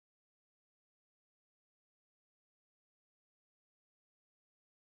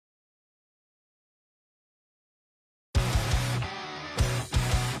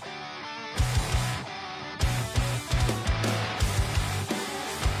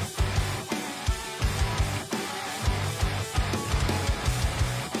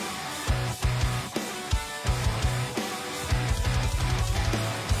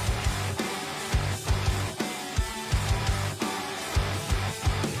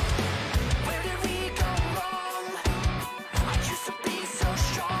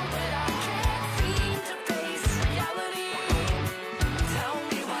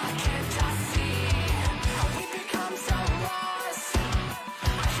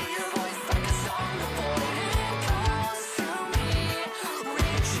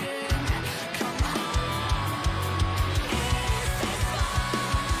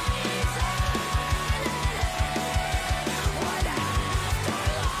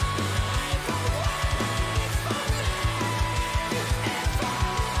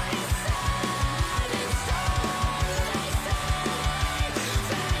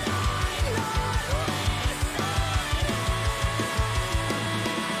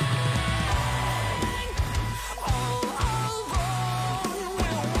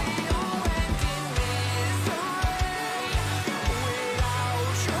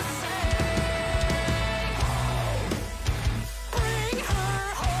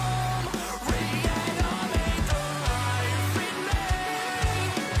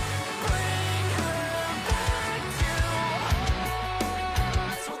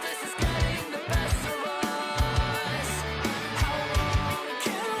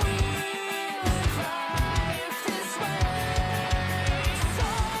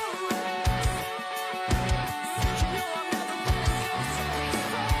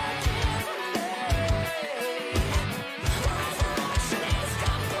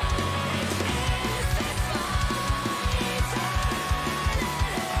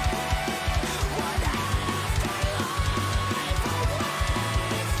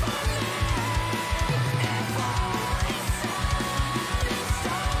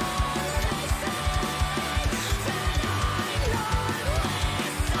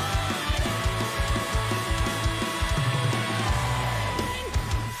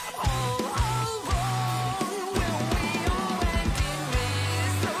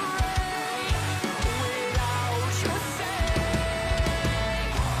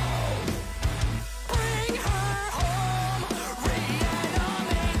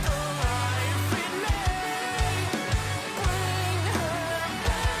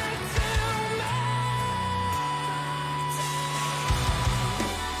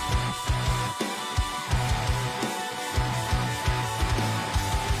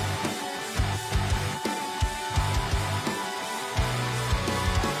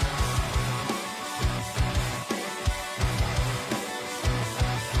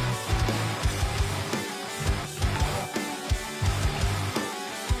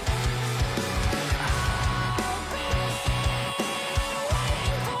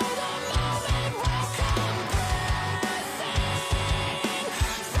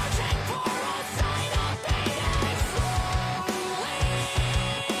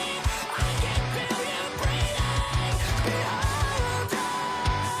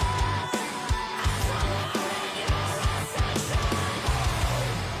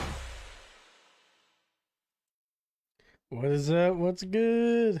What is up? What's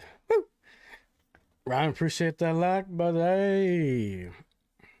good? Woo! Ryan, appreciate that like, buddy.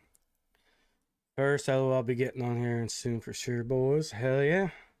 First, I'll be getting on here soon for sure, boys. Hell yeah.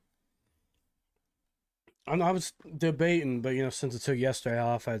 I know I was debating, but since it took yesterday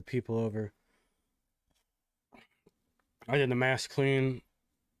off, I had people over. I did a mass clean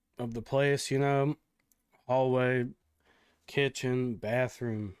of the place, hallway, kitchen,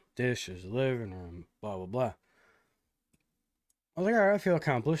 bathroom, dishes, living room, blah, blah, blah. I was like, all right, I feel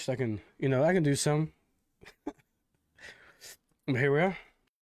accomplished. I can do some. But here we are.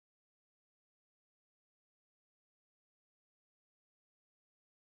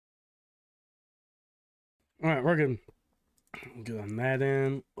 All right, we're good. Good on that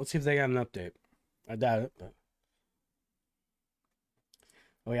end. Let's see if they got an update. I doubt it, but.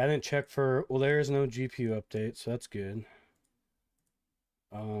 Oh yeah, I didn't check for. Well, there is no GPU update, so that's good.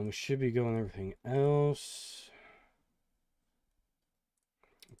 We should be going everything else.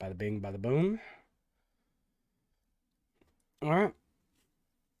 Bada bing, bada boom. All right.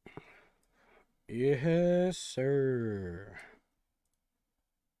 Yes, sir.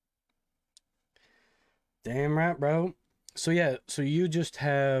 Damn right, bro. So yeah, so you just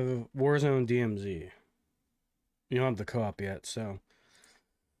have Warzone DMZ. You don't have the co-op yet, so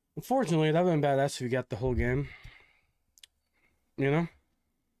unfortunately, that would have been badass if you got the whole game. You know.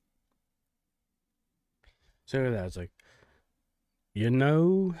 So that was like, you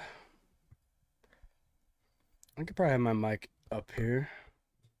know, I could probably have my mic up here.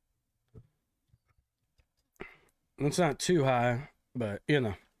 It's not too high, but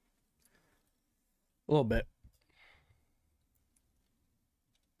a little bit.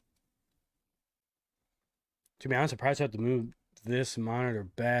 To be honest, I probably have to move this monitor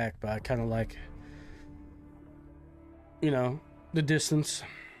back, but I kind of like, the distance.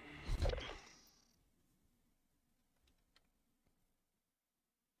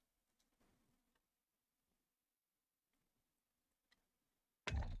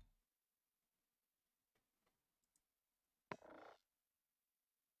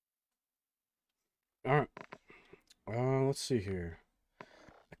 All right. Let's see here.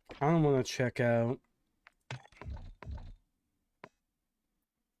 I kind of want to check out.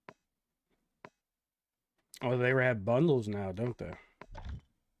 Oh, they have bundles now, don't they?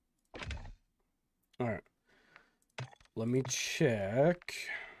 All right. Let me check.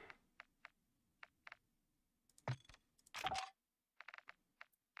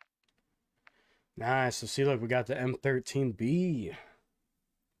 Nice. So see, look, we got the M13B.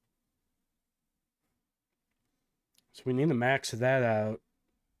 So we need to max that out.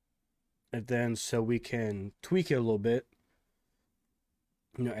 And then so we can tweak it a little bit.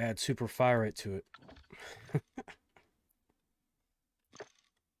 Add super fire rate to it.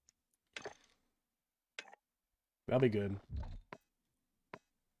 That'll be good.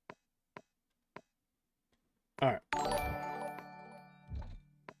 All right.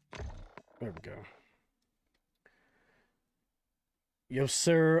 There we go. Yo,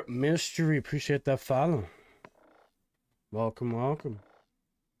 sir, Mystery. Appreciate that follow. Welcome, welcome.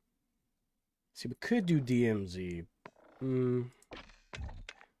 See, we could do DMZ. But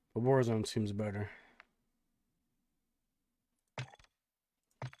Warzone seems better.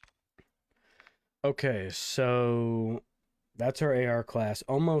 Okay, so that's our AR class.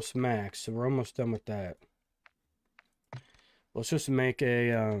 Almost max, so we're almost done with that. Let's just make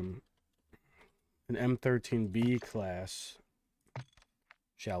an M13B class.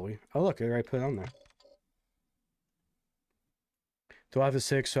 Shall we? Oh, look, I already put it on there. Do I have a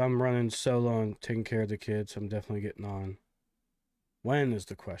 6? So I'm running solo and taking care of the kids. So I'm definitely getting on. When is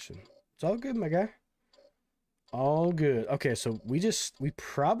the question? It's all good, my guy. All good. Okay, so we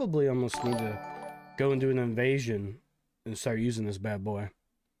probably almost need to go and do an invasion and start using this bad boy.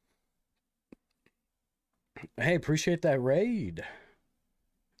 Hey, appreciate that raid.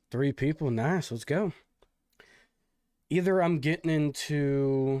 3 people, nice. Let's go. Either I'm getting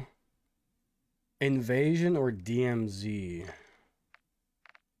into invasion or DMZ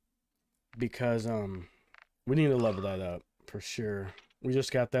because we need to level that up for sure. We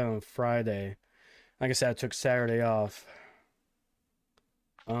just got that on Friday. Like I said, I took Saturday off.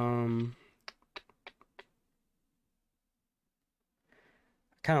 Kind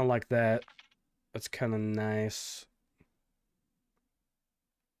of like that. That's kind of nice.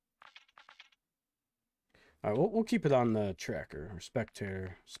 All right, we'll keep it on the tracker or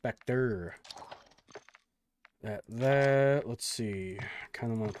Spectre. That. Let's see.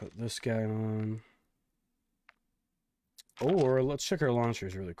 Kind of want to put this guy on. Or let's check our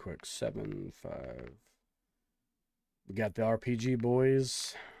launchers really quick. 7, 5. We got the RPG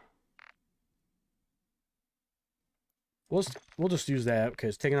boys. We'll just use that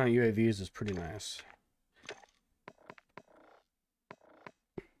because taking out UAVs is pretty nice.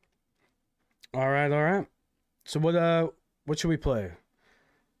 All right. So what should we play?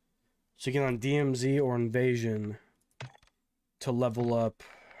 So get on DMZ or Invasion to level up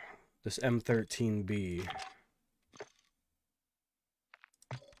this M13B.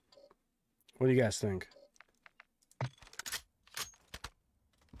 What do you guys think?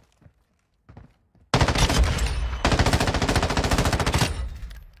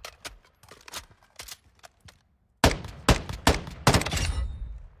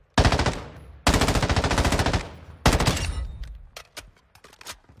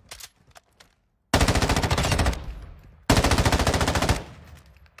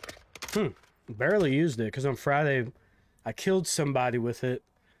 Barely used it because on Friday I killed somebody with it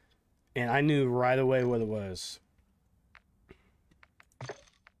and I knew right away what it was.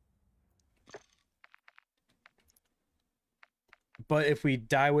 But if we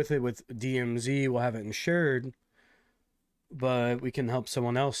die with it with DMZ, we'll have it insured, but we can help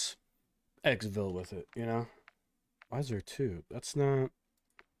someone else exfil with it, you know? Why is there two? That's not...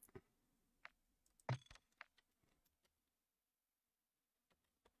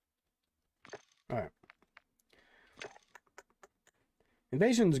 Alright.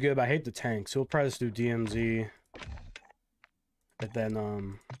 Invasion's good, but I hate the tank, so we'll probably just do DMZ. But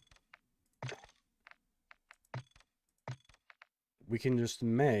then, we can just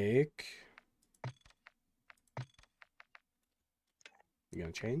make... You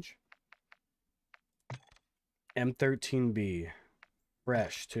gonna change? M13B.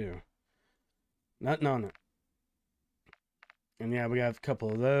 Fresh, too. No. And yeah, we have a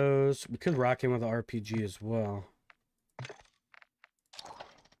couple of those. We could rock in with the RPG as well.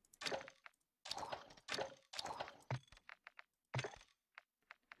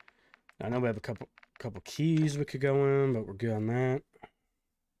 I know we have a couple keys we could go in, but we're good on that.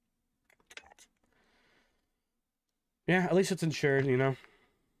 Yeah, at least it's insured, you know?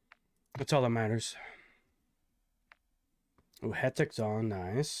 That's all that matters. Oh, Hetek's on,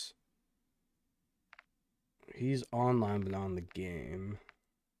 nice. He's online, but not on the game.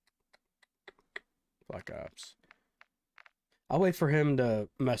 Black Ops. I'll wait for him to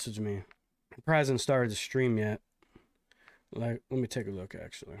message me. He probably hasn't started the stream yet. Like, let me take a look,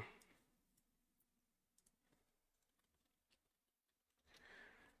 actually.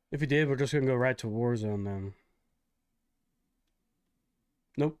 If he did, we're just gonna go right to Warzone then.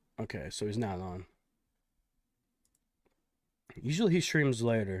 Nope. Okay, so he's not on. Usually he streams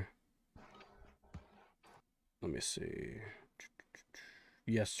later. Let me see.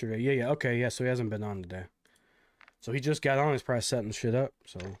 Yesterday. Yeah. Okay, yeah, so he hasn't been on today. So he just got on. He's probably setting shit up.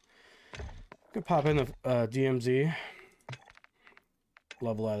 So could pop in the DMZ.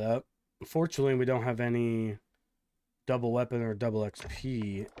 Level that up. Unfortunately, we don't have any double weapon or double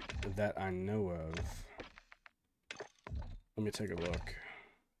XP that I know of. Let me take a look.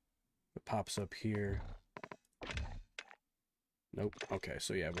 It pops up here. Nope. Okay,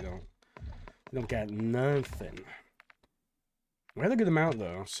 so yeah, we don't got nothing. We had a good amount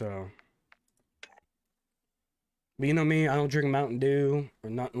though, so. But you know me, I don't drink Mountain Dew or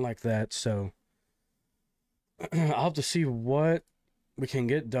nothing like that, so I'll have to see what we can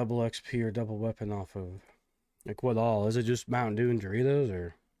get double XP or double weapon off of. Like what all? Is it just Mountain Dew and Doritos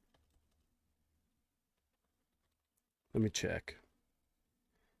or? Let me check.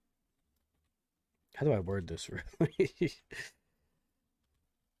 How do I word this really?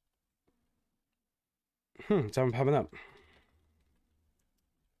 Something popping up.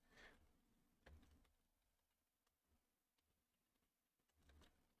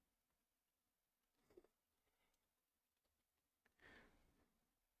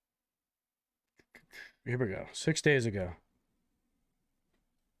 Here we go. 6 days ago.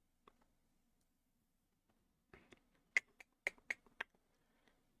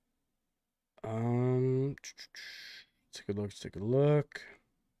 Take a look.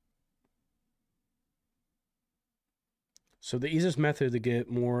 So the easiest method to get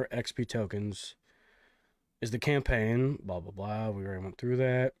more XP tokens is the campaign. Blah, blah, blah. We already went through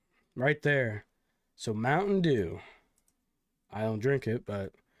that. Right there. So Mountain Dew. I don't drink it,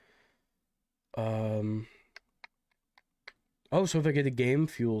 but... Oh, so if I get a Game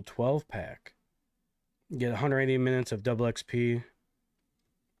Fuel 12 pack, get 180 minutes of double XP.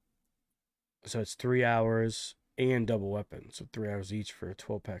 So it's 3 hours and double weapon. So 3 hours each for a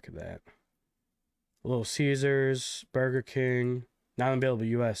 12 pack of that. Little Caesars, Burger King, not available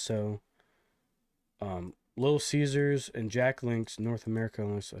US, so Little Caesars and Jack Links, North America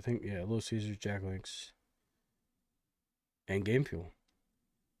only. So I think, yeah, Little Caesars, Jack Links, and Game Fuel.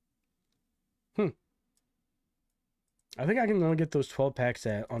 I think I can only get those 12 packs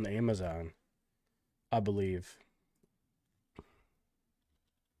on Amazon, I believe.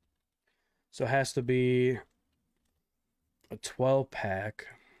 So it has to be a 12 pack.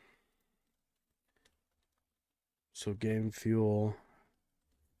 So Game Fuel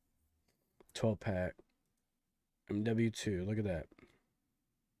 12 pack. MW2, look at that.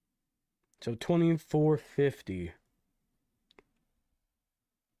 So $24.50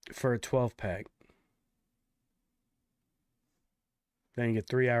 for a 12 pack. Then you get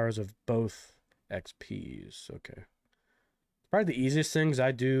 3 hours of both XPs. Okay. Probably the easiest things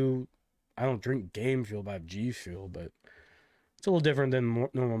I do. I don't drink Game Fuel, but I have G Fuel, but it's a little different than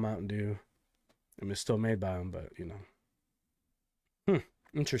normal Mountain Dew. I mean, it's still made by them, but you know.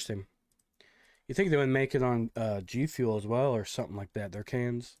 Interesting. You think they would make it on G Fuel as well, or something like that? Their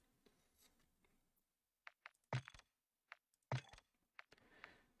cans.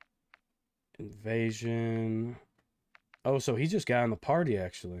 Invasion. Oh, so he just got in the party,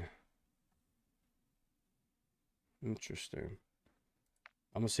 actually. Interesting.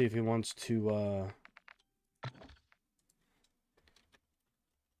 I'm gonna see if he wants to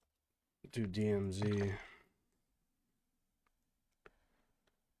do DMZ.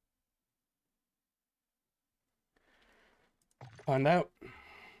 Find out.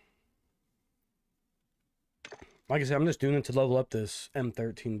 Like I said, I'm just doing it to level up this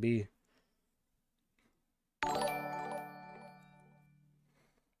M13B.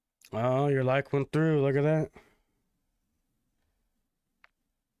 Oh, your like went through. Look at that.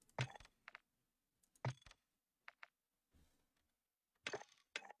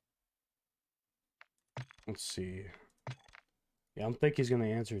 Let's see. Yeah, I don't think he's gonna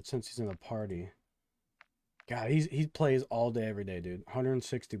answer it since he's in a party. God, he plays all day, every day, dude.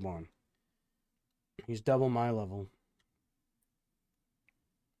 161. He's double my level.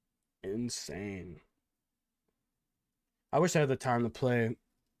 Insane. I wish I had the time to play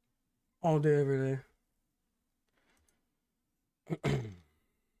all day, every day.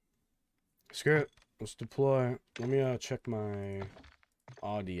 Screw it. Let's deploy. Let me check my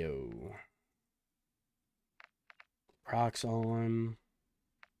audio. Procs on.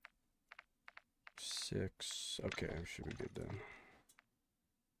 6. Okay, should be good then.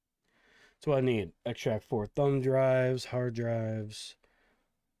 That's what I need. Extract 4 thumb drives, hard drives.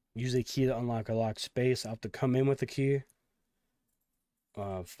 Use a key to unlock a locked space. I'll have to come in with a key.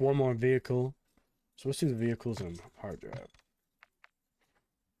 4 more vehicle. So let's do the vehicles and hard drive.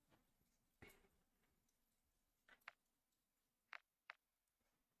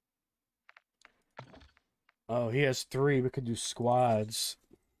 Oh, he has 3. We could do squads.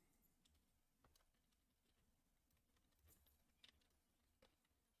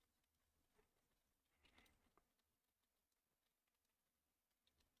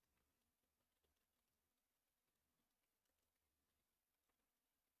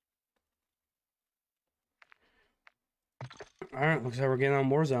 Alright, looks like we're getting on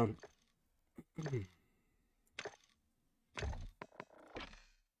Warzone.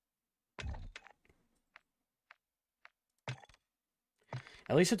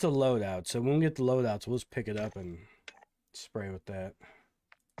 At least it's a loadout, so when we get the loadouts, we'll just pick it up and spray with that.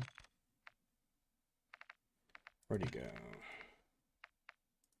 Where'd he go?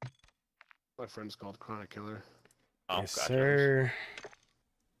 My friend's called Chronic Killer. Oh, Yes, gotcha. sir.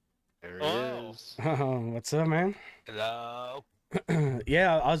 There he is. Oh, what's up, man? Hello.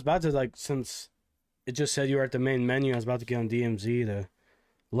 Yeah, I was about to, like, since it just said you were at the main menu, I was about to get on DMZ to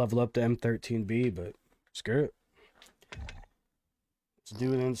level up the M13B, but screw it. Let's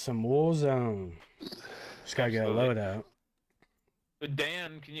do it in some Warzone. Just gotta get a loadout. But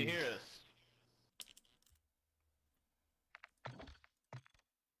Dan, can you hear us?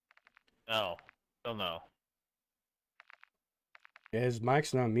 No. Still no. Yeah, his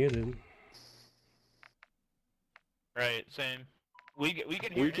mic's not muted. Right, same. We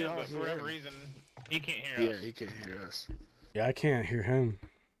can hear him, but for whatever reason, he can't hear us. Yeah, he can't hear us. Yeah, I can't hear him.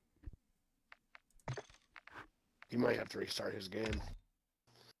 He might have to restart his game.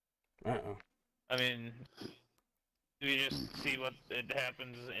 Uh-oh. I mean, do we just see what it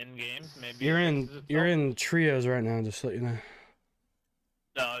happens in game? Maybe You're in trios right now, just to let you know.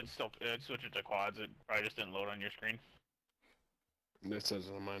 No, it's still switch it to quads. It probably just didn't load on your screen. That says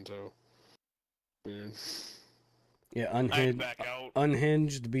it on mine too. Weird. Yeah, I had to back out.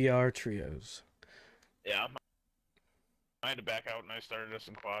 unhinged BR trios. Yeah. I had to back out and I started us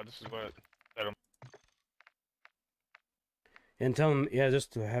in quads. This is what And tell him, yeah,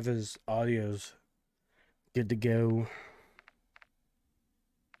 just to have his audios good to go.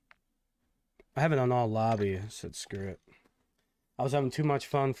 I have it on all lobby. I said screw it. I was having too much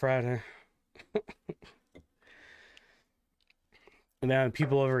fun Friday. And they had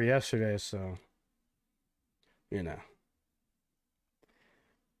people over yesterday, so you know.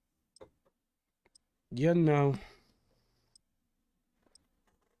 You know.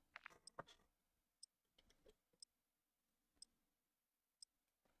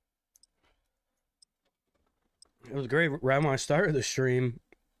 It was great. Right when I started the stream,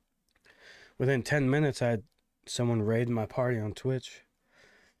 within 10 minutes, I had someone raid my party on Twitch.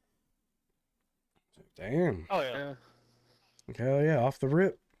 Damn. Oh yeah. Hell yeah, off the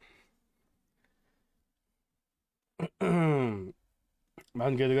rip. I'm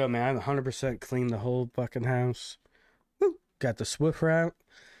good to go, man. I've 100% cleaned the whole fucking house. Woo. Got the Swift route.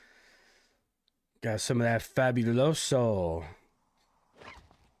 Got some of that Fabuloso.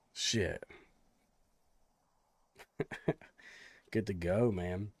 Shit. Good to go,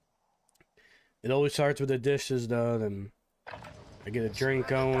 man. It always starts with the dishes, though. Then I get a drink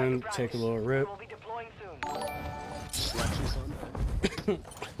going, take a little rip. We'll be deploying soon. Slap you, son.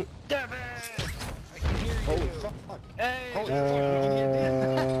 Damn it! I can hear you. Holy fuck. Hey! Holy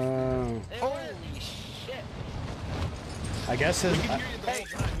Holy shit! I guess We his, can hear you the whole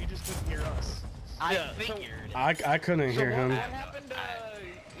time. You just couldn't hear us. I figured. I couldn't hear him. What happened to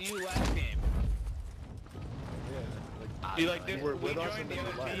you last game? Yeah. You like You were we with us joined and the then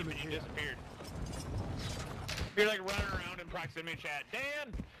you other left. team and you disappeared. You're like running around in proximity chat.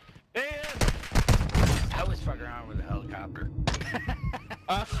 Dan! I was fucking around with a helicopter.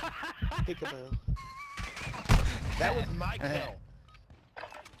 Peekaboo. That was my kill.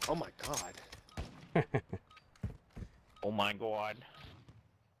 Oh my god. Oh my god.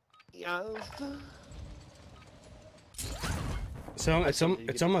 Yes. So I said that you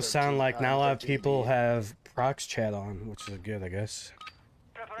it's get almost 13 sound like not a lot of 13 people B. have prox chat on, which is good, I guess.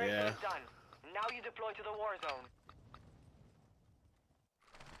 Preparation Yeah. is done. Now you deploy to the war zone.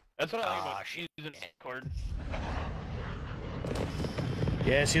 That's what I like Aw, about shit. using Discord.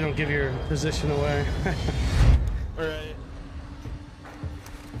 Yeah, so you don't give your position away. Right.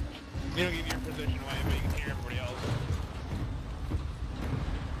 You don't give your position away, but you can hear everybody else.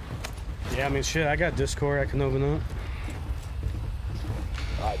 Yeah, I mean, shit, I got Discord I can open up.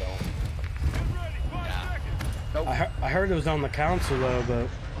 I don't. I heard it was on the console, though, but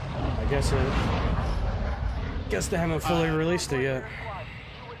I guess they haven't fully released it yet. Squad,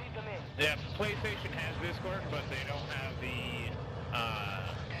 you will lead them in. Yeah, PlayStation has Discord, but they don't have the,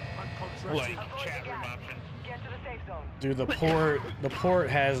 like, chat room option. Get to the safe zone. Dude, the port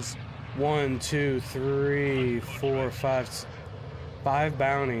has 1, 2, 3, 4, 5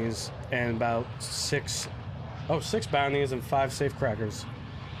 bounties and about 6 bounties and 5 safe crackers.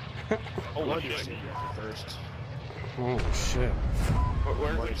 Oh, One shit. just said you first. Oh shit.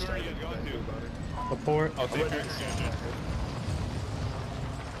 Where One are you said guys you going to? The port. Oh, safe crackers, gotcha.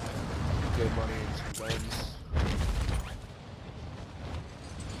 Good money and some guns.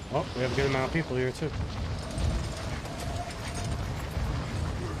 Oh, we have a good amount of people here too.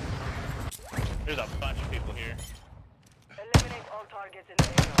 There's a bunch of people here. Eliminate all targets in the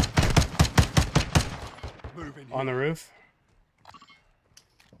area. On the roof.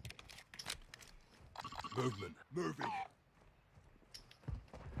 Movement. Moving.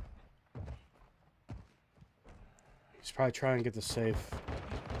 He's probably trying to get the safe.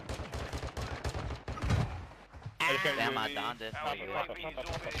 Damn, I donned it.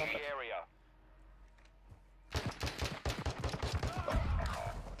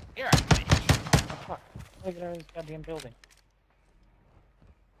 You're a bitch. Look at this goddamn building.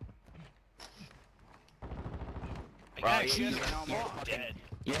 Bro, you're no more fucking...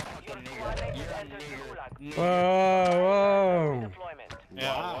 You're a fucking nigger. Squad mates You're a entered the nigger. gulag. Whoa, Deployment.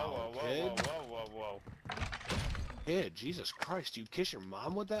 Yeah, Wow, whoa, kid. whoa. Kid, Jesus Christ, you kiss your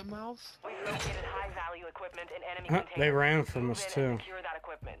mom with that mouth? We've located high-value equipment in enemy Huh, containers. they ran from Move us, in too. and secure that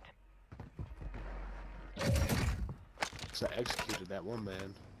equipment. So I executed that one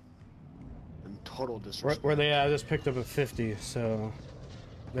man. In total Where, disrespect. where they at? I just picked up a 50, so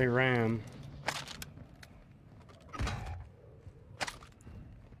they ran.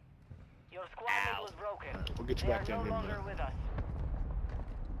 Your squad mate was broken. We'll get you They back are down no here in a longer minute. with us.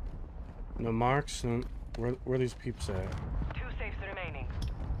 No marks. And where these peeps at? 2 safes remaining.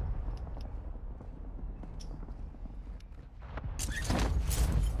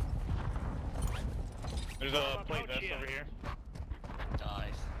 There's a plate vest over here.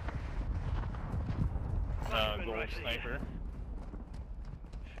 Nice. Gold sniper.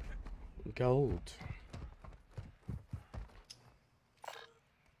 Gold.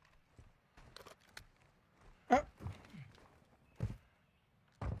 Ah.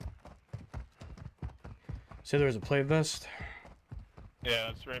 So there was a plate vest. Yeah,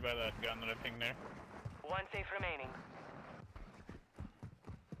 that's right by that gun that I pinged there. 1 safe remaining.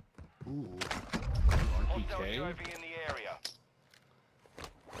 Ooh. Hostile RPK. UAV in the area.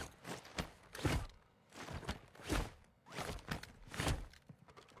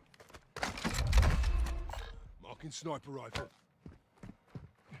 Marking sniper rifle.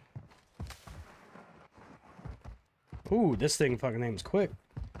 Ooh, this thing fucking aims quick.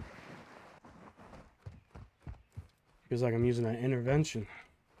 Feels like I'm using an intervention.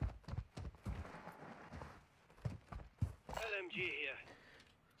 LMG here.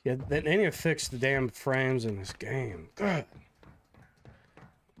 Yeah, they need to fix the damn frames in this game. God.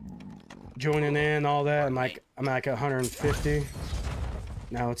 Joining in, all that, I'm like 150.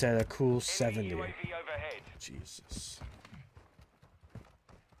 Now it's at a cool 70. UAV overhead. Jesus.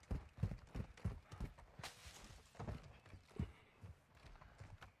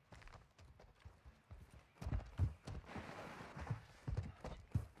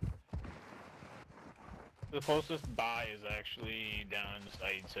 The closest buy is actually down in the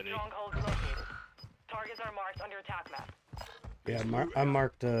Said City. Strongholds located. Targets are marked on your attack map. Yeah, I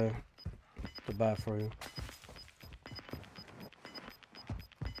marked the buy for you.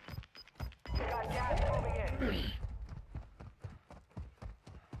 We got gas moving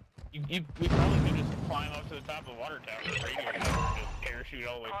in. We probably could just climb up to the top of the water tower, radio tower, and just parachute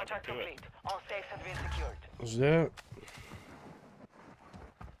all the way up Contract to it. complete. All safes have been secured. What's that?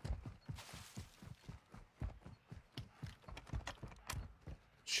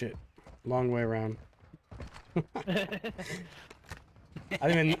 Shit. Long way around. I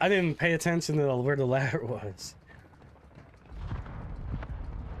didn't pay attention to where the ladder was.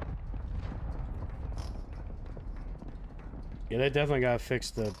 Yeah, they definitely gotta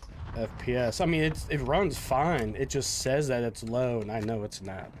fix the FPS. I mean, it runs fine. It just says that it's low, and I know it's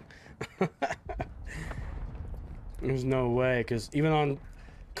not. There's no way, because even on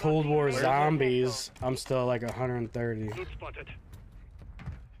Cold War Zombies, I'm still like 130. Loot spotted.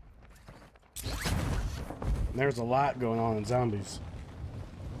 There's a lot going on in Zombies.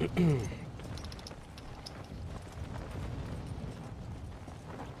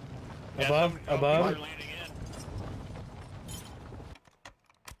 Above, above. Landing in.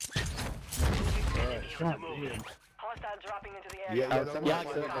 Hostile dropping into the Yeah, area. yeah, Someone yeah,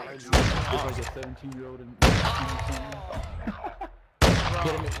 said yeah. there's like a 17-year-old and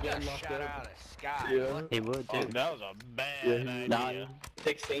Get shot out of the sky. yeah. He would Oh, that was a bad idea.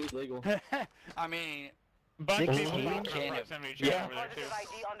 16's legal. I mean, Bunch of people 16 walking in can't- proximity to each other over there too. Positive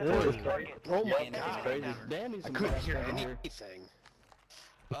ID on the Yeah, first it's target. Oh my Yeah, god. Crazy. Damn, he's I some couldn't fast hear guy here. anything.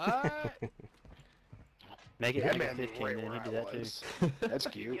 what? Make it That like a man knew 15, right then where you I do that too. was. That's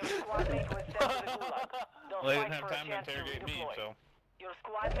cute. Your squad mate was sent to the gulag. They'll Well, they fight didn't have for a time to chance to interrogate me, redeploy. so. Your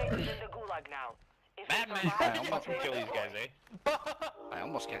squad mate is in the gulag now. If they Batman! survive, I almost they kill these redeploy. guys, eh? I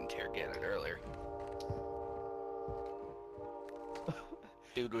almost got interrogated earlier.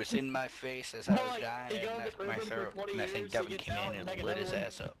 Dude was in my face as I was dying and left my throat, and I think Devin came in and lit his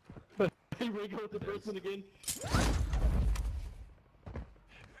ass up. Here we go with the person again.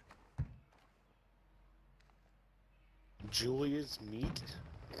 Julia's meat.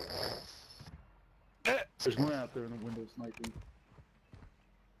 There's one out there in the window sniping.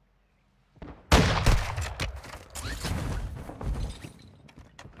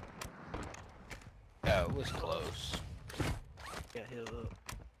 Oh, it was close. Got healed up.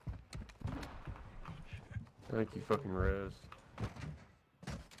 Thank you, fucking Rez.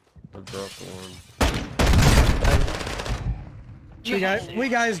 I dropped one. We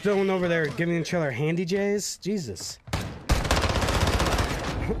guys doing over there giving each other handy J's? Jesus.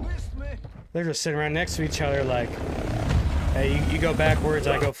 They're just sitting right next to each other like, hey, you go backwards,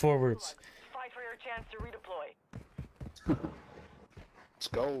 I go forwards. Fight for your chance to redeploy. Let's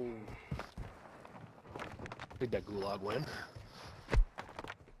go. Did that gulag win?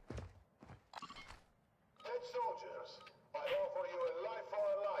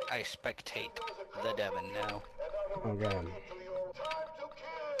 I spectate the Devin now. Oh god.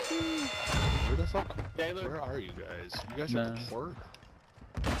 Where the fuck? Taylor. Where are you guys? You guys are at the Nah. port?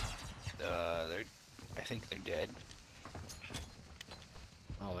 I think they're dead.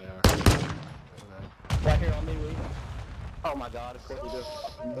 Oh, they are. Right here on me, Lee. Oh my god, of course we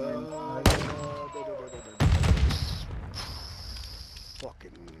do.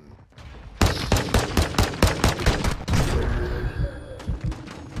 Fucking.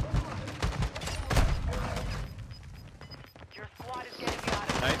 Your squad is getting you out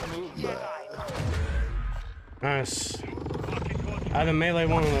of Nice move. Nice. I had to melee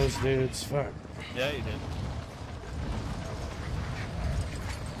one of those dudes. Fuck. Yeah, you did.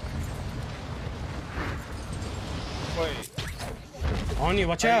 Wait. On you,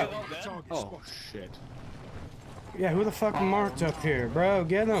 watch out. Oh, shit. Yeah, who the fuck marked up here, bro?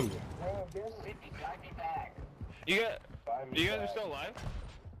 Get him. You guys are still alive?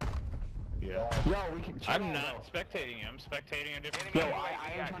 Yeah. Yo, we can. I'm not spectating you. I'm spectating a different. Yo, I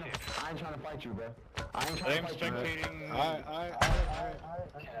ain't trying to fight you, bro. I ain't trying I'm to fight you. spectating.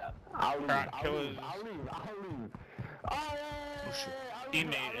 I'll leave. Kill his I'll leave. Oh, yeah.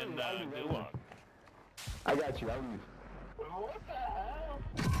 teammate in Gulag. I got you. I'll leave. What the hell?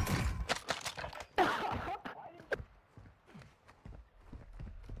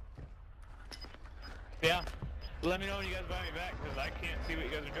 Yeah. Let me know when you guys buy me back, because I can't see what you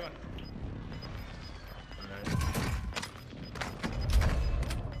guys are doing.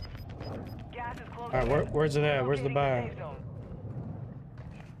 Gas is closing. Alright, where's it at? Where's the buy? Safe zone.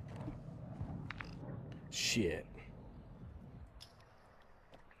 Shit.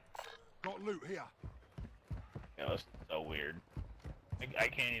 Got loot here. Yeah, that's so weird. I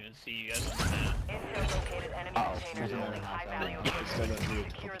can't even see you guys on the map. Intel located enemy containers holding high value equipment.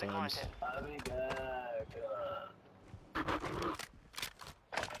 Secure the content.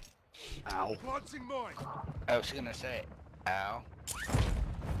 Ow. Planting mine. I was gonna say, ow.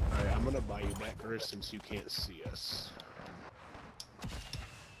 Alright, I'm gonna buy you back, Chris, since you can't see us.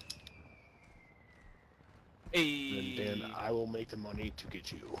 Hey. And then I will make the money to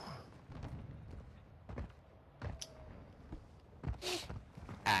get you.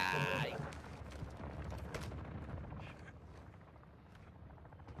 Aye.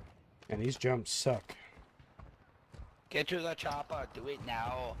 And these jumps suck. Get to the chopper. Do it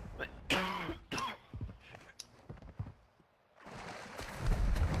now.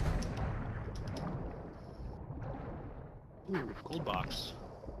 Ooh, gold box.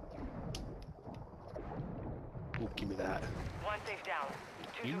 Ooh, give me that. One safe down.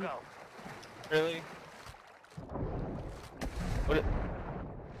 Two to go. Really? What?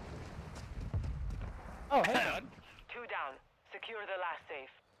 Oh, hey, bud. Two down. Secure the last safe.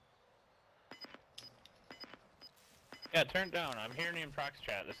 Yeah, turn it down. I'm hearing you in prox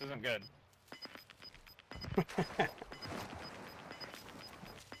chat. This isn't good.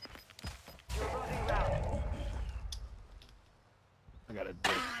 You're losing round. I got a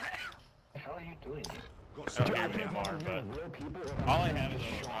dick. What the hell are you doing? Got I some don't hear me anymore, but Real people. all I have is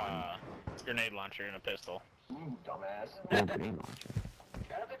a grenade launcher and a pistol. Dumbass. Oh, grenade launcher.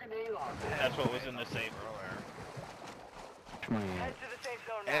 Grab the grenade launcher. That's what was in the safe earlier. Come on. Head to the safe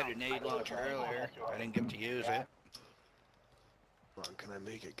zone I had now. a grenade launcher earlier. I didn't get to use it. Come on, can I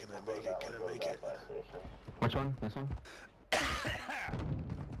make it? Can I make it? Can I make it? Which one? This one?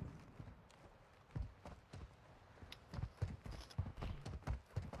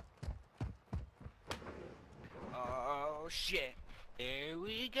 Oh shit. Here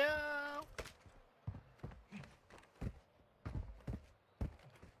we go.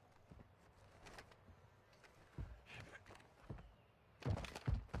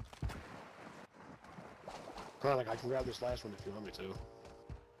 Chronic, I can grab this last one if you want me to.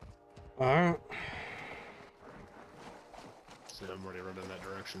 Alright. See, I'm already running that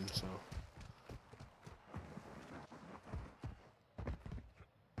direction, so.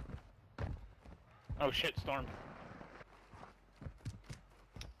 Oh shit, Storm.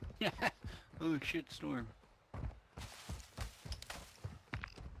 Oh shit, Storm.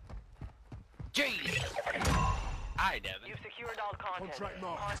 Jeez! Hi, Devin. You've secured all content. Contract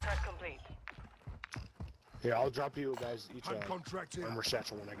marked. Contract complete. Here, I'll drop you guys each Hunt contract here. armor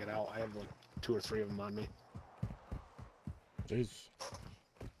satchel when I get out. I have like 2 or 3 of them on me. Jeez.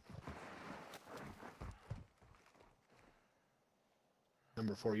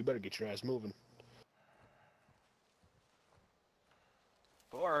 Number 4, you better get your ass moving.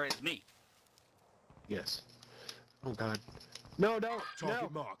 Or it's me. Yes. Oh god. No, don't!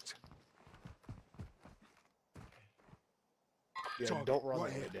 Target No! marked. Yeah, Target don't run right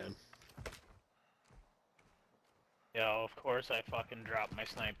that way, here. Dan. Yeah, of course I fucking dropped my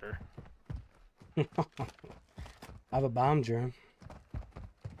sniper. I have a bomb drone.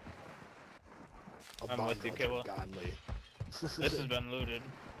 A I'm bomb with you, drones are Killa. godly. This has been looted.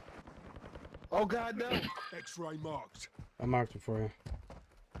 Oh god, no! X-ray marked. I marked it for you.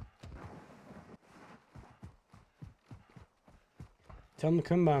 Tell them to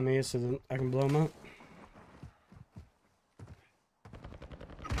come by me so that I can blow them up.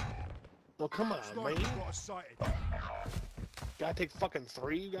 Well, come on, Sniper man. got us sighted. Gotta take fucking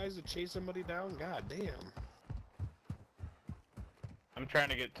 3 you guys to chase somebody down? God damn. I'm trying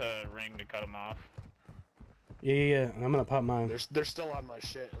to get to ring to cut him off. Yeah. And I'm gonna pop mine. They're still on my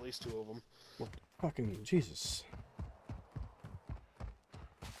shit, at least 2 of them. Fucking Jesus.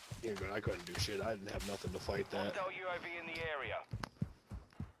 Yeah, but I couldn't do shit. I didn't have nothing to fight that. Hostile UAV in the area.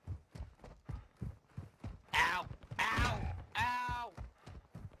 Ow! Ow! Ow!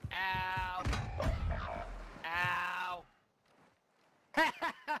 Ow! Ow!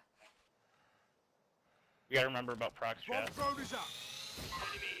 You gotta remember about proc Bomb strats. drone is up.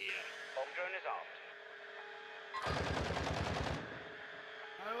 Bomb drone is armed.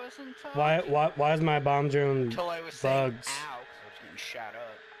 I wasn't talking. Why is my bomb drone Until I was saying bugs? ow, 'cause I was getting shot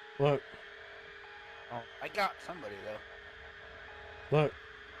up. Look, Oh, I got somebody though. look.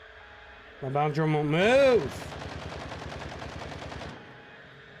 My bomb drone won't move.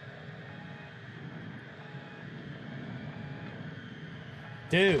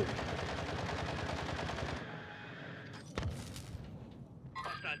 Dude.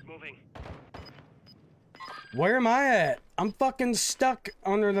 Where am I at? I'm fucking stuck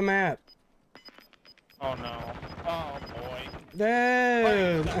under the map. Oh no. Oh boy.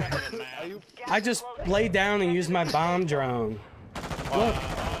 Dude. Are you? I just laid down and used my bomb drone. Look,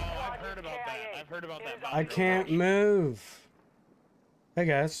 I've heard about that. I've heard about that. I can't move. Hey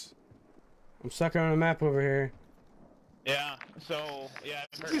guys. I'm stuck on the map over here. Yeah. So yeah,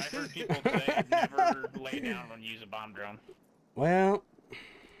 I've heard people say never lay down and use a bomb drone. Well,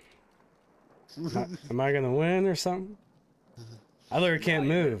 am I gonna win or something? I literally can't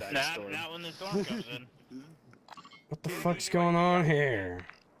move. Not when the storm comes in. What the fuck's going on here?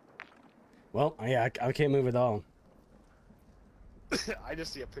 Well, yeah, I can't move at all. I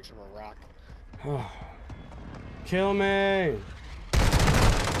just see a picture of a rock. Oh. Kill me!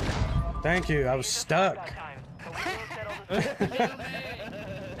 Thank you, I was stuck.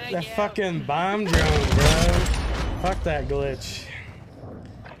 That fucking bomb drone, bro. Fuck that glitch.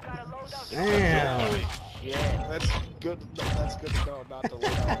 Damn. Yeah, that's good. That's good to know about the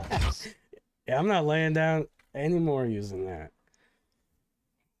layout. Yeah, I'm not laying down anymore using that.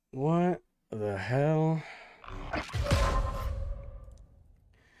 What the hell?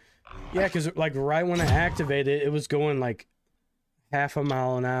 Yeah, because like right when I activated it, it was going like half a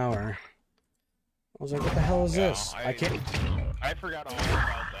mile an hour. I was like, what the hell is this? I can't. I forgot all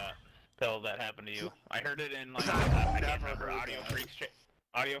about that till that happened to you. I heard it in like I can't remember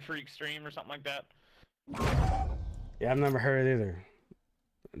Audio Freak stream or something like that. Yeah, I've never heard it either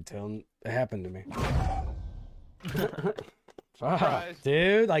until it happened to me. Fuck,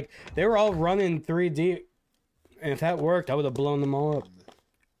 dude, like they were all running 3D, and if that worked, I would have blown them all up.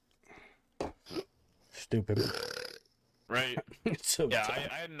 Stupid. Right. So yeah, dumb.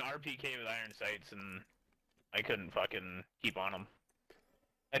 I had an RPK with iron sights and I couldn't fucking keep on them.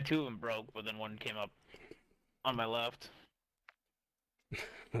 I had two of them broke, but then one came up on my left.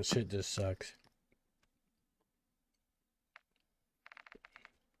 That shit just sucks.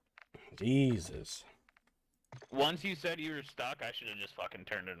 Jesus. Once you said you were stuck, I should have just fucking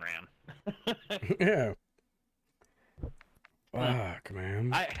turned and ran. Yeah. Fuck,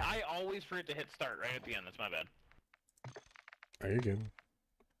 man. I always forget to hit start right at the end. That's my bad. There you go.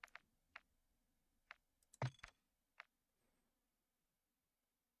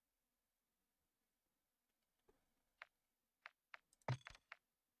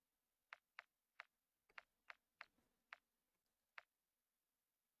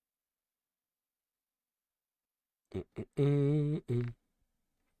 And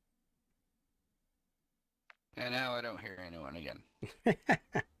now I don't hear anyone again. He's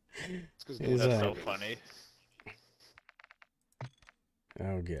That's so funny.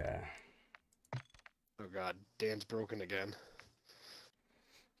 Oh, God. Oh god, Dan's broken again.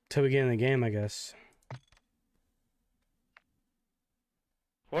 Till we get in the game, I guess.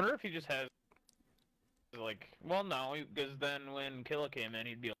 Wonder if he just has like, well, no, because then when Killa came in,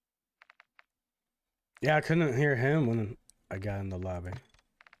 he'd be. Yeah, I couldn't hear him when I got in the lobby.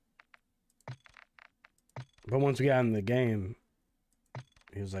 But once we got in the game,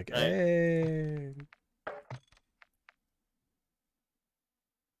 he was like, hey.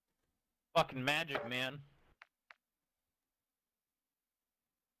 Fucking magic, man.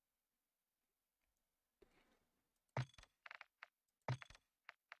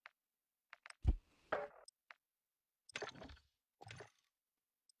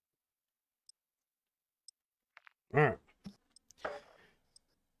 Alright.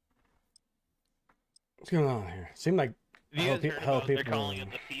 What's going on here? Seemed like Have you guys heard hell about they're people. calling it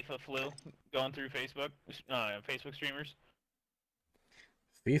the FIFA flu going through Facebook streamers?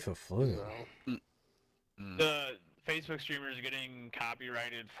 FIFA flu. The Facebook streamers are getting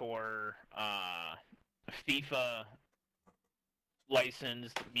copyrighted for FIFA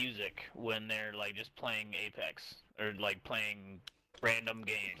licensed music when they're like just playing Apex or like playing random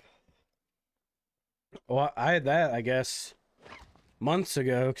games. Well, I had that, I guess, months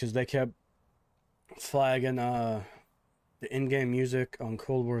ago because they kept flagging the in-game music on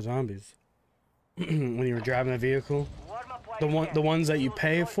Cold War Zombies when you were driving a vehicle. The ones that you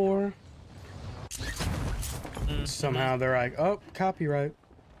pay for. Somehow they're like, oh, copyright.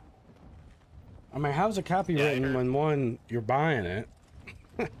 I mean, how's a copywritten Yeah, when one, you're buying it?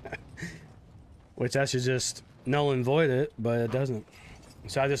 Which I should just null and void it, but it doesn't.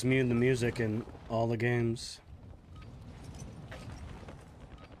 So I just muted the music in all the games.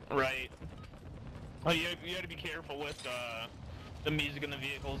 Right. Oh, you got to be careful with the music in the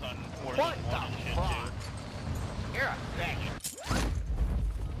vehicles on Warzone 1 and shit too. You're a faggot.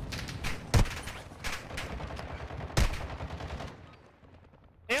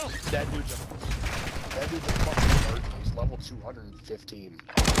 Ew. That dude's a fucking virgin. He's level 215.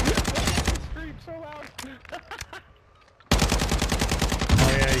 Scream so loud.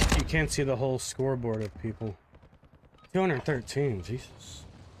 Oh yeah, you can't see the whole scoreboard of people. 213, Jesus.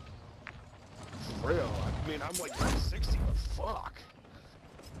 For real. I mean, I'm like 160, but fuck.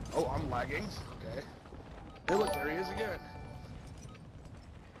 Oh, I'm lagging. Okay. Hey, look, there he is again.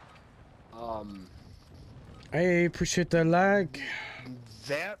 Hey, appreciate that lag.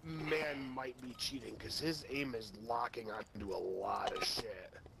 That man might be cheating because his aim is locking onto a lot of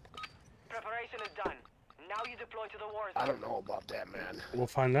shit. Preparation is done. Now you deploy to the war zone. I don't know about that, man. We'll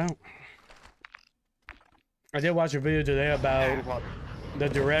find out. I did watch a video today about the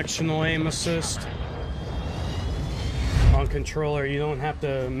directional aim assist on controller. You don't have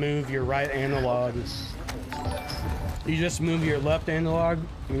to move your right analog. You just move your left analog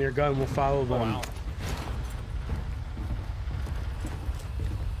and your gun will follow them. Wow.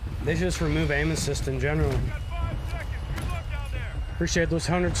 They just remove aim assist in general. Appreciate those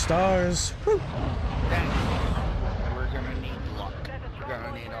 100 stars. Woo. We're gonna need luck. We're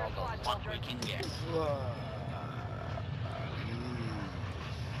gonna need all the luck we can get.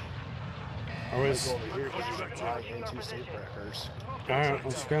 I was. Over here because there's a tie and 2 state breakers. Alright,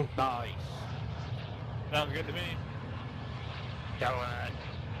 let's go. Nice. Sounds good to me. Go ahead.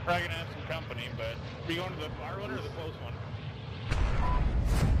 Probably gonna have some company, but are you going to the far one or the close one?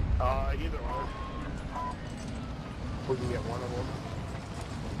 Either one. We can get one of them.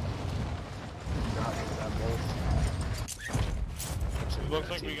 Not both. It looks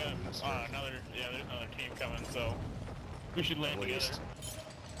like we got another. Yeah, there's another team coming, so we should land together.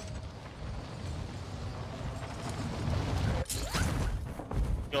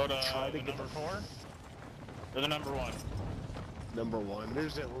 Go to the number 4 or the number 1. Number 1.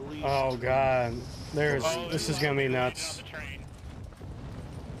 There's at least. Oh god, this is gonna be nuts. On the train.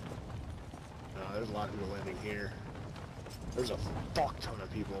 There's a lot of people landing here. There's a fuck ton of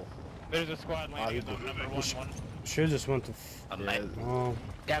people. There's a squad landing at the number 1. Should just went to. Oh.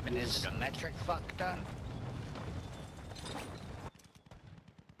 Devin, is it a metric fuck done?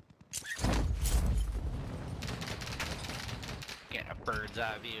 Get a bird's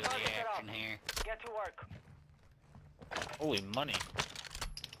eye view of the action here. Get to work. Holy money.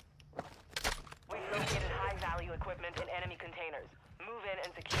 We've located high-value equipment in enemy containers. Move in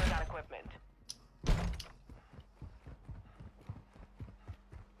and secure that equipment.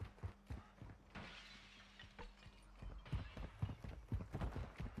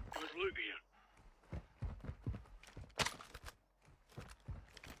 There's loot here.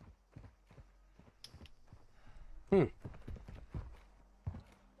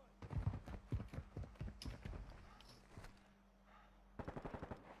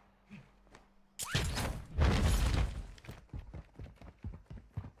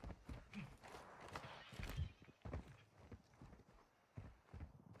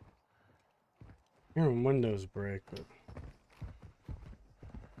 Hearing windows break, but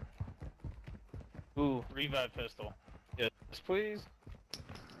Ooh, revive pistol. Yes, please.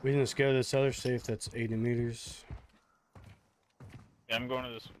 we can just go to this other safe that's 80 meters. Yeah, I'm going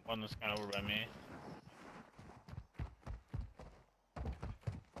to this one that's kind of over by me.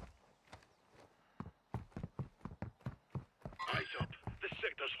 Eyes up. This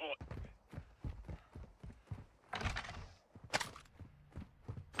sector's hot.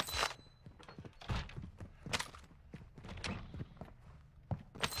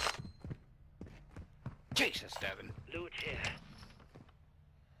 Jesus, Devin. Loot here.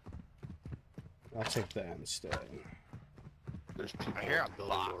 I'll take that instead. There's people I hear on a the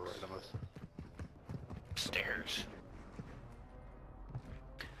building box. door right of us. Stairs.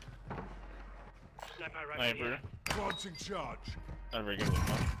 Sniper right Sniper. here. Planting charge. Not very good with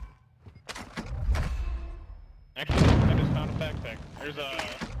one. Actually, I just found a backpack. There's a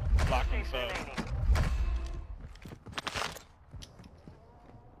locking sub. Remaining.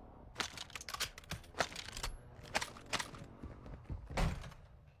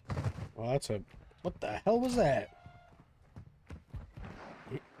 Well, that's a. What the hell was that?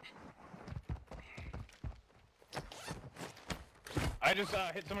 I just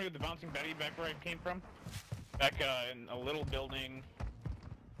hit somebody with the bouncing Betty back where I came from. Back in a little building.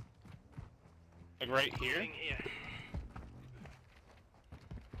 Like right here?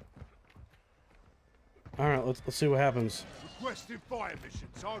 All right, let's see what happens. Requesting fire mission.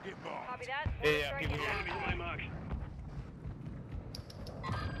 Target marked. Copy that. Yeah, people here. My mark.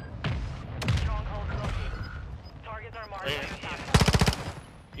 Stronghold located. Targets are marked. Right on your here. map.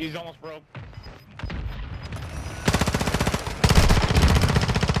 He's almost broke.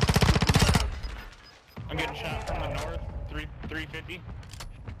 I'm getting shot from the north. 350.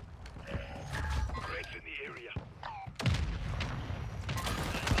 Threats in the area.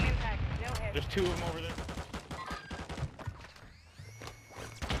 Impact. No hit. There's 2 of them over there.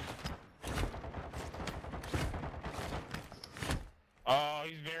 Oh,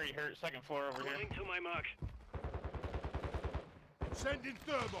 he's very hurt. Second floor over here. Going to my mark. Sending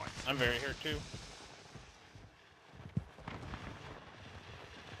thermite. I'm very hurt too.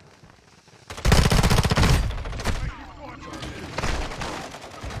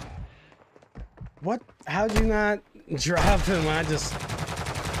 What? How'd you not drop him? I just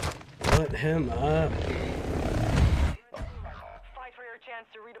lit him up. Fight for your chance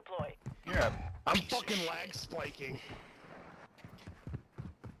to redeploy. Yeah. I'm fucking lag spiking.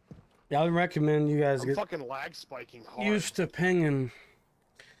 Yeah, I would recommend you guys I'm get fucking lag spiking hard. used to pinging.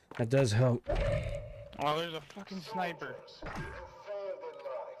 That does help. Oh, there's a fucking sniper.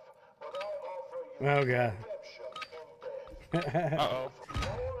 Oh god. Uh-oh.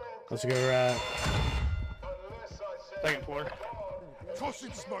 Let's go right. Second floor.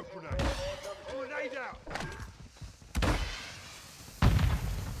 Tossing smoke grenade. Grenade out.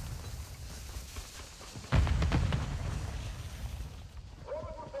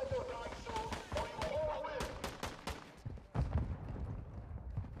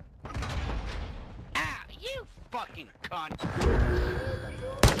 Ah, you fucking cunt.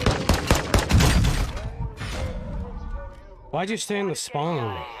 Why'd you stay in the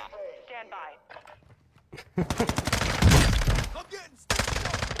spawn? Stand by.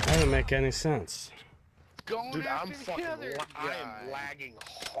 That didn't make any sense. Going Dude, after I'm the fucking other I guy. am lagging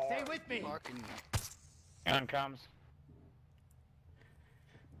hard. Stay with me. Fucking On comms.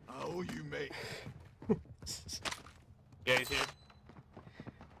 I owe you, mate. Yeah, he's here.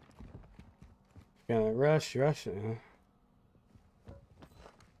 Gonna rush it, huh?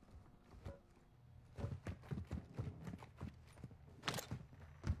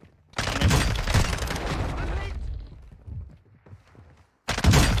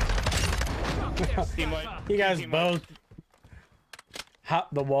 Team white. You guys Team white. both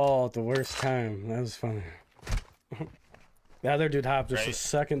hopped the wall at the worst time. That was funny. The other dude hopped just a Right.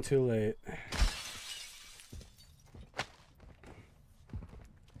 second too late.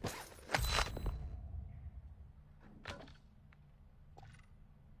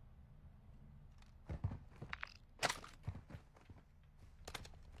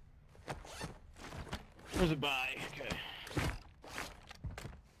 There's a buy. Okay.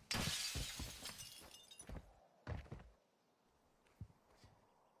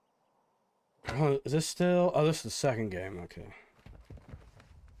 Oh, is this still? Oh, this is the second game. Okay.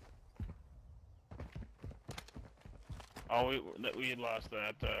 Oh, we had lost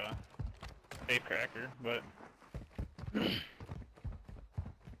that safe cracker, but Time's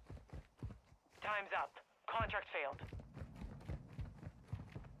up. Contract failed.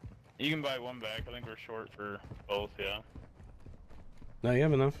 you can buy one back. I think we're short for both. Yeah. No, you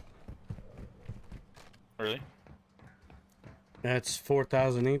have enough. Really? That's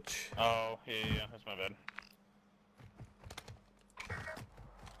 4,000 each. Oh, yeah. That's my bad.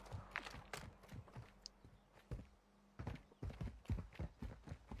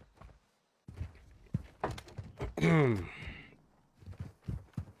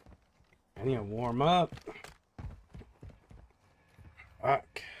 I need to warm up.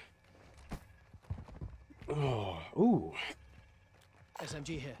 Fuck. Oh, ooh.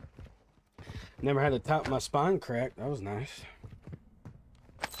 SMG here. Never had to top my spine crack. That was nice.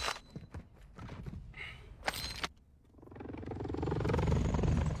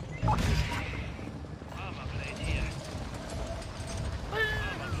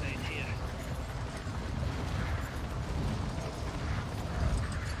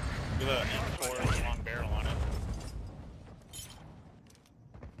 Do the M4 with a long barrel on it.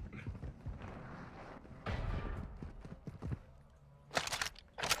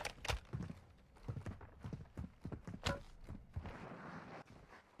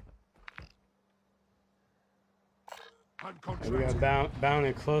 And we got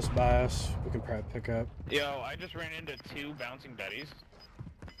bounty close by us. We can probably pick up. Yo, I just ran into 2 bouncing betties.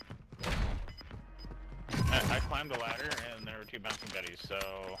 I climbed the ladder and there were 2 bouncing betties, so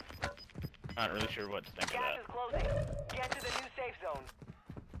not really sure what to think of Gas that. is closing. Get to the new safe zone.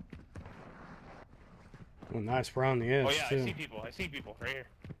 Oh, nice. We're on the edge, Oh yeah, too. I see people. I see people right here.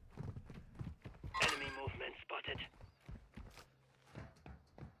 Enemy movement spotted.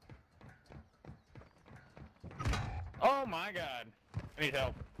 Oh my god. I need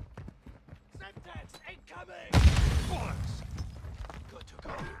help. Semtex incoming! Bullets! Good to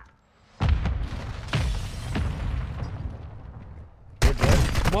go. We're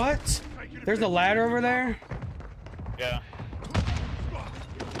dead. What? There's a ladder over there? Yeah.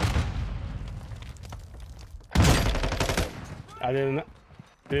 I didn't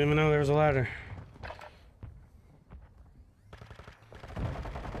even know there was a ladder.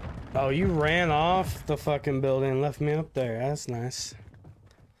 Oh, you ran off the fucking building and left me up there. That's nice.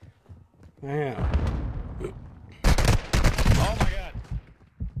 Man. Oh my god.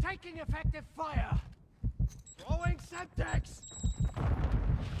 Taking effective fire! Throwing Semtex!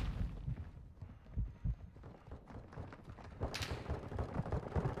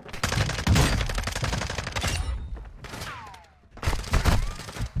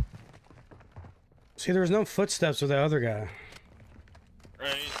 See, there was no footsteps with the other guy.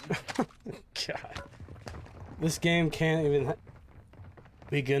 Right. God. This game can't even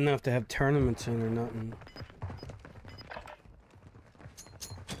be good enough to have tournaments in or nothing.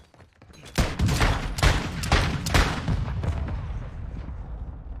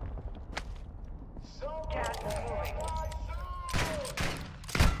 Gas is moving.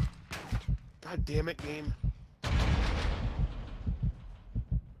 God damn it, game.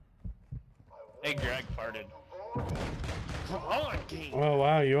 Hey, Greg farted. Come on, game. Oh,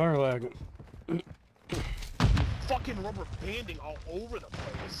 wow, you are lagging. Fucking rubber banding all over the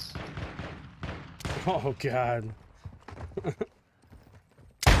place. Oh, God.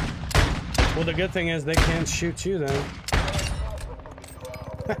 Well, the good thing is they can't shoot you then.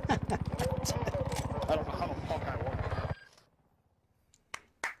 I don't know how the fuck I won.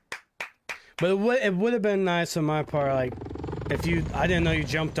 But it would have been nice on my part, like, if you... I didn't know you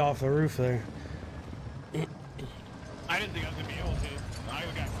jumped off the roof there. I didn't think I was gonna be able to. I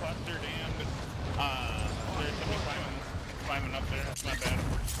got clustered and there's somebody climbing up there. That's not bad.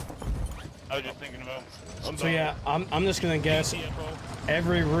 I was just thinking about. So yeah, I'm just gonna guess TFO.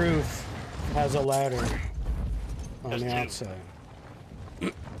 every roof has a ladder on There's the two. outside.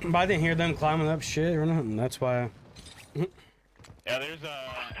 But I didn't hear them climbing up shit or nothing. That's why. Yeah, there's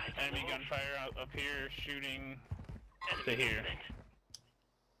enemy gunfire up here shooting to here.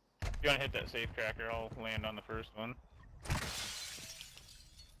 If you wanna hit that safe cracker, I'll land on the first one.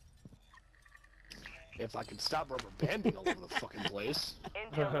 If I could stop rubber banding all over the fucking place.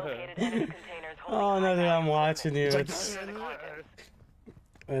 Intel located evidence containers holding Oh no, dude, I'm high-value watching you. It's like, It's, Secure the content.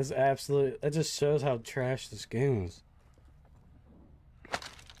 it's absolute. That just shows how trash this game is.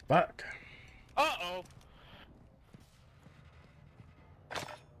 Fuck. Uh-oh!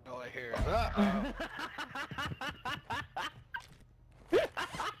 All I hear is, uh-oh.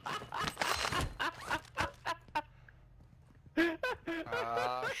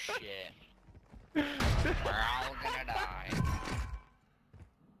 Oh, shit. We're all gonna die.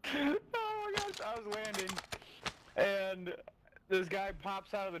 Oh my gosh, I was landing, and this guy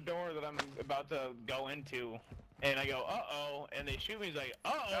pops out of the door that I'm about to go into, and I go, uh-oh, and they shoot me. He's like,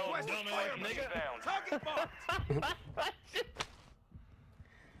 uh-oh, dumbass nigga. Target box!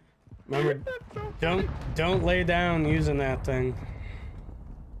 Remember, don't lay down using that thing.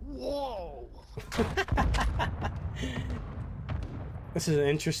 Whoa! This is an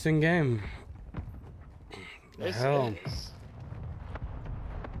interesting game. The This hell. is.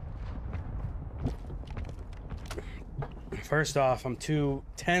 First off, I'm too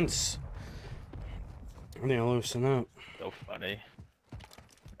tense. I need to loosen up. So funny.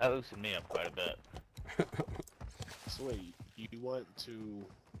 That loosened me up quite a bit. So wait, you went to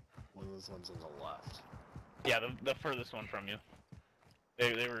one of those ones on the left. Yeah, the furthest one from you.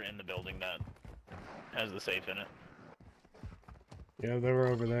 They were in the building that has the safe in it. Yeah, they were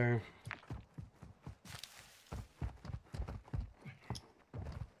over there.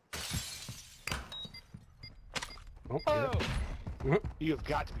 Oh, Oh! yeah. You have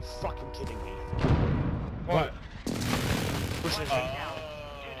got to be fucking kidding me. What? Precision.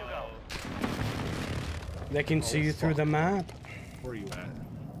 They can see you through the map. Where are you at?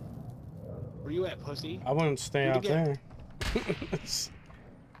 Where you at, pussy? I wouldn't stay Where'd out you there.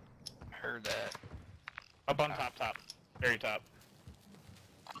 Heard that. Up on top. Very top.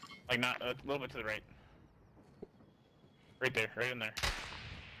 Like not, a little bit to the right. Right there, right in there.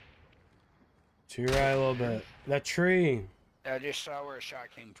 To your right a little bit. That tree. I just saw where a shot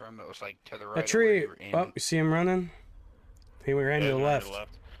came from. It was like to the right. That of where tree. you were aiming. Oh, you see him running? He ran to Yeah, the right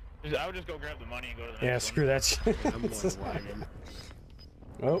left. I would just go grab the money and go to the next Yeah, one. screw that shit. I'm going to wagon.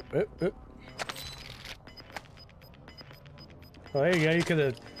 Oh, Well, there you go. You could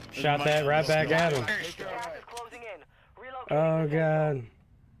have shot that right back at him. Oh, God.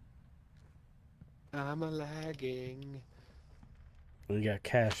 I'm a lagging. You got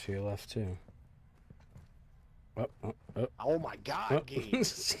cash to your left, too. Oh my God, Gabe.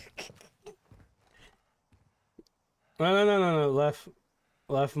 No.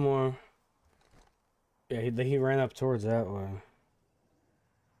 Left more. Yeah, he ran up towards that way.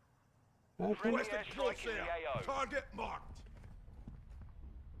 Target marked.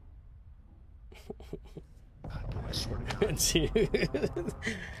 Dude,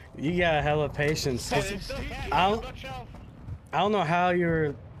 you got hella patience. I don't know how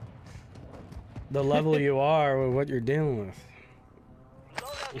you're the level you are with what you're dealing with.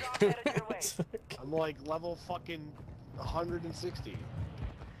 I'm like level fucking 160.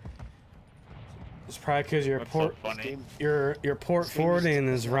 It's probably because your your port forwarding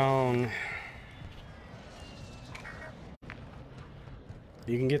is wrong.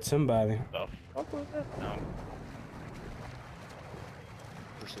 You can get somebody. No.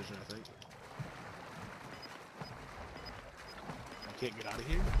 Precision, I think. I can't get out of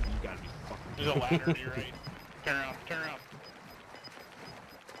here. You gotta be fucking. There's a ladder to your right. Turn around.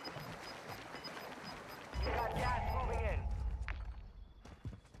 You got gas moving in.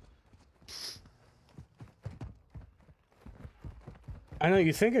 I know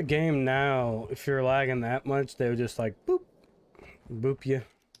you think a game now, if you're lagging that much, they would just like boop you.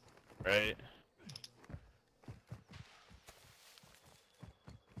 Right.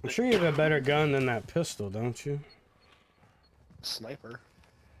 I'm sure you have a better gun than that pistol, don't you? Sniper.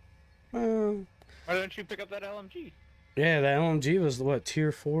 Why don't you pick up that LMG? Yeah, the LMG was what,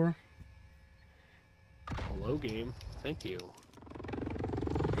 tier 4? Hello, game. Thank you.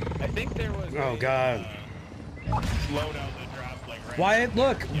 I think there was. Oh God. Loadout that dropped like right. Wyatt,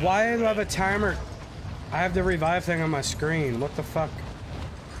 look! Why do I have a timer? I have the revive thing on my screen. What the fuck?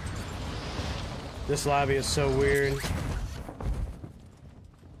 This lobby is so weird.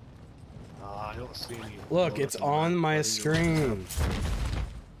 I don't see any. Look, it's on my screen.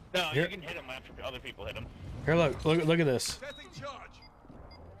 No, you can hit him after other people hit him. Here, look at this.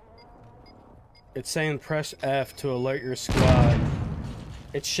 It's saying press F to alert your squad.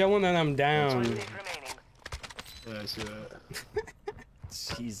 It's showing that I'm down. Yeah, I see that.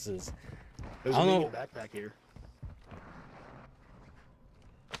 Jesus. There's I don't a know. backpack here.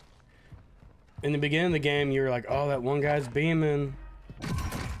 In the beginning of the game, you were like, "Oh, that one guy's beaming."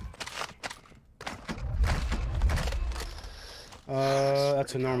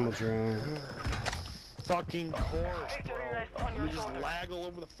 That's a normal drone. Fucking course, bro. You just lag all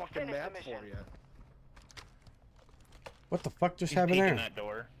over the fucking map for you. What the fuck just He's happened peeking there? that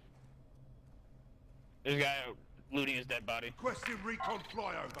door. There's a guy looting his dead body. Requesting recon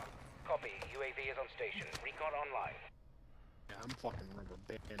flyover. Copy. UAV is on station. Recon online. Yeah, I'm fucking rubber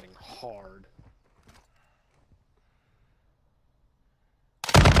banding hard.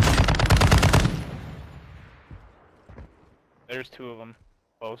 There's two of them.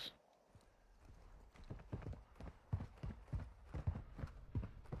 Close.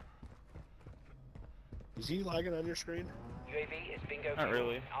 Is he lagging on your screen? UAV is bingo. Not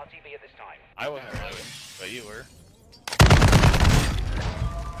really. RTB at this time. I wasn't lagging, but you were.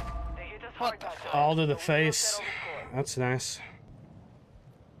 All to the face. That's nice.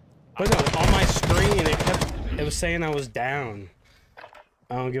 But no, on my screen, it was saying I was down.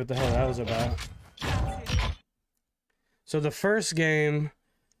 I don't get what the hell that was about. So the first game,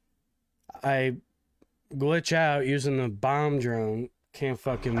 I glitch out using the bomb drone. Can't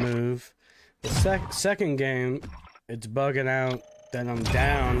fucking move. The second game, it's bugging out that I'm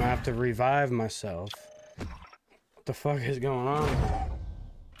down. I have to revive myself. What the fuck is going on?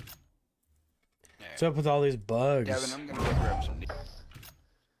 What's up with all these bugs? Gavin, I'm gonna go grab some.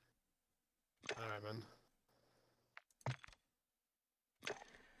 Alright, man.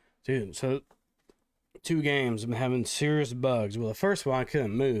 Dude, so 2 games, I'm having serious bugs. Well, the first one, I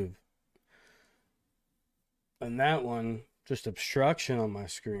couldn't move. And that one, just obstruction on my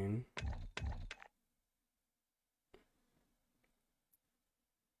screen.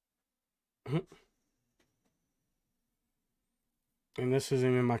 And this isn't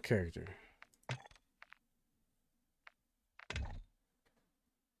even my character.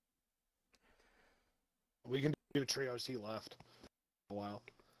 We can do trios. He left a while.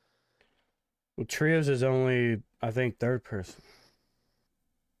 Well, trios is only, I think, 3rd person.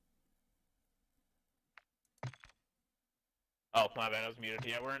 Oh, my bad. I was muted.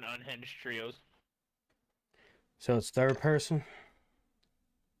 Yeah, we're in unhinged trios. So it's 3rd person?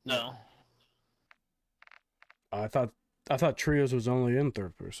 No. I thought trios was only in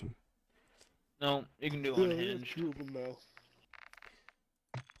 3rd person. No, you can do Yeah, unhinged. two of them now.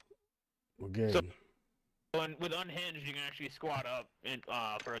 We're good. So, with unhinged, you can actually squad up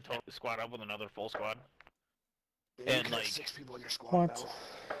for a total squad up with another full squad. Yeah, And like 6 people in your squad. What?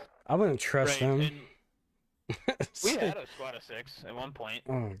 Though. I wouldn't trust them. We had a squad of 6 at one point.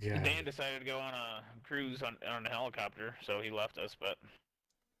 Oh god. Dan decided to go on a cruise on a helicopter, so he left us. But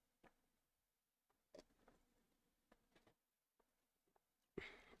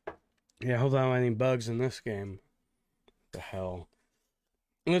yeah, hold on, any bugs in this game? The hell.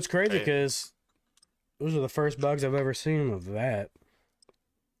 And it's crazy because those are the first bugs I've ever seen of that.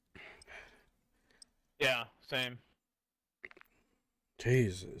 yeah, same.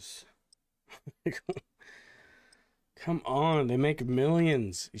 Jesus. Come on, they make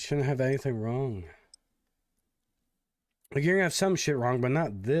millions. You shouldn't have anything wrong. Like, you're gonna have some shit wrong, but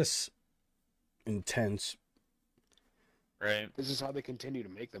not this intense. Right. This is how they continue to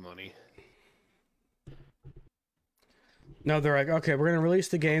make the money. No, they're like, okay, we're gonna release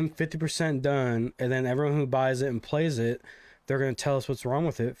the game 50% done, and then everyone who buys it and plays it, they're gonna tell us what's wrong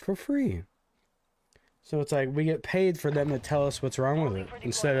with it for free. So it's like we get paid for them to tell us what's wrong with it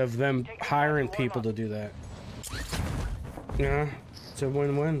instead of them hiring people to do that. Yeah, it's a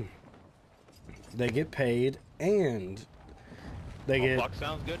win-win. They get paid and they get. Fuck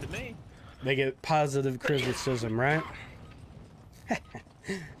sounds good to me. They get positive criticism, right?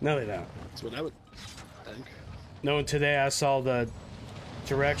 No, they don't. That's what I would think. No, today I saw the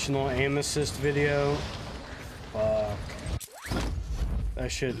directional aim assist video.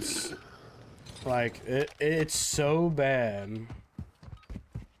 That shit's like it's so bad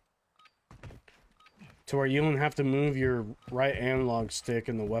to where you don't have to move your right analog stick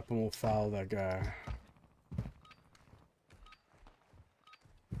and the weapon will follow that guy.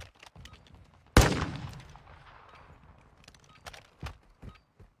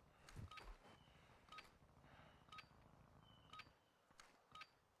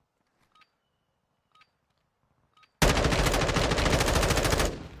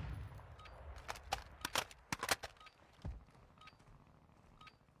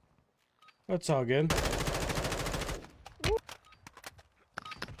 That's all good.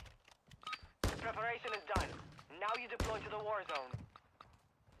 Preparation is done. Now you deploy to the war zone.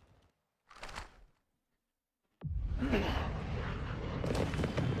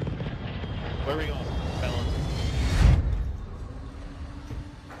 Where are we going, fellas?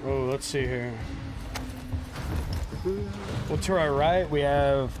 Oh, let's see here. Well, to our right, we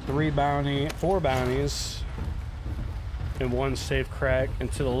have 4 bounties, and 1 safe crack.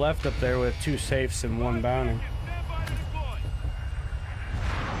 And to the left up there, we have 2 safes and 1 bounty.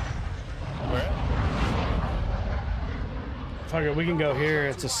 Where? Fuck it, we can go here.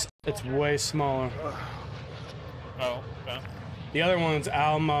 It's way smaller. Oh, okay. The other one's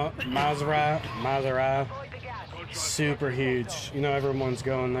Mazerai. Super huge. You know everyone's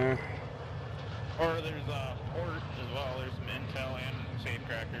going there. Or there's port as well. There's some intel and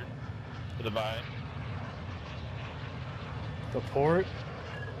safecracker for the buy. The port?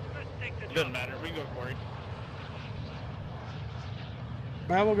 Doesn't matter. We can go for it.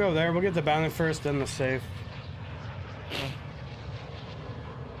 Nah, we'll go there. We'll get the bounty first, then the safe.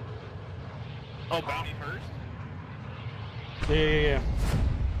 Oh, bounty first? Yeah.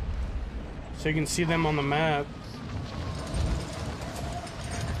 So you can see them on the map.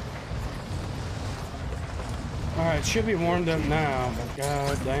 Alright, should be warmed up now, but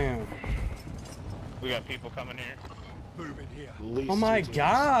god damn. We got people coming here. Oh my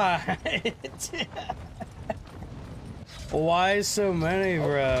god! Why so many,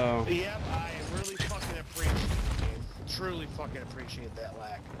 bro? Yeah, I really fucking appreciate it. Truly fucking appreciate that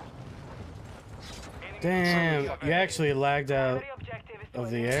lag. Damn, you actually lagged out of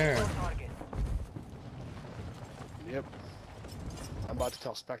the air. Yep. I'm about to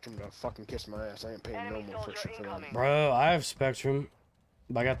tell Spectrum to fucking kiss my ass. I ain't paying no more for shit for them. Bro, I have Spectrum,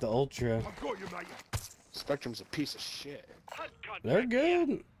 but I got the Ultra. Spectrum's a piece of shit. They're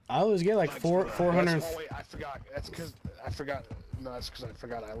good. I always get like 400. Oh wait, I forgot. That's because I forgot. No, that's because I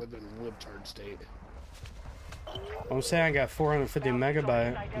forgot I live in libtard state. I'm saying I got 450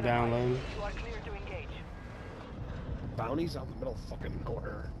 megabyte download. Bounty's out in the middle of fucking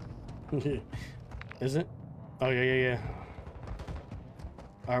nowhere. Is it? Oh yeah.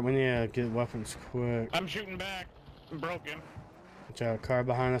 Alright, we need to get weapons quick. I'm shooting back. I'm broken. Watch out, car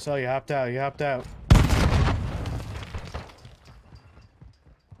behind us. Oh, you hopped out.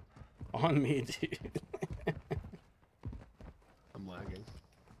 On me, dude. I'm lagging.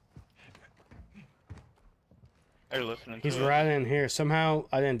 They're listening to He's us. right in here. Somehow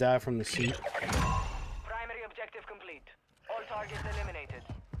I didn't die from the seat. Primary objective complete. All targets eliminated.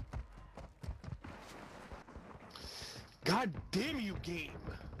 God damn you, game!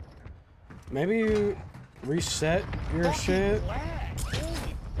 Maybe you reset your shit. Lag.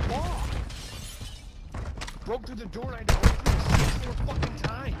 Holy fuck! Broke through the door and I had to open it 6 more fucking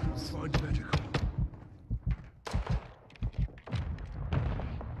times. Find medical.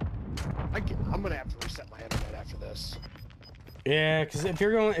 I'm gonna have to reset my internet after this. Yeah, because if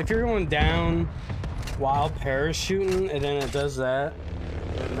you're going down while parachuting and then it does that,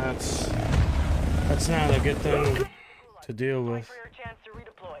 then that's not a good thing to deal with. For your chance to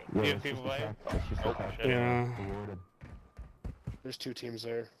redeploy. You have people by? Yeah. There's 2 teams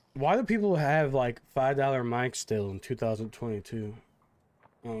there. Why do people have like $5 mics still in 2022?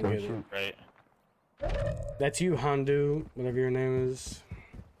 I don't get it. Right. That's you, Hondu, whatever your name is.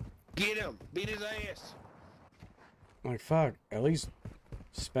 Get him! Beat his ass! Like, fuck, at least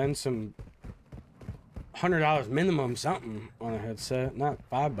spend some $100 minimum something on a headset, not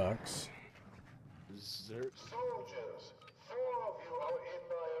 $5. Dessert. Soldiers, 4 of you are in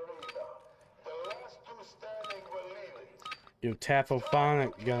my arena. The last 2 standing will leave it. You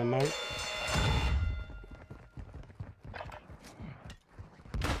tapophonic, you got a mic?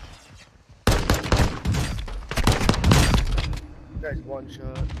 Guys, 1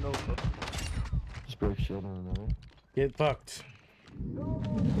 shot. No. Spray shield on another. Get fucked.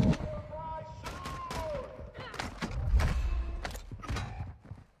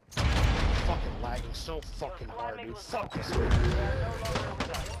 Fucking lagging so fucking hard, dude. Fuck this.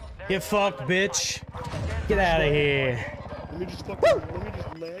 Get fucked, bitch. Get out of here. Let me just lag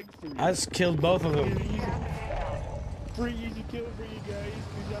for you. I just killed both of them. Free easy kill for you guys,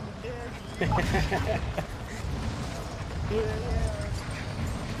 because I'm a daddy.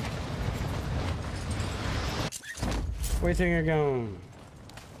 Where do you think you're going?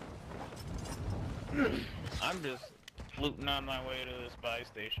 I'm just looting on my way to this buy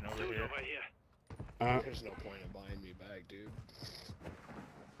station over here. There's no point in buying me back, dude.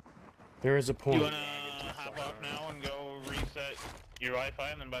 There is a point. You wanna hop off now and go reset your Wi-Fi,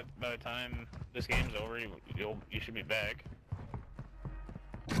 and then by the time this game's over, you should be back.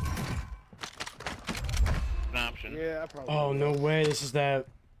 An option. Yeah, I probably. Oh no way! This is that.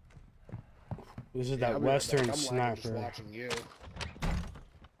 This is that I'll be right Western back. I'm lagging just sniper. watching you.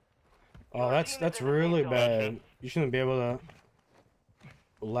 Oh, that's really bad. You shouldn't be able to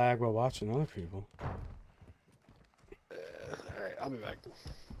lag while watching other people. Alright, I'll be back.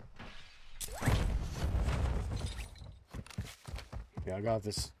 Yeah, I got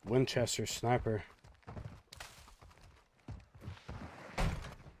this Winchester sniper.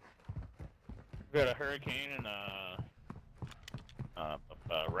 We got a Hurricane and a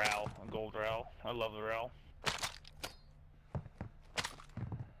RAL, a gold RAL. I love the RAL.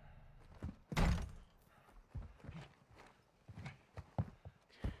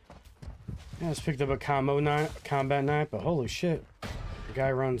 Yeah, I just picked up a combat knife, but holy shit. The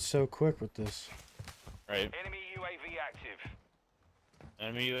guy runs so quick with this. Right. Enemy UAV active.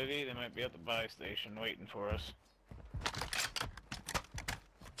 Enemy UAV, they might be at the buy station waiting for us.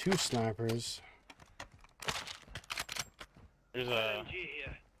 2 snipers. There's a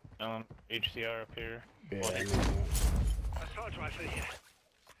HCR up here. Yeah, Well, I need that. Assault rifle here.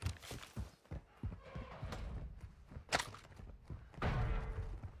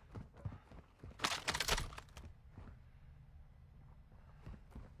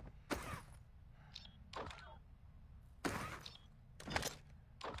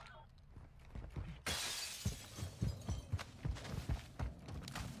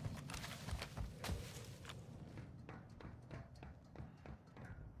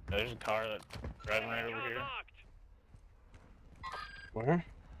 There's a car that's driving right over here. Where?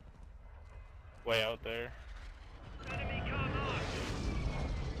 Way out there.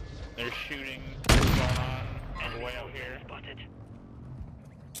 There's shooting going on and way out here. Spotted.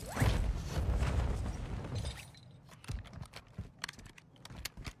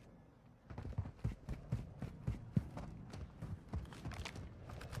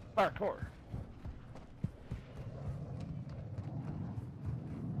 Parkour.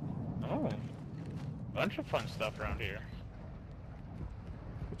 Oh. Bunch of fun stuff around here.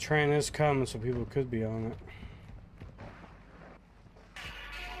 The train is coming, so people could be on it.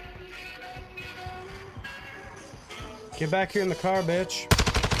 Get back here in the car, bitch.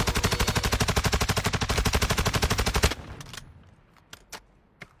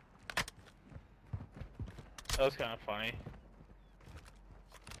 That was kind of funny.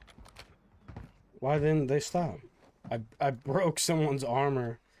 Why didn't they stop? I broke someone's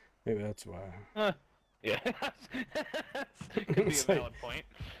armor. Maybe that's why. Huh. Yeah. Could be a valid point.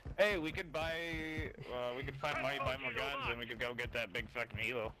 Hey, we could buy, we could find money, buy more guns, and we could go get that big fucking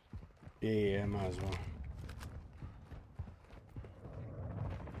helo. Yeah, might as well.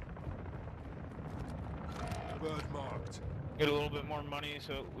 Bird marked. Get a little bit more money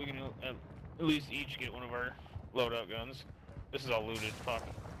so we can at least each get one of our loadout guns. This is all looted. Fuck.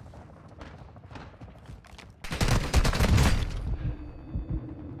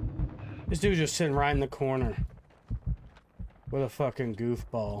 This dude just sitting right in the corner. What a fucking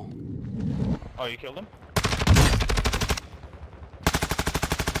goofball. Oh, you killed him?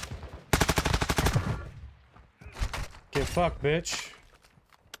 Get fucked, bitch.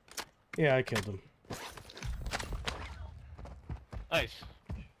 Yeah, I killed him. Nice.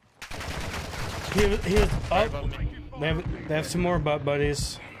 He was Sorry oh, about me. they have some more butt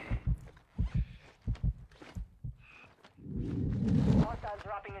buddies. Hostiles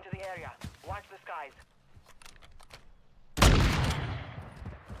dropping into the area. Watch the skies.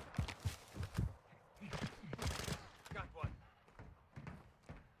 Got one.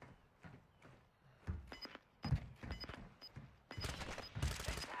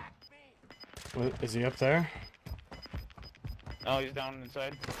 What, is he up there? Oh, he's down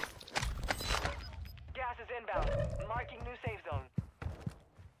inside. Gas is inbound. Marking new safe zone.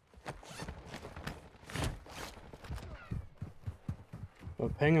 Well,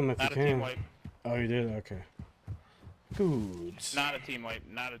 ping him if Not you a team can. wipe. Oh, you did? Okay. Good. Not a team wipe.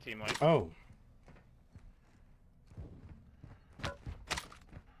 Not a team wipe. Oh.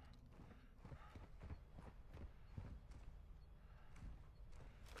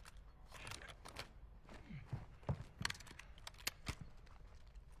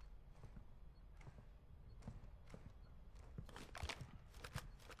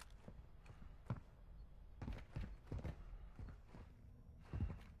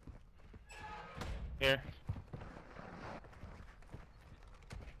 Here.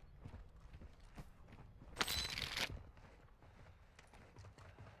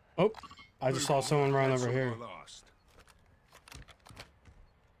 Oh, I just saw someone run over here. Lost.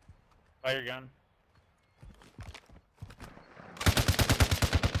 Fire gun.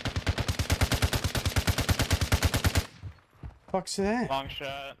 Fuck's that? Long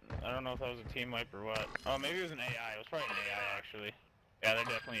shot. I don't know if that was a team wipe or what. Oh, maybe it was an AI. It was probably an AI actually. Yeah, they're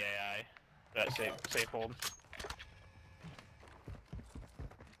definitely AI. That safe hold.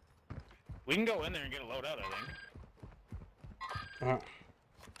 We can go in there and get a loadout, I think.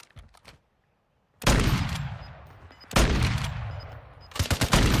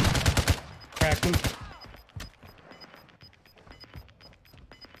 Cracked him.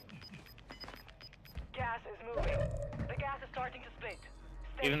 Gas is moving. The gas is starting to split.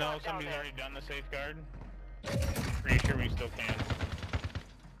 Stay Even though sharp down somebody's there. already done the safeguard, pretty sure we still can.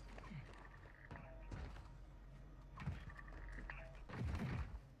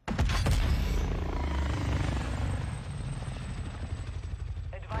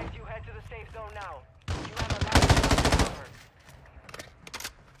 Advise you head to the safe zone now. You have a last chance to cover.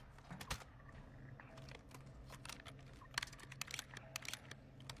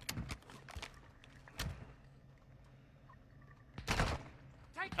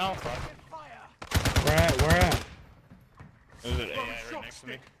 Oh fuck. Where at? Where at? There's an AI right next to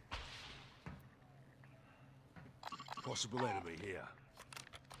me. Possible enemy here.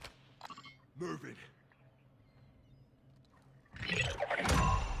 Moving.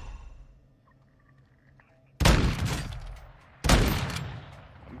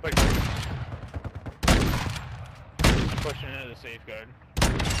 I'm pushing into the safeguard.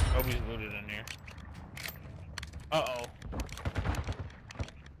 Hope he's looted in here. Uh-oh.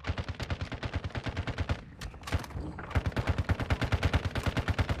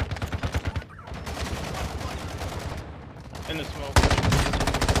 In the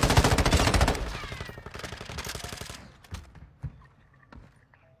smoke.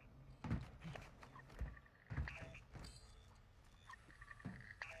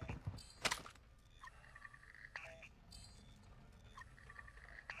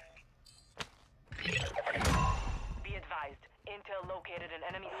 Be advised, intel located an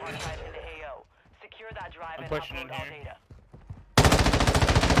enemy hard drive in the AO. Secure that drive I'm and pushing in upload all here. data.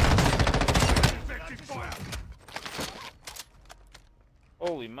 Effective fire.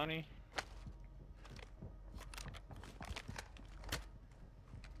 Holy money.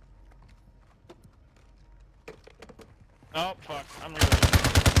 Oh, fuck. I'm reloading.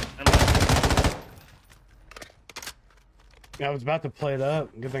 Never mind. Yeah, I was about to play it up.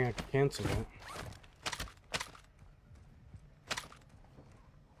 Good thing I could cancel it.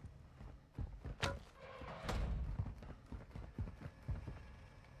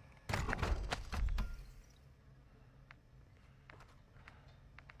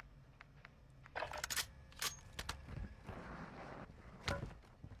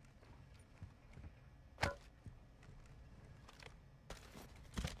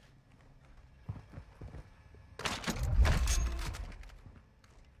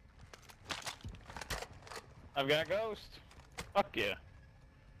 I've got Ghost. Fuck yeah.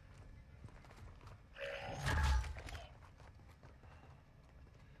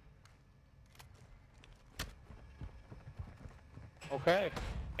 Okay.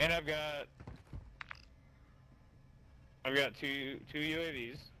 And I've got two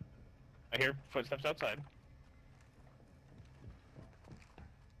UAVs. I hear footsteps outside.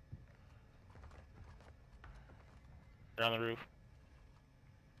 They're on the roof.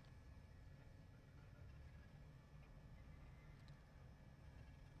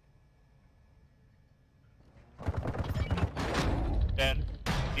 Dead.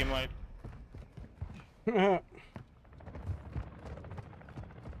 Team wipe.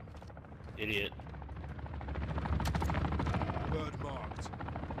 Idiot. Bird marked.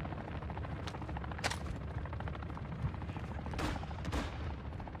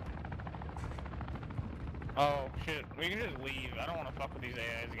 Oh shit, we can just leave. I don't want to fuck with these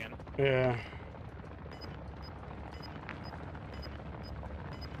AIs again. Yeah.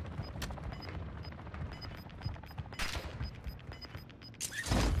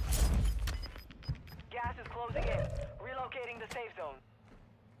 Gas is closing in. Relocating the safe zone.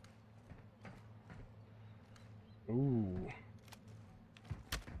 Ooh.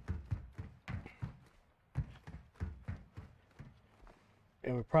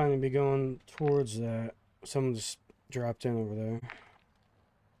 Yeah, we're probably gonna be going towards that. Someone just dropped in over there.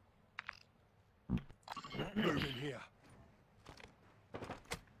 Moving here.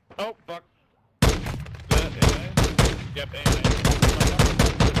 Oh fuck. That AI? Yep, AI.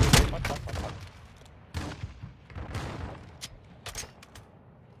 Fuck.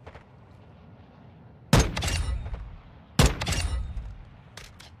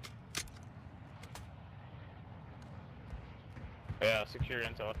 Yeah, secure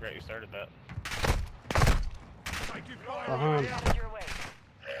intel. I forgot you started that. Behind. Headed your way.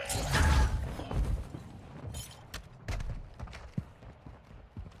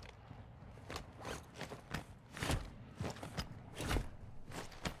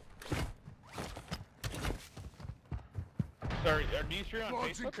 Sorry, do you stream on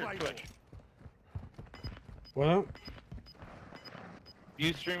Facebook or Twitch? What? Do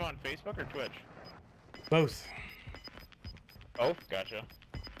you stream on Facebook or Twitch? Both. Oh, gotcha.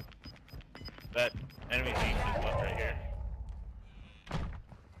 That enemy team is left right here.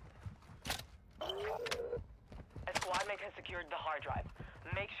 A squad mate has secured the hard drive.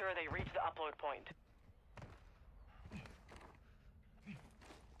 Make sure they reach the upload point.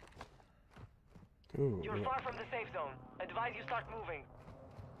 Ooh. You're far from the safe zone. Advise you start moving.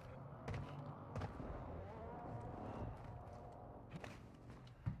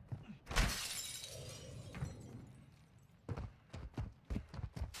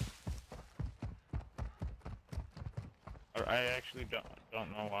 I actually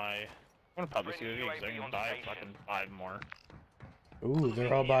don't know why. I'm gonna probably see these. I can buy fucking 5 more. Ooh,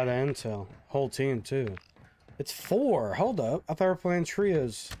 they're all by the intel. Whole team too. It's 4. Hold up. I thought we were playing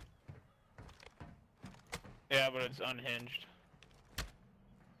trios. Yeah, but it's unhinged.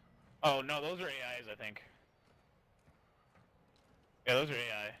 Oh no, those are AIs, I think. Yeah, those are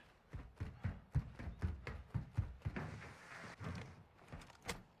AI.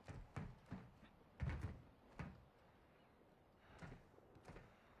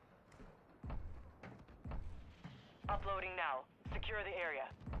 Uploading now. Secure the area.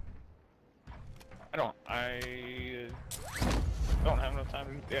 I don't have enough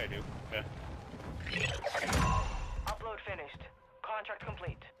time. Yeah, I do. Yeah. Upload finished. Contract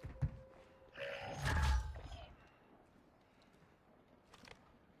complete.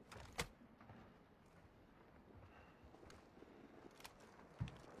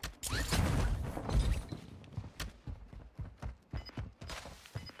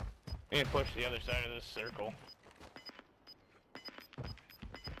 We can push the other side of this circle.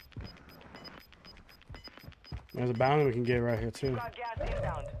 There's a bounty we can get right here too. Got gas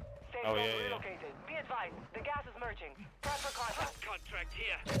inbound. Safe Oh, zone yeah. relocated. Be advised, the gas is merging. Prep for contact. Contract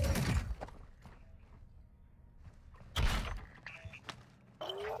here.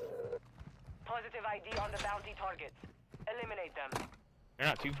 Positive ID on the bounty targets. Eliminate them. You're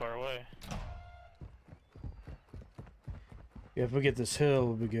not too far away. Yeah, if we get this hill,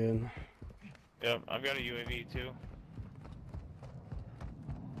 we'll be good. Yep, I've got a UAV too.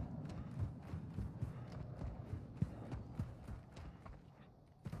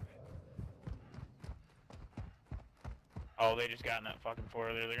 Oh, they just got in that fucking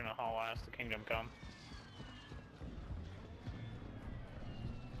 4 there. They're gonna haul ass to Kingdom Come.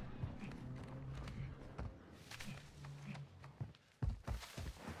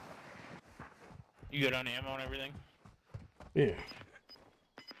 You good on ammo and everything? Yeah.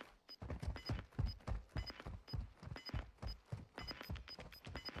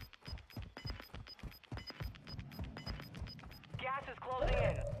 is closing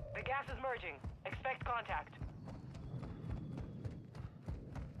in. The gas is merging. Expect contact.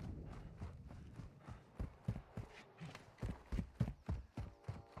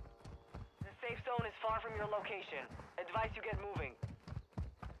 The safe zone is far from your location. Advise you get moving.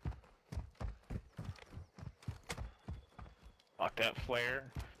 Fuck, that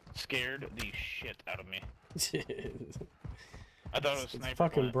flare scared the shit out of me. I thought it was a sniper. It's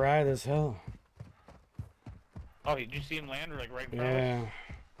fucking plant. bright as hell. Oh, did you see him land like right in front of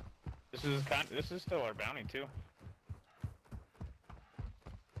us? This is still our bounty too.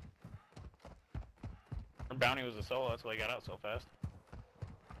 Our bounty was a solo, that's why he got out so fast.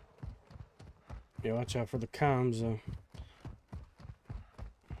 Yeah, watch out for the comms though.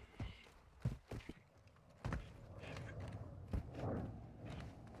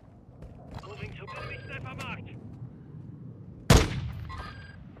 Moving to enemy sniper marked.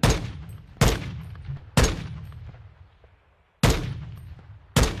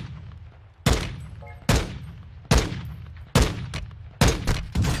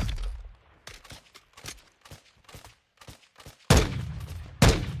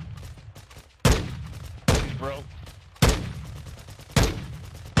 Bro.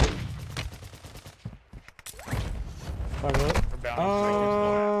 Fuck it. Our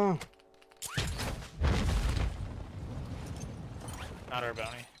bounty's not our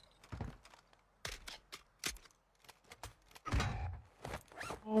bounty.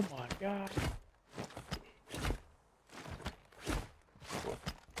 Oh my god.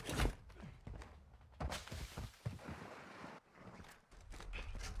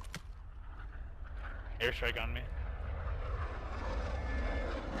 Airstrike on me.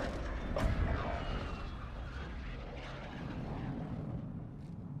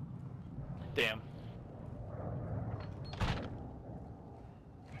 Damn.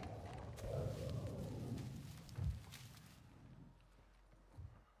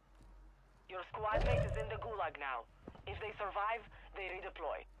 Your squad mate is in the gulag now. If they survive, they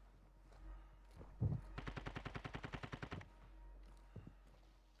redeploy.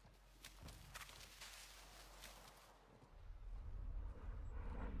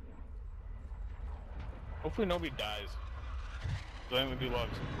 Hopefully nobody dies. So then we do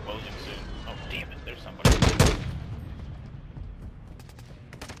logs closing soon. Oh damn it, there's somebody.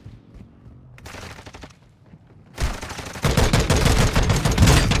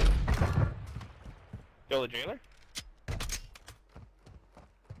 Kill the jailer?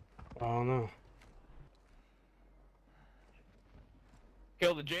 I don't know.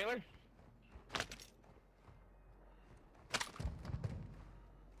 Kill the jailer?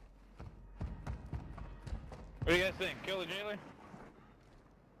 What do you guys think? Kill the jailer?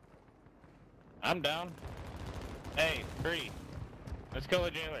 I'm down. Hey, free. Let's kill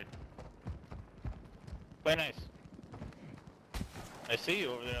the jailer. Play nice. I see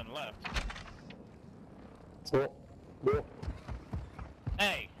you over there on the left. Cool. Cool.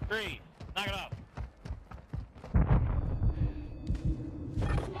 Hey, free. Knock it off.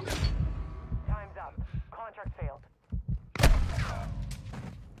 Time's up. Contract failed.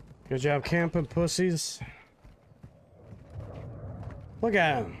 Good job camping, pussies. Look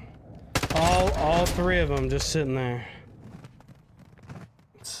at them. All three of them just sitting there.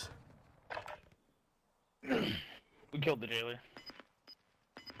 We killed the jailer.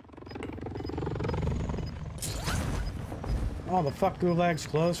 Oh, the fuck gulag's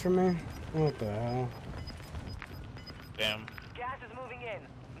closed for me? What the hell? Damn. Gas is moving in.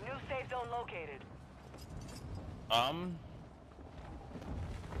 New safe zone located.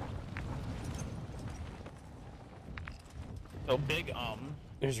 So big,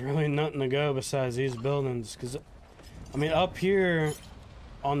 There's really nothing to go besides these buildings, cause I mean up here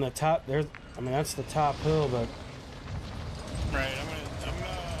on the top there, I mean that's the top hill, but right, I'm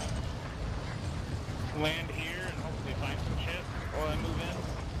gonna land here and hopefully find some shit while I move in.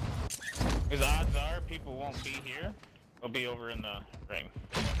 Because odds are people won't be here. They'll be over in the ring.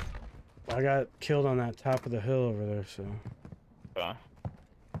 I got killed on that top of the hill over there, so.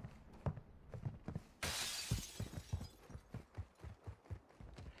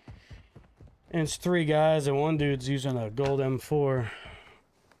 And it's 3 guys, and one dude's using a gold M4,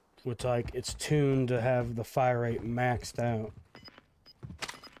 which like it's tuned to have the fire rate maxed out.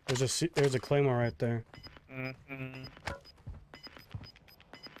 There's a claymore right there. Mm-hmm.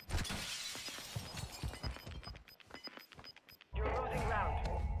 You're losing ground.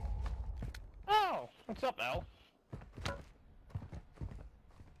 Oh, what's up, Al?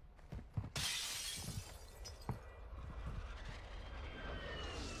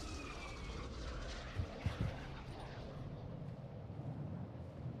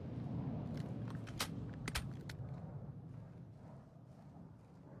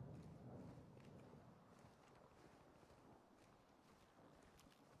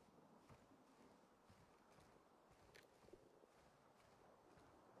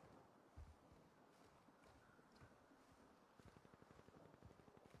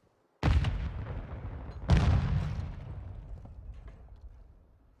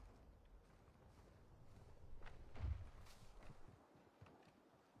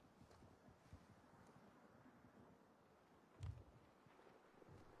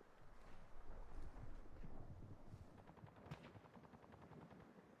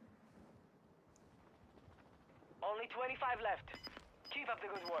 Only 25 left. Keep up the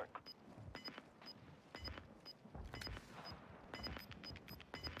good work.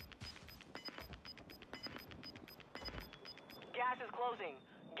 Gas is closing.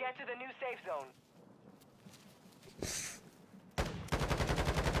 Get to the new safe zone.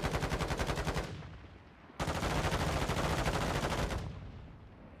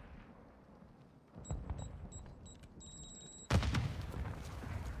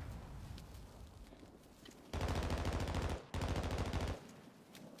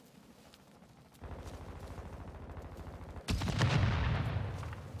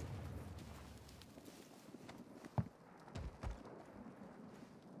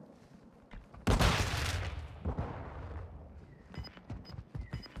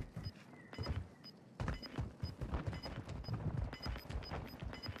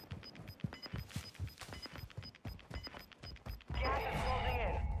 Gas is closing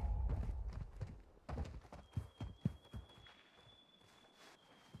in.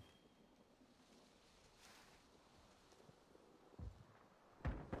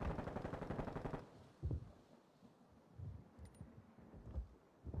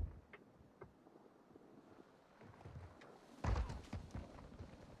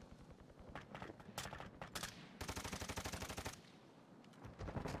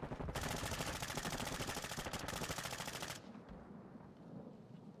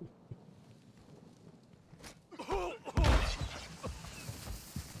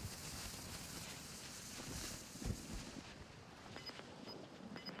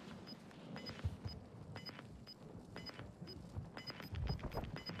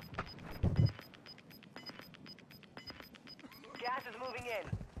 Gas is moving in.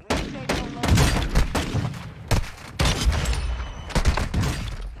 New safe zone located.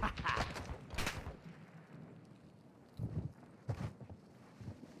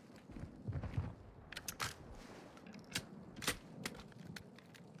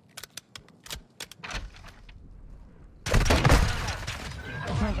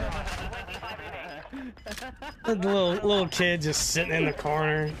 The little kid just sitting in the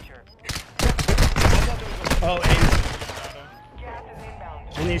corner. Oh,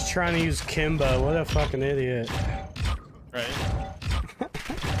 and he's trying to use Kimbo. What a fucking idiot. Right.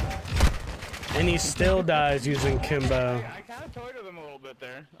 And he still dies using Kimbo. I kind of toyed with him a little bit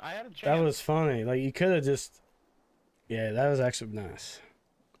there. I had a chance. That was funny. Like, you could have just... Yeah, that was actually nice.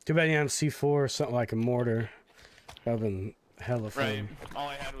 Too bad you have C4 or something like a mortar. That would have been hella fun. Right. All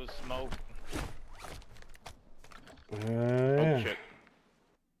I had was smoke. Yeah. Oh, shit.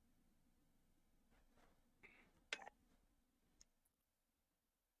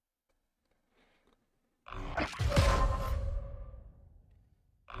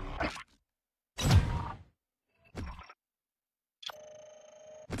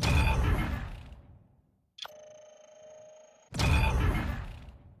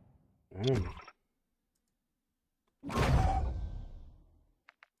 Mm.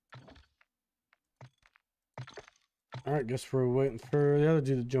 Alright, guess we're waiting for the other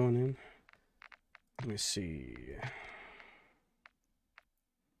dude to join in. Let me see.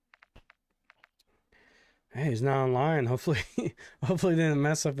 Hey, he's not online. Hopefully, hopefully didn't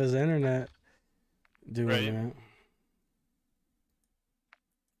mess up his internet doing that.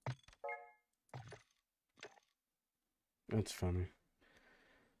 That's funny.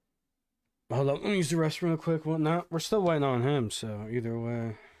 Hold up, let me use the restroom real quick. Well, no, we're still waiting on him, so either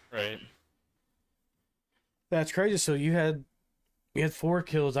way. Right. That's crazy. So you had 4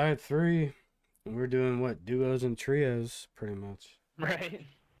 kills, I had 3. And we're doing what, duos and trios, pretty much. Right.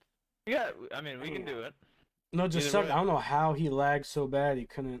 Yeah, I mean, we can do it. No, just sucked. I don't know how he lagged so bad he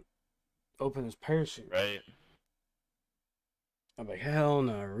couldn't open his parachute. Right. I'm like, hell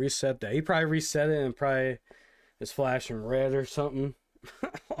no, reset that. He probably reset it and probably is flashing red or something.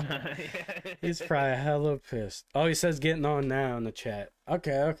 He's probably hella pissed. Oh, he says getting on now in the chat.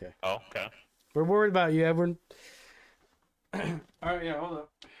 Okay, okay. Oh, okay. We're worried about you, Edward. Alright, yeah, hold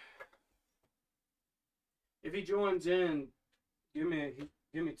up. If he joins in, give me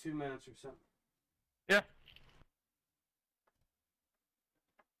 2 minutes or something. Yeah.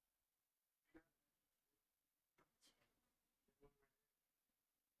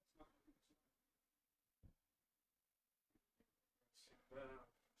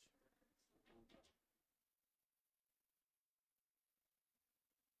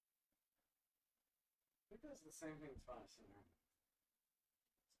 It does the same thing twice.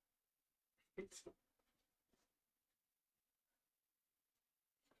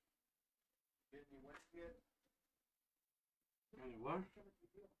 Any what?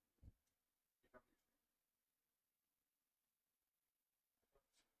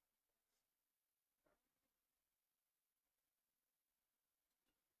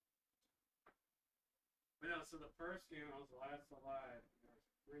 Yeah, so the first game I was last alive. There was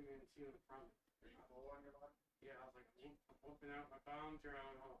 3 men, 2 in front of me. Yeah, I was like, I'm opening out my bomb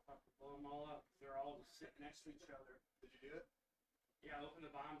drone. I'll fucking blow them all up. They're all just sitting next to each other. Did you do it? Yeah, I opened the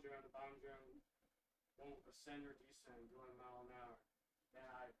bomb drone. The bomb drone won't ascend or descend, going a mile an hour. Then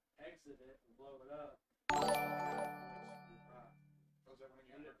I exit it and blow it up.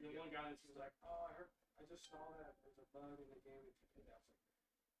 And the one guy was like, oh, I just saw that. There's a bug in the game. And took it out.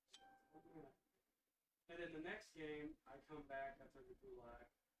 And then the next game, I come back after the gulag,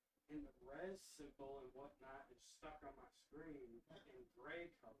 and the res symbol and whatnot is stuck on my screen in gray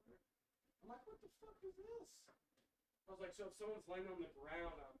color. I'm like, what the fuck is this? I was like, so if someone's laying on the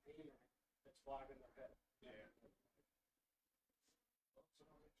ground, I'm aiming, it's blocking their head. Yeah.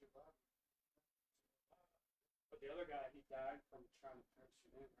 But the other guy, he died from trying to shoot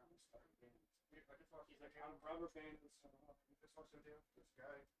in around the start of the game. He's like, I'm rubber banding someone up. This walks into this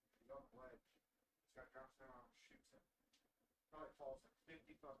guy, he's on the ledge. This guy drops down and shoots him. Probably falls like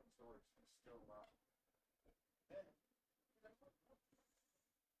 50 fucking stories and is still alive.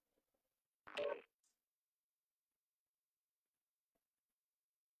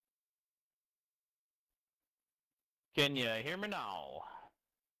 Can you hear me now?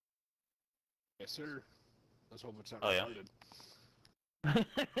 Yes, sir. Let's hope it's not Oh, yeah.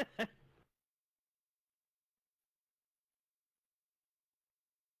 retarded.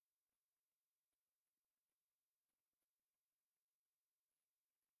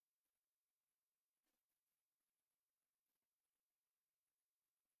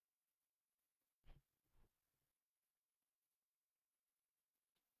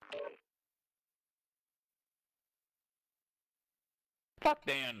 Fuck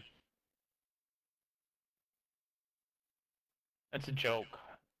Dan. That's a joke.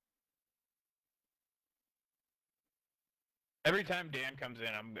 Every time Dan comes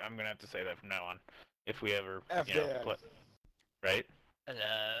in, I'm gonna have to say that from now on. If we ever, F you know, Dan. right?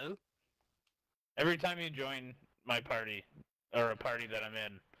 Hello? Every time you join my party or a party that I'm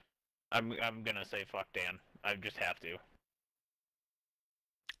in, I'm gonna say fuck Dan. I just have to.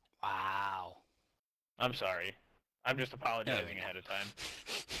 Wow. I'm sorry. I'm just apologizing ahead of time.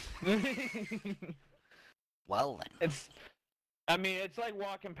 Well then. I mean, it's like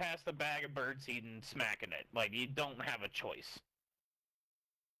walking past a bag of birdseed and smacking it. Like, you don't have a choice.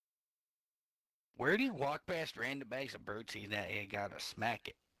 Where do you walk past random bags of birdseed that you gotta smack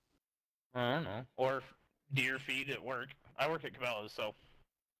it? I don't know. Or deer feed at work. I work at Cabela's, so.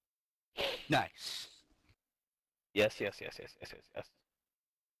 Nice. Yes.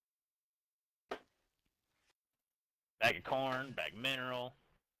 Bag of corn, bag of mineral,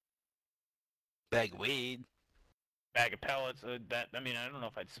 Bag of weed. bag of pellets. I mean, I don't know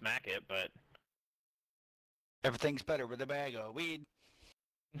if I'd smack it, but. Everything's better with a bag of weed.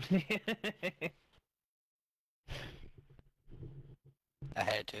 I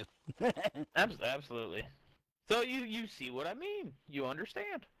had to. Absolutely. So you see what I mean. You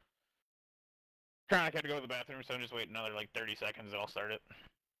understand. I got to go to the bathroom, so I'm just waiting another like 30 seconds and I'll start it.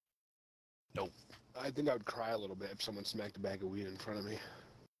 Nope. I think I would cry a little bit if someone smacked a bag of weed in front of me.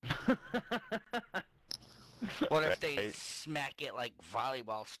 What if they smack it like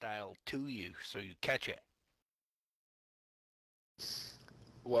volleyball style to you so you catch it?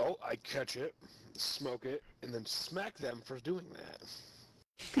 Well, I catch it, smoke it, and then smack them for doing that.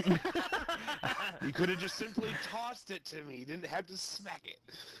 You could have just simply tossed it to me. You didn't have to smack it.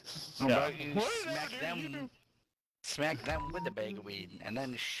 No. You smack them with the bag of weed and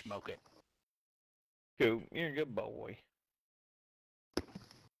then smoke it. Cool. You're a good boy.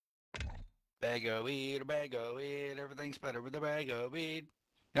 Bag of weed, everything's better with a bag of weed.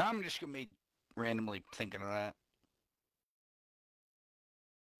 Now I'm just gonna be randomly thinking of that.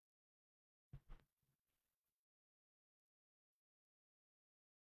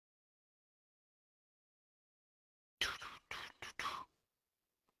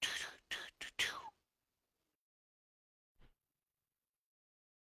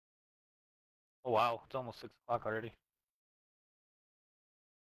 Oh wow, it's almost 6 o'clock already.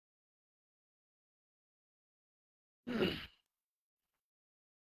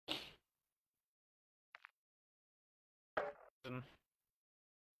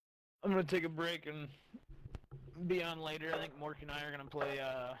 I'm gonna take a break and be on later. I think Mork and I are gonna play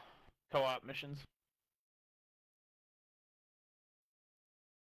co-op missions.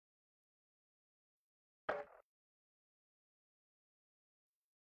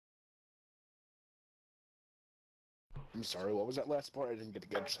 I'm sorry, what was that last part? I didn't get to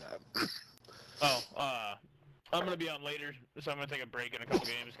catch that. I'm gonna be on later, so I'm gonna take a break in a couple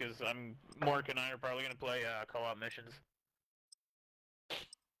games because Mork and I are probably gonna play co-op missions.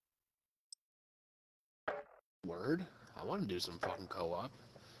 word. I want to do some fucking co-op.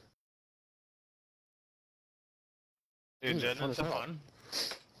 Dude, Jennings, have fun.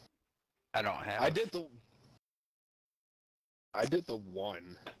 I don't have. I did the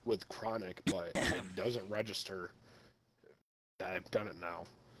one with Chronic, but it doesn't register. I've done it now.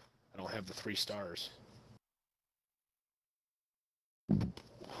 I don't have the 3 stars.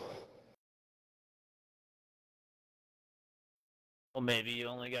 Well, maybe you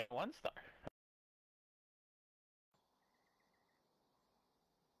only got 1 star.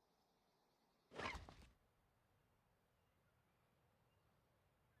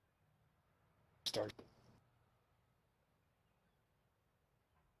 Start.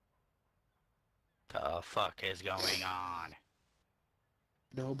 The fuck is going on?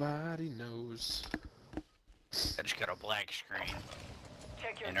 Nobody knows. I just got a black screen.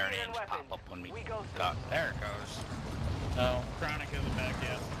 Check your And our gear names and weapons. pop up when we go got. There it goes. Oh, Chronic isn't back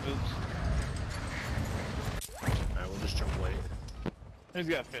yet. Oops. Alright, we'll just jump late. He's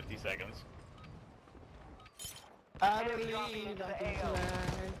got 50 seconds. I believe I can fly.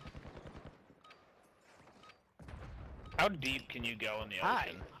 How deep can you go in the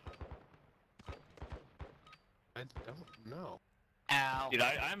ocean? I don't know. Ow. Dude,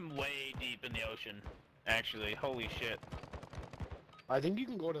 I'm way deep in the ocean. Actually, holy shit. I think you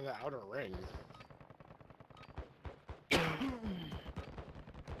can go to the outer ring.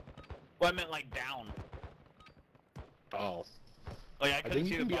 Well, I meant like down. Oh. Like I couldn't think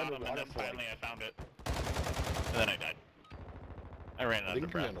see you the can be bottom, and then underwater for, finally I found it. And then I died. I ran I out think of you can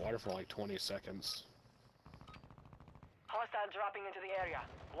be breath. underwater for like 20 seconds. Hostile dropping into the area.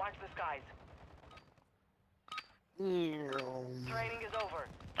 Watch the skies. Training is over.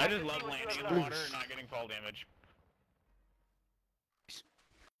 I just love landing in the water and not getting fall damage.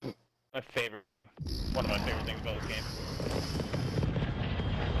 My favorite. One of my favorite things about this game.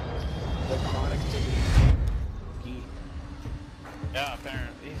 The Chronic Yeah,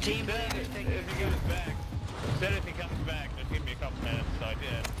 apparently. He said if he goes back, said if he comes back, just give me a couple minutes, so I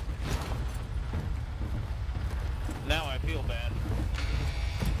did. Now I feel bad.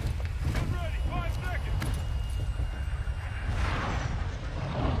 I'm ready, 5 seconds!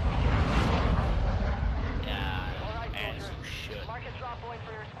 Alright, as soldiers. you should. Mark a drop point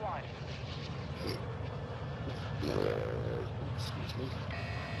for your squad. Excuse me.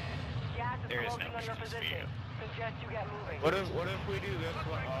 Gas is There is no closing on your excuse for position. you. Suggest you get moving. What if we do this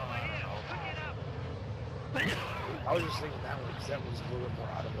one? I was just thinking that was a little bit more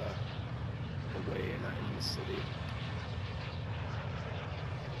out of the way and not in the city.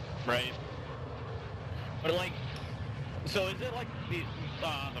 Right. But like, so is it like the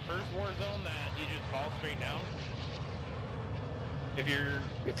first war zone that you just fall straight down? If you're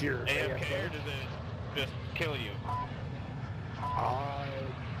AFK, or does it just kill you? I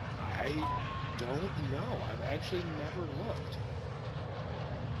don't know. I've actually never looked.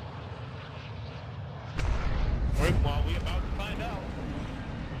 Well, we about to find out.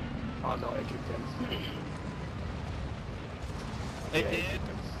 Oh no, it kicked him. It Yeah, did? kicked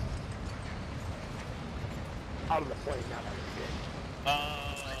him. Out of the plane, not out of the game. Oh.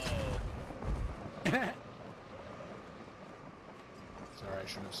 Sorry, I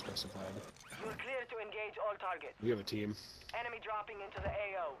should have specified. You're clear to engage all targets. We have a team. Enemy dropping into the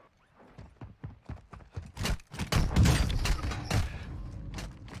AO.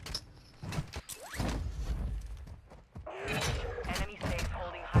 Enemy safes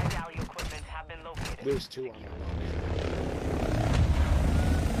holding high-value equipment have been located. There's 2 on that.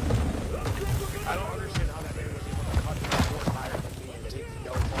 I don't understand how that man was able to cut the 4 higher than me and take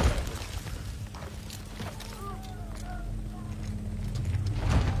no fall damage.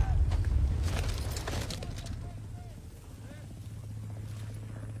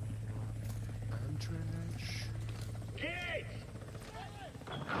 I'm trash.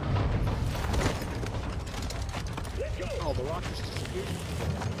 Oh, the rock just disappeared.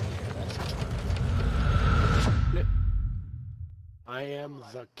 That's a turn. I am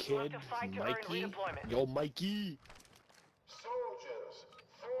the kid, Mikey. Yo, Mikey. Soldiers,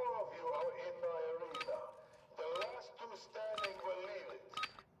 4 of you are in my arena. The last 2 standing will leave it.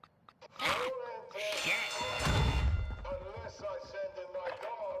 Unless I send in my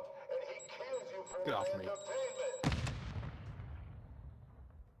dog and he kills you for Get my off me. entertainment.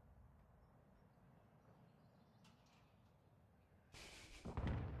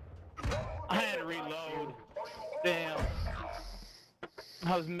 I had to reload. Damn.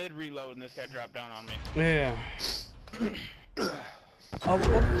 I was mid-reload and this guy dropped down on me. Yeah. Oh,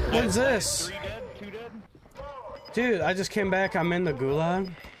 what is this? 3 dead? 2 dead? Dude, I just came back. I'm in the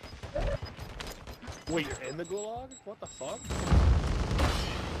gulag. Wait, you're in the gulag? What the fuck?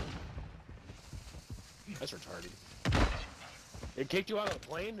 That's retarded. It kicked you out of the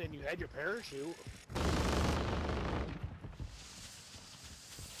plane, and you had your parachute.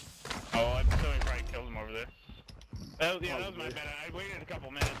 Oh, somebody probably killed him over there. That was my bad. I waited a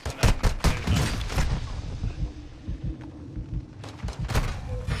couple minutes, and then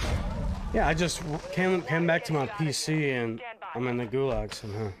Yeah, I just came back to my PC, and I'm in the gulag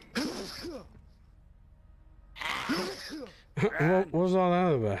somehow. What was all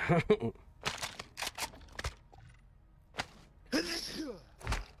that about?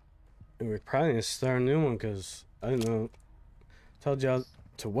 We probably need to start a new one because I didn't know. Told y'all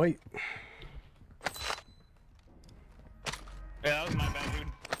to wait. yeah, that was my bad,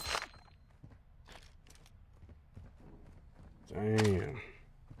 dude. Damn.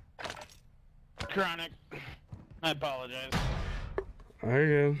 Chronic. I apologize. There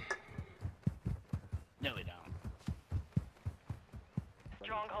you No, we don't.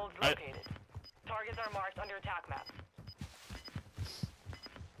 Strongholds located. Targets are marked under attack map.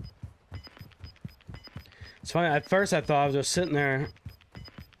 It's funny. At first, I thought I was just sitting there.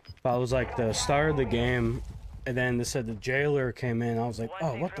 Thought it was like the start of the game, and then they said the jailer came in. I was like,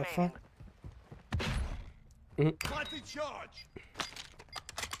 "Oh, what the fuck?" Planting charge.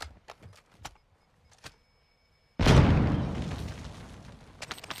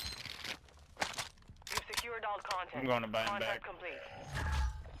 You've secured all content. I'm going to buy him back. Contract complete.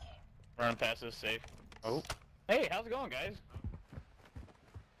 Run past this safe. Oh. Hey, how's it going, guys?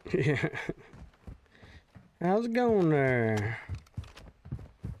 Yeah. How's it going there?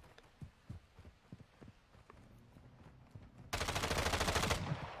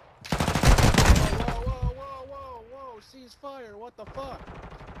 Whoa, ceasefire, what the fuck?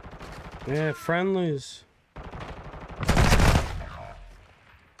 Yeah, friendlies.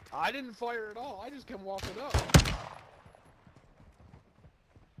 I didn't fire at all, I just came walking up.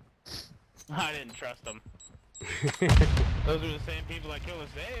 I didn't trust them. Those are the same people that killed us.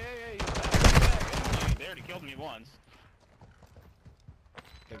 Hey, he's back. They already killed me once.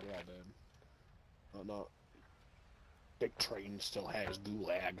 Yeah, dude. Oh no. Big Train still has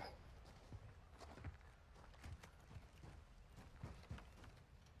gulag.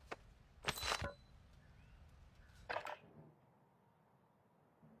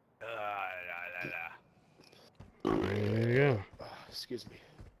 There you go. Excuse me.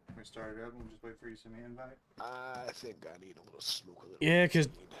 We started up and just wait for you to send me an invite. I think I need a little smoke. Yeah, cause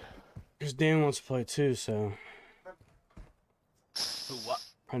Dan wants to play too, so. What?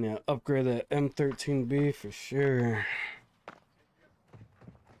 I need to upgrade that M13B for sure.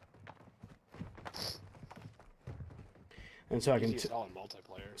 And so I can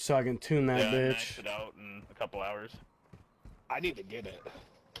tune that bitch. Max it out in a couple hours. I need to get it.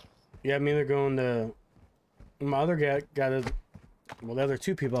 Yeah, I'm either going to my other guy got a. Well, the other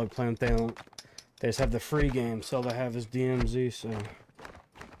two people I play with, they just have the free game, so they have his DMZ. So,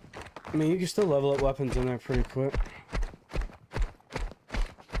 I mean, you can still level up weapons in there pretty quick.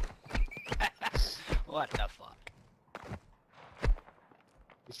 What the fuck?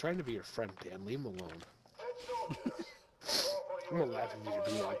 He's trying to be your friend, Dan. Leave him alone. I'm gonna laugh if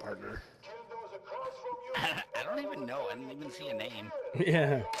he's your my partner. I don't even know. I didn't even see a name.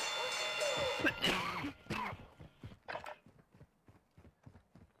 Yeah.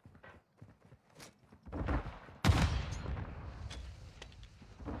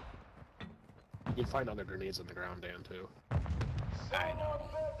 You can find other grenades on the ground, Dan, too. I know.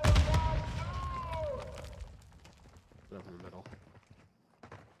 Up in the middle.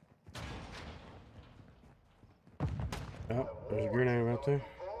 Oh, there's a grenade right there.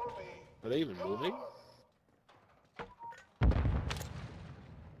 Are they even moving?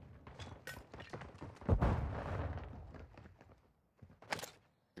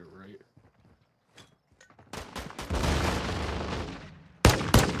 You're right.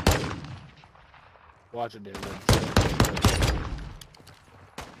 Watch it, Dan.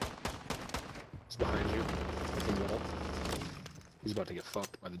 It's behind you. In the middle. He's about to get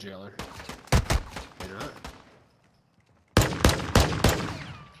fucked by the jailer. You're not.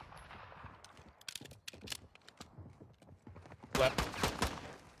 Left.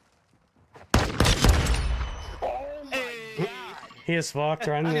 Oh my god! He just walked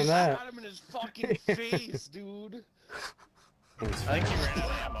right into that. Shot him in his fucking face, dude. I think he ran out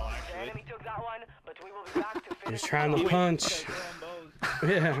of ammo, The actually. enemy took that one, but we will be back to finish. He's trying to punch.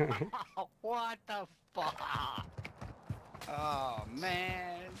 Yeah. What the fuck? Oh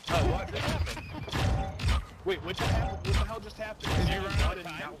man. Oh, what just happened? Wait, what the hell just happened? Did you run out of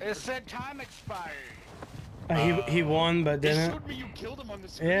time? It said time expired. He won, but It didn't. showed me you killed him on the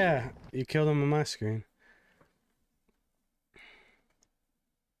screen. Yeah, you killed him on my screen.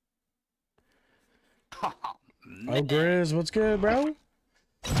 Oh, Grizz, what's good, bro?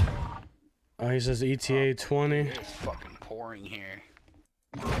 Oh, he says ETA 20. It's fucking pouring here.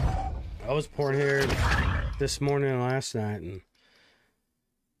 I was pouring here this morning and last night, and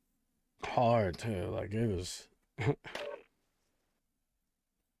hard too. Like it was.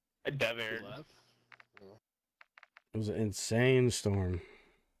 A Dev-aired. It was an insane storm.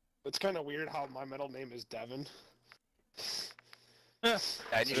 It's kind of weird how my middle name is Devin.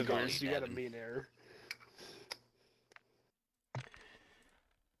 I just call you got a mean error.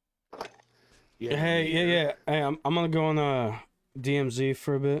 Yeah, hey, I'm gonna go on DMZ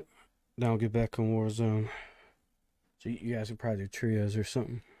for a bit. Then I'll get back on Warzone. So you guys could probably do trios or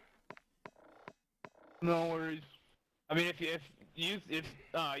something. No worries. I mean, if you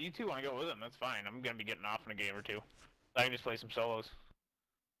two want to go with them, that's fine. I'm gonna be getting off in a game or two. I can just play some solos.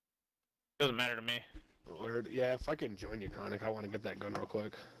 Doesn't matter to me. Weird. Yeah, if I can join you, Chronic, I want to get that gun real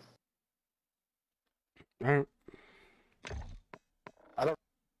quick. Alright. I don't.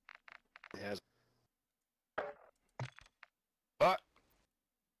 It has. But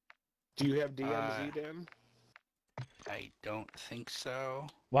do you have DMZ, Dan? I don't think so.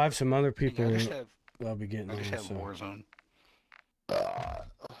 Well, I have some other people I'll be getting I just on. have So. Warzone.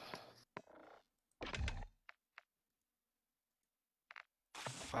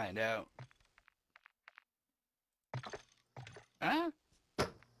 Find out. Huh?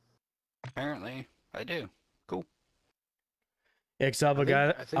 Apparently, I do. Cool. Yeah, because I'll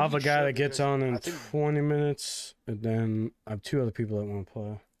have a guy that gets on in 20 minutes, and then I have 2 other people that want to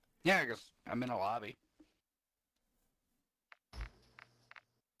play. Yeah, because I'm in a lobby.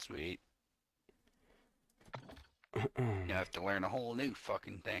 Sweet. You have to learn a whole new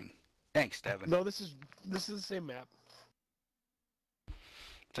fucking thing. Thanks, Devin. No, this is the same map.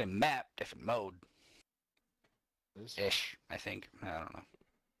 Same map, different mode. Ish, I think. I don't know.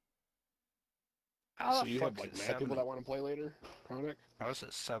 So you have like mad people that want to play later, Chronic? I was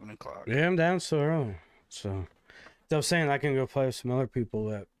at 7 o'clock. Yeah, I'm down so early. So, I was saying I can go play with some other people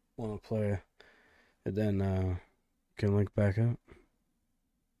that want to play, and then can link back up.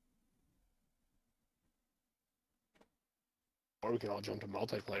 Or we can all jump to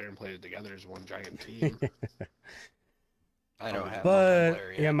multiplayer and play it together as one giant team. I don't have But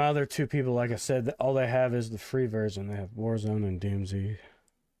multiplayer yet. yeah, my other 2 people, like I said, all they have is the free version. They have Warzone and DMZ.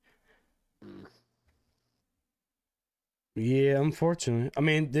 Yeah, unfortunately. I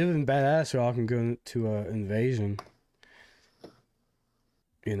mean, they've been badass, so I can go to Invasion.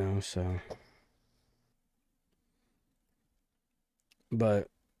 You know, so. But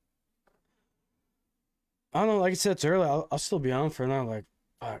I don't know. Like I said, it's early. I'll still be on for another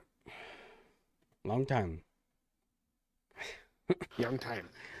long time. Young time.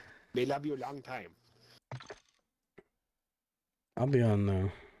 They love you a long time. I'll be on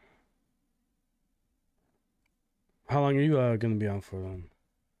though. How long are you gonna be on for then?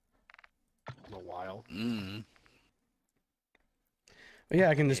 A while. But yeah,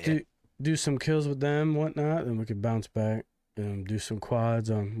 I can just do some kills with them, whatnot, and we could bounce back and do some quads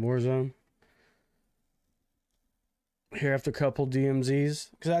on Warzone. Here after a couple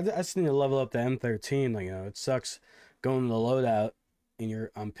DMZs, because I just need to level up the M13. Like, you know, it sucks going to the loadout and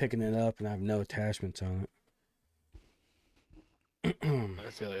I'm picking it up and I have no attachments on it.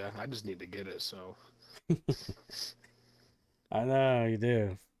 I feel ya. I just need to get it, so. I know you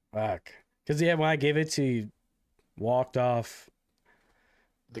do. Fuck. Because yeah, when I gave it to you, walked off.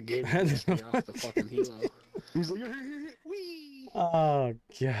 The game pissed me off the fucking helo. He's like, wee. Oh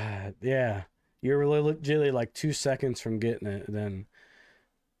god, yeah. You were legitimately like 2 seconds from getting it. And then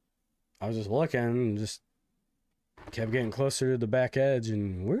I was just looking and just kept getting closer to the back edge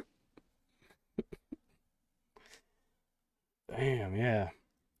and whoop. Damn, yeah.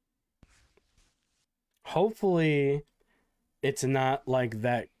 Hopefully it's not like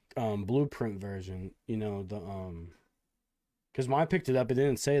that blueprint version, you know, the because when I picked it up, it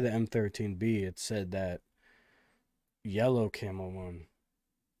didn't say the M13B. It said that yellow camo one.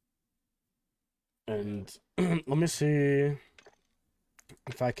 And let me see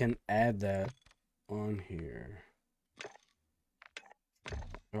if I can add that on here.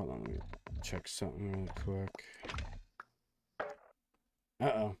 Hold on, let me check something really quick.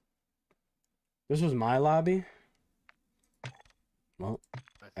 Uh-oh. This was my lobby? Well,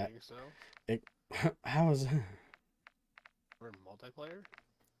 I think so. How is it? We're in multiplayer?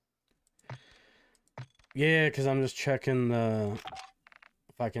 Yeah, because I'm just checking the...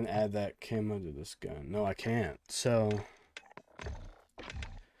 If I can add that camo to this gun. No, I can't. So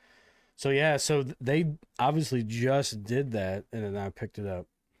yeah, so they obviously just did that, and then I picked it up.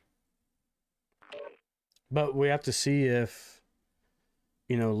 But we have to see if,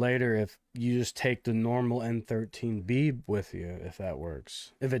 you know, later if you just take the normal M13B with you, if that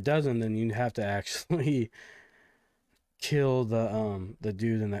works. If it doesn't, then you have to actually kill the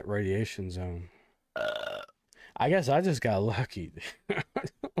dude in that radiation zone. I guess I just got lucky.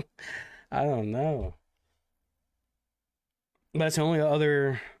 I don't know. That's the only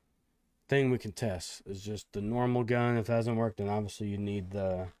other thing we can test is just the normal gun. If it hasn't worked, then obviously you need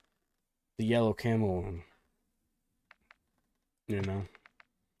the yellow camo one. You know.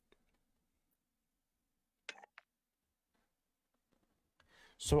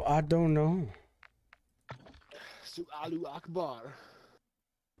 So I don't know. Su'alu Akbar.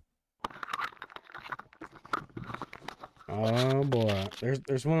 Oh boy,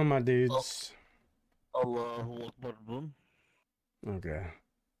 there's one of my dudes. Allahu Akbar. Okay.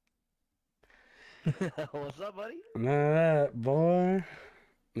 What's up, buddy? None of that, boy.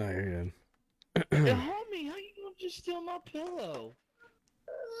 No, you're good. Hey, homie, how you gonna just steal my pillow?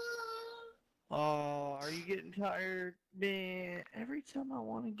 Oh, are you getting tired? Man, every time I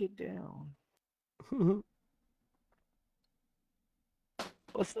want to get down.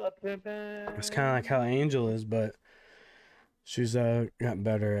 What's up, Pimpin? It's kind of like how Angel is, but she's gotten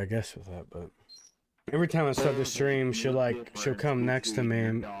better, I guess, with that. But every time I start the stream, she'll come next to me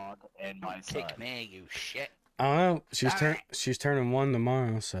and Kick me, you shit. I don't know. She's turning 1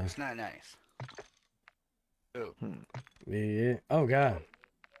 tomorrow, so It's not nice. Oh. yeah. Oh God.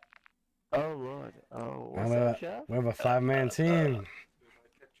 Oh Lord. Oh, we what's up, Chef? have a 5-man team.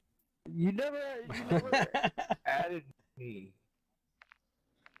 You never added me.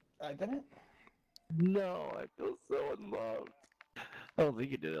 I didn't? No, I feel so unloved. I don't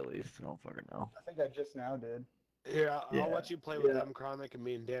think you did at least. I don't fucking know. I think I just now did. Yeah, I'll let you play with them, Chronic, and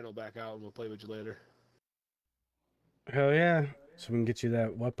me and Dan will back out and we'll play with you later. Hell yeah. So we can get you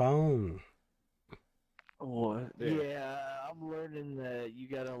that weapon. What? Yeah. Yeah, I'm learning that you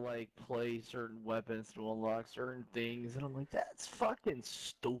gotta like play certain weapons to unlock certain things, and I'm like, that's fucking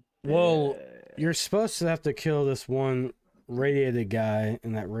stupid. Well, you're supposed to have to kill this one radiated guy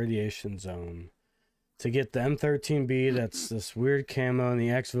in that radiation zone to get the M13B. That's this weird camo and the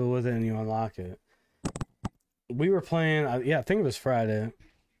exfil with it, and you unlock it. We were playing, I think it was Friday,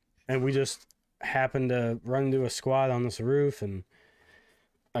 and we just happened to run into a squad on this roof, and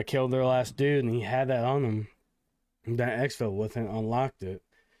I killed their last dude, and he had that on him, that exfil with it, unlocked it.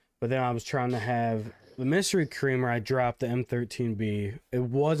 But then I was trying to have the mystery creamer. I dropped the M13B. It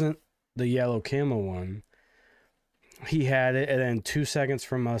wasn't the yellow camo one. He had it, and then 2 seconds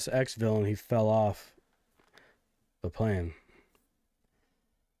from us exfil, and he fell off the plane.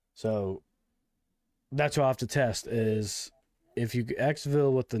 So that's what I have to test is if you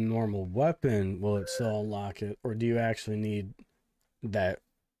exfil with the normal weapon, will it still unlock it, or do you actually need that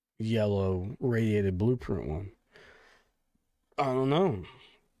yellow radiated blueprint one? I don't know.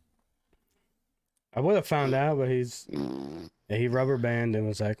 I would have found out, but he rubber banded and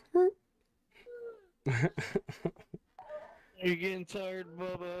was like, You're getting tired,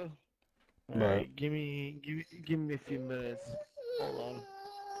 Bubba. Right. Alright, give me a few minutes. Hold on.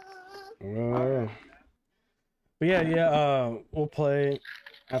 well, but yeah, we'll play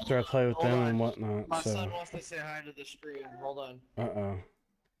after I play with them and whatnot. My so. son wants to say hi to the stream. Hold on. Uh-oh.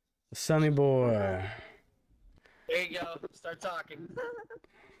 Sunny boy. There you go. Start talking.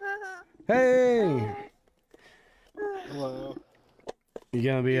 Hey! Hello. You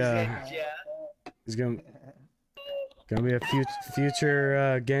gonna be he's gonna be a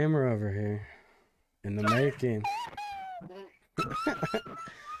future gamer over here in the making.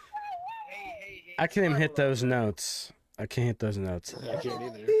 I can't even hit those notes. I can't hit those notes. I can't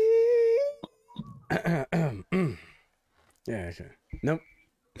either. Yeah, okay. Nope.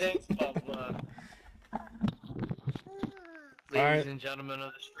 Thanks, Papa. Ladies and gentlemen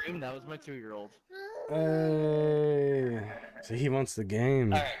of the stream, that was my 2-year-old. Hey. So he wants the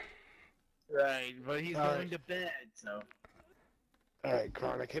game. Right, but he's going to bed, so. Alright,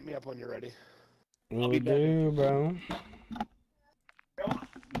 Chronic, hit me up when you're ready. Will do, bro.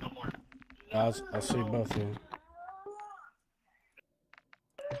 No more. I'll see both of you.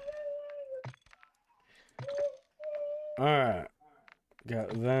 Alright. Got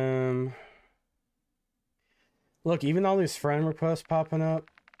them. Look, even all these friend requests popping up.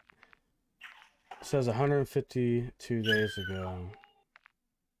 It says 152 days ago.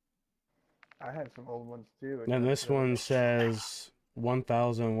 I had some old ones too. And this one says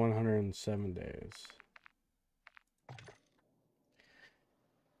 1,107 days.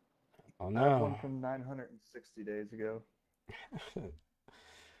 Oh I have one no. from 960 days ago.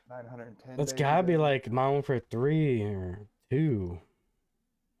 910 That's days gotta ago. be like Modern Warfare 3 or 2.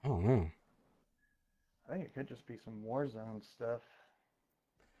 I don't know. I think it could just be some Warzone stuff.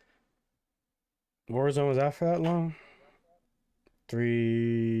 Warzone was out for that long?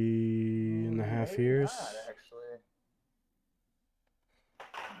 3.5 years? Not, actually.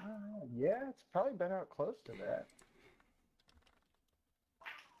 Yeah, it's probably been out close to that.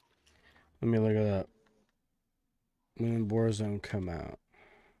 Let me look it up. When did Warzone come out?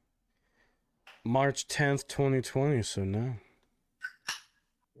 March 10th, 2020, so no.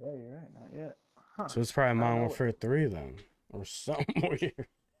 Yeah, you're right, not yet. Huh. So it's probably Modern Warfare 3 then. Or something weird.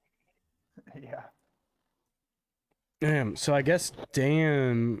 Yeah. Damn, so I guess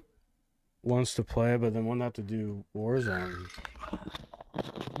Dan wants to play, but then won't have to do Warzone.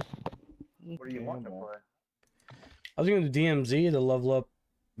 What do you want to play? I was going to do DMZ to level up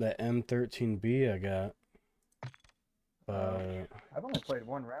the M13B I got. I've only played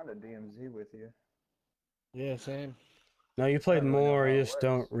one round of DMZ with you. Yeah, same. No, you played more, you just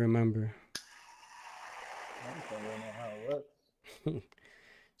don't remember. I don't really know how it looks.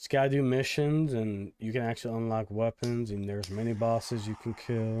 Just gotta do missions, and you can actually unlock weapons, and there's many bosses you can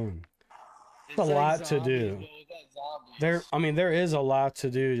kill. And it's a lot to do. There is a lot to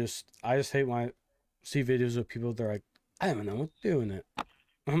do. I just hate when I see videos of people. They're like, I don't know what to do in it.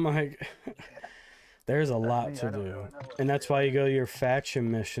 I'm like, there's a lot to do, and that's why you go to your faction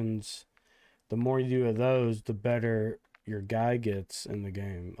missions. The more you do of those, the better your guy gets in the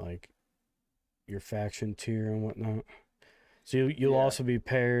game, like your faction tier and whatnot. So you'll also be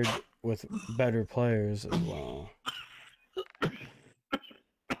paired with better players as well.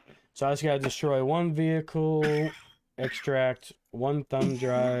 So I just gotta destroy one vehicle, extract one thumb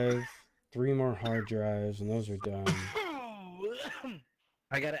drive, 3 more hard drives, and those are done.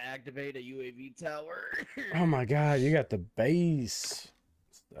 I gotta activate a UAV tower. Oh my god, you got the base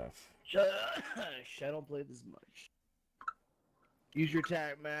stuff. I don't play this much. Use your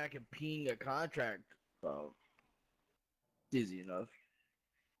TAC Mac and ping a contract. Easy enough.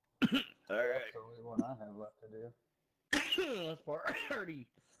 Alright. That's the only one I have left to do. That's party.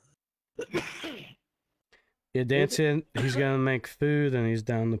 Yeah, dancing. He's gonna make food and he's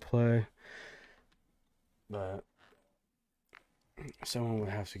down to play. But someone would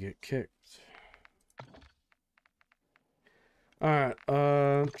have to get kicked. Alright,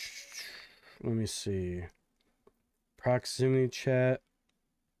 let me see. Proximity chat.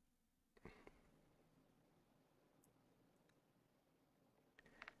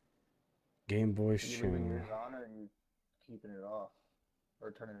 Game voice Are you leaving channel. yours on, or are you keeping it off?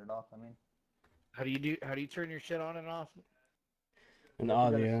 Or turning it off, I mean? How do you turn your shit on and off? And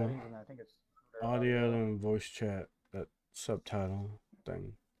audio. Audio and voice chat. That subtitle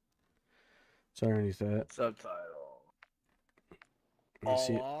thing. It's underneath that. Subtitle.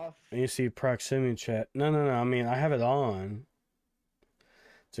 And you see proximity chat. No. I mean, I have it on.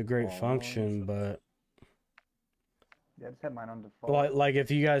 It's a great function, but yeah, I just have mine on default. like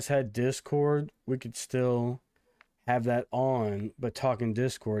if you guys had Discord, we could still have that on, but talk in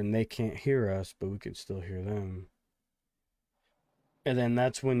Discord, and they can't hear us, but we could still hear them. And then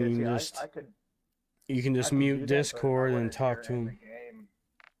that's when you can just mute Discord and talk to them.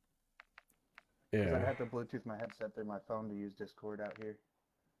 Yeah. I'd have to Bluetooth my headset through my phone to use Discord out here.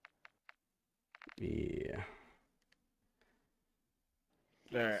 Yeah.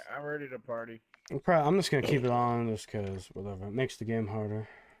 Alright, I'm ready to party. I'm just going to keep it on just because, whatever. It makes the game harder.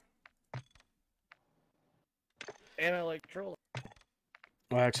 And I like trolling.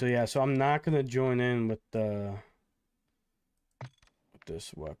 Well, actually, yeah. So I'm not going to join in with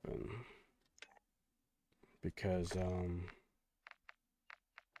this weapon. Because,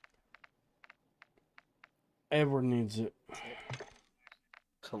 Edward needs it.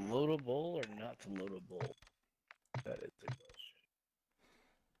 To loadable or not to loadable? That is the question.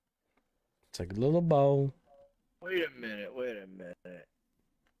 It's like a little bowl. Wait a minute.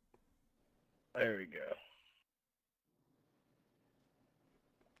 There we go.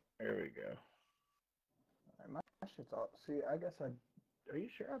 My shit's all. See, I guess are you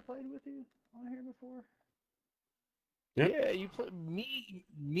sure I played with you on here before? Yep. Yeah, you played. Me,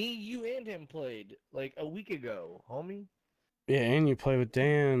 you, and him played like a week ago, homie. Yeah, and you play with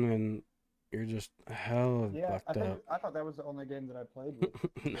Dan, and you're just hell of fucked up. I thought that was the only game that I played with.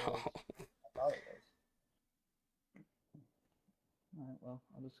 No. I thought it was. Alright, well,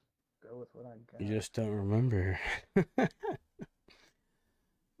 I'll just go with what I got. You just don't remember.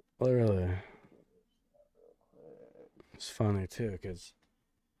 Literally. It's funny, too, because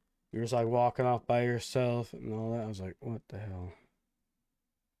you're just like walking off by yourself and all that. I was like, what the hell?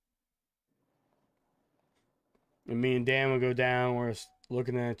 And me and Dan would go down, we're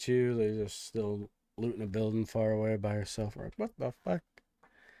looking at you, they're just still looting a building far away by yourself. We're like, what the fuck?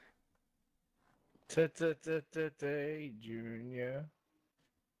 Junior.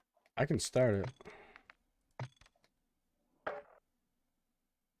 I can start it.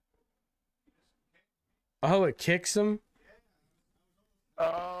 Oh, it kicks him?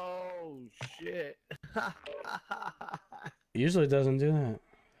 Oh, shit. Usually doesn't do that.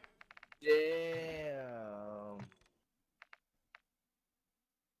 Damn.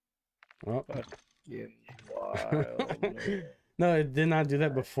 Well, Fucking wild, man. no, it did not do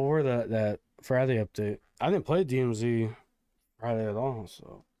that before that Friday update. I didn't play DMZ Friday at all,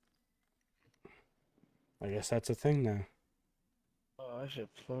 so I guess that's a thing now. Oh, I should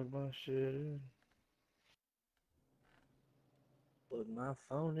plug my shit in. Plug my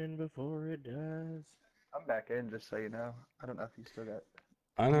phone in before it dies. I'm back in, just so you know. I don't know if you still got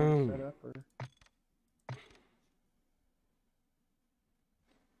I set know. up or.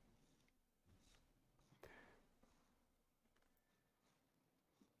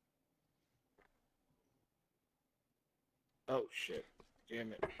 Oh, shit.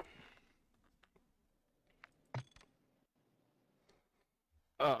 Damn it.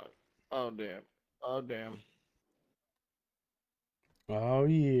 Oh, damn. Oh, damn. Oh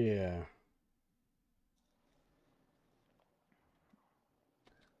yeah.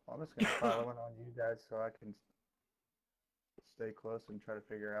 I'm just gonna follow in on you guys so I can stay close and try to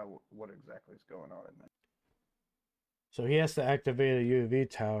figure out what exactly is going on in there. So he has to activate a UAV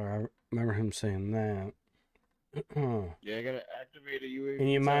tower. I remember him saying that. Yeah, I gotta activate a UAV.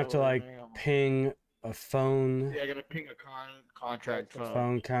 And you might have to like ping a phone. Yeah, I gotta ping a contract phone.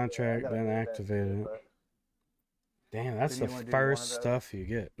 Phone contract, then activate it. Damn, that's the first stuff you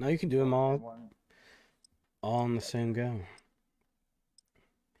get. No, you can do them all on the same go.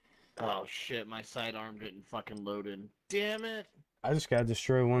 Oh shit, my sidearm didn't fucking load in. Damn it! I just gotta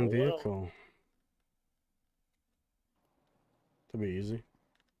destroy one vehicle. It'll be easy.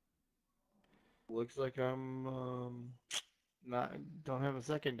 Looks like I'm don't have a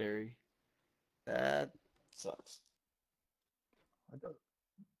secondary. That sucks.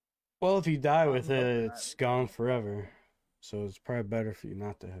 Well, if you die with it, it's gone forever. So it's probably better for you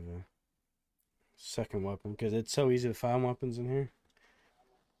not to have a second weapon, because it's so easy to find weapons in here.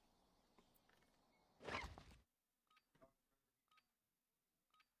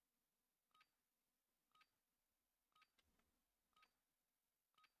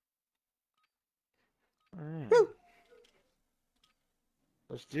 Alright.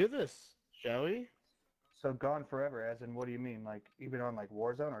 Let's do this, shall we? So gone forever, as in what do you mean? Like even on like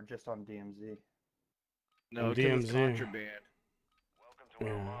Warzone or just on DMZ? No, DMZ. Contraband. Welcome to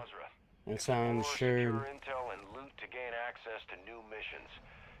Al Mazrah. It's on Secure shared. intel and loot to gain access to new missions.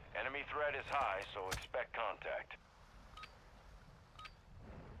 Enemy threat is high, so expect contact.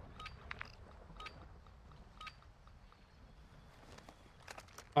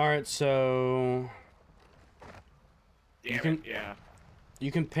 Alright, so Yeah.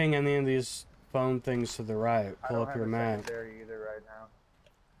 you can ping any of these phone things to the right. Pull up your map. Secondary either right now.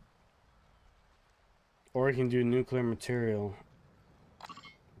 Or you can do nuclear material.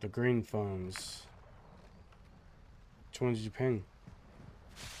 The green phones. Which one did you ping?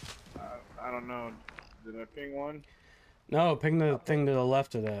 I don't know. Did I ping one? No, ping the thing to the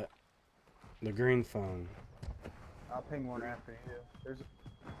left of that. The green phone. I'll ping one after you. There's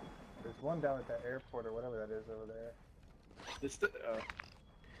one down at that airport or whatever that is over there.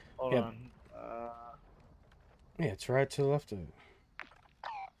 Hold Yep. on. Yeah, it's right to the left of it.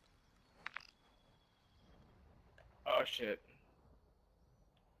 Oh shit.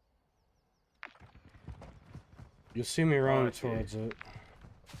 You'll see me running I see. towards it.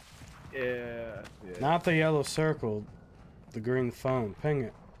 Yeah. Not the yellow circle. The green phone. Ping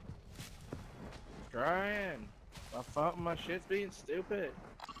it. Trying. My shit's being stupid.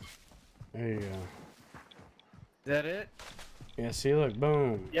 There you go. Is that it? Yeah, see, look,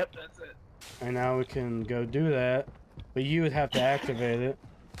 boom. Yep, that's it. And now we can go do that. But you would have to activate it.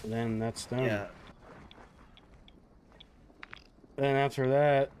 And then that's done. Yeah. Then after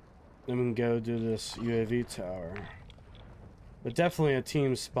that, then we can go do this UAV tower. But definitely a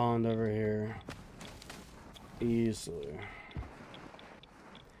team spawned over here. Easily.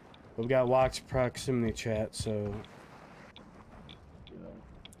 We've got watch proximity chat, so...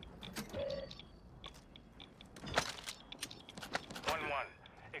 1-1.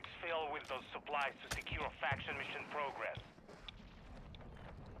 Exfil with those supplies to secure faction mission progress.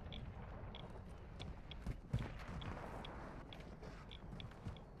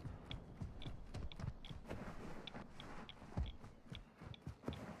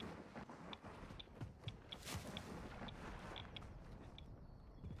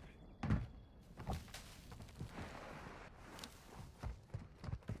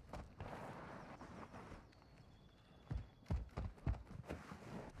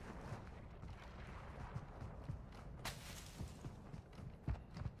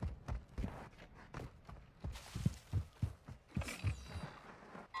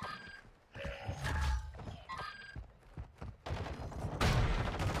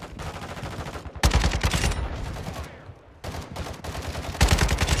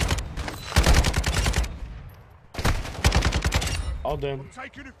 All done.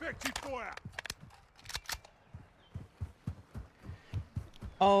 Taking effective fire.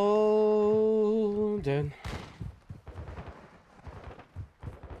 All dead.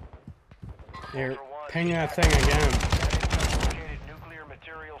 Here, ping that thing again. Nuclear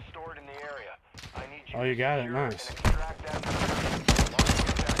material stored in the area. I need you Oh, you got it. Nice.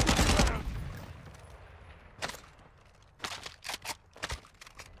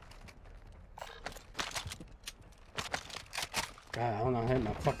 God, I'm not hitting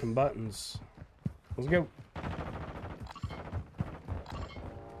my fucking buttons. Let's go.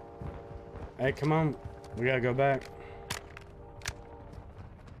 Hey, come on. We gotta go back.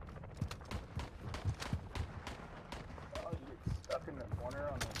 Oh, you get stuck in the corner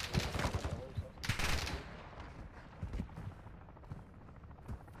on the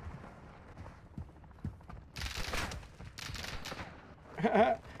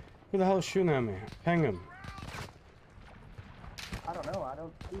Who the hell is shooting at me? Ping him. I don't know, I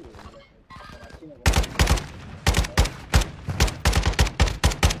don't see it exactly. I seen it when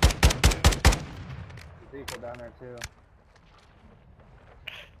vehicle down there too.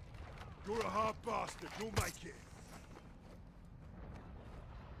 You're a hard bastard. You'll make it.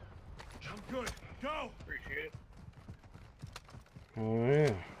 I'm good. Go. Appreciate it. Oh,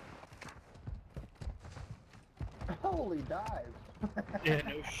 yeah. Holy dive! Yeah,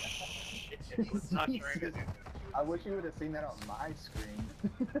 no shit. Not trying to do that. I wish you would have seen that on my screen.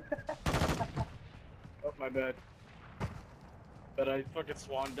 Oh, my bad. But I fucking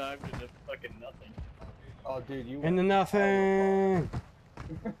swan dived into fucking nothing. Oh, dude, you Into nothing.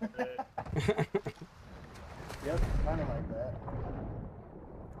 Yep, kind of like that.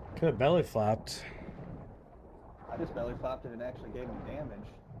 Could have belly flopped. I just belly flopped it and actually gave me damage.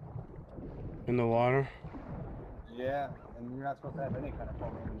 In the water. Yeah, and you're not supposed to have any kind of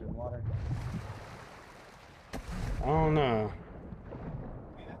fall damage in water. I don't know.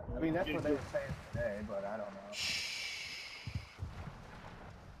 I mean, that's what they were saying today, but I don't know.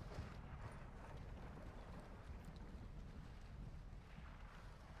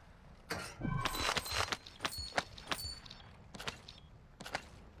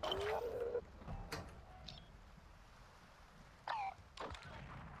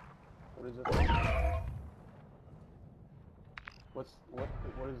 What is this?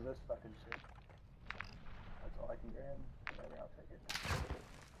 What is this fucking shit? That's all I can grab. Maybe I'll take it.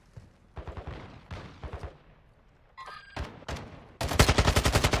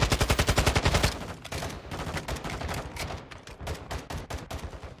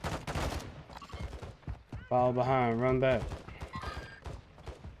 Follow behind. Run back.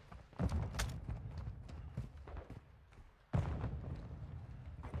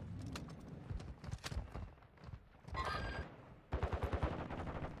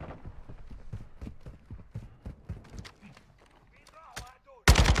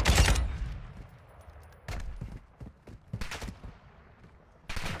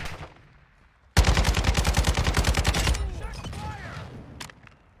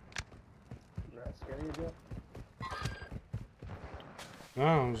 No,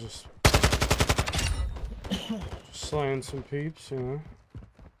 I'm just slaying some peeps, you know.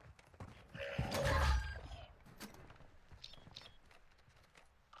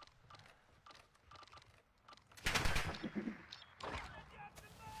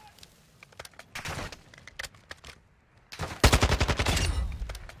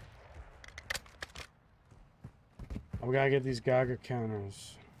 We gotta get these Geiger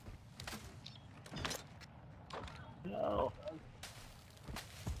counters. No.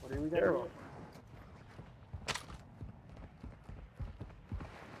 What do we got?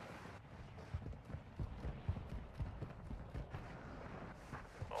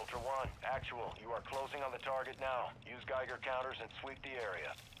 Ultra One, actual. You are closing on the target now. Use Geiger counters and sweep the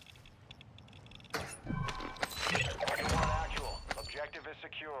area. Ultra One, actual. Objective is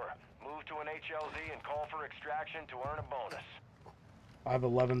secure. Move to an HLZ and call for extraction to earn a bonus. I have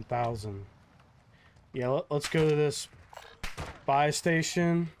 11,000. Yeah, let's go to this buy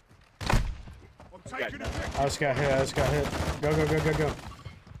station. I just got hit. Go.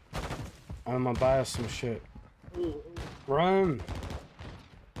 I'm gonna buy us some shit. Run!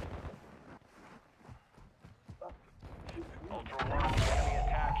 Ultra One, enemy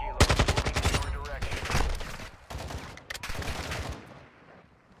attack helo moving in your direction.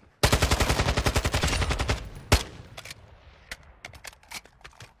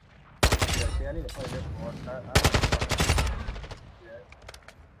 Yeah, see, I need to play this more.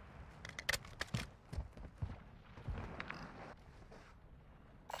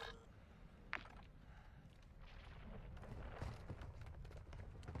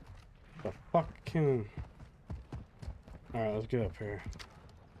 The fucking... Alright, let's get up here.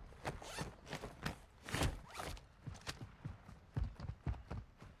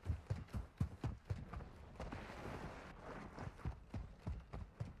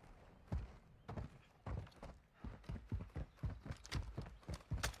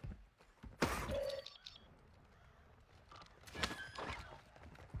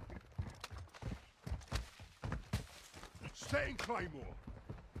 Setting Claymore.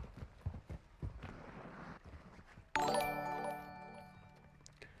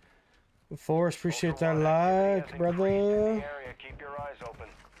 Forrest, appreciate that like, brother. Keep your eyes open.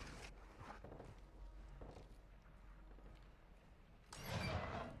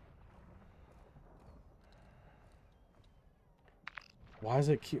 Why does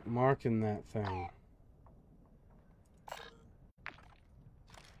it keep marking that thing?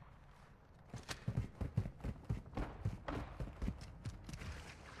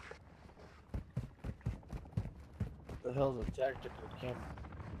 The hell's a tactical camera?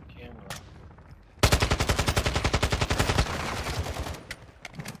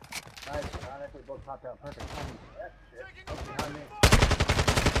 Nice, Sonic. We both popped out perfect timing. That shit. Oh, behind me.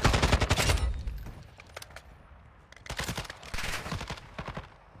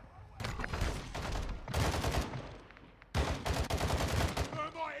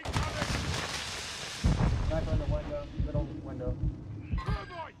 Sniper in the window, middle window.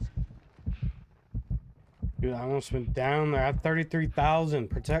 Dude, I almost went down there. I have 33,000.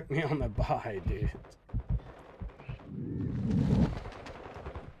 Protect me on the buy, dude.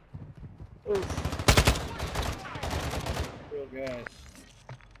 Real guys.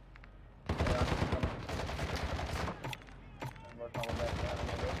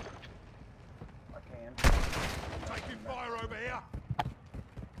 Taking fire over here. I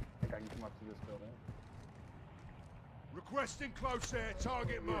think I can come up to this building. Requesting close air,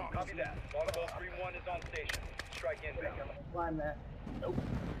 target mark. Copy that. Longbow 3-1 is on station. Strike inbound. Climb that. Nope.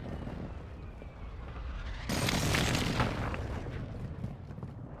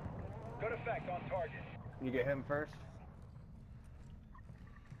 Good effect on target. Can you get him first?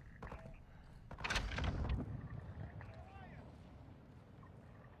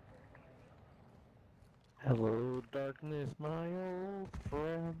 Hello, darkness, my old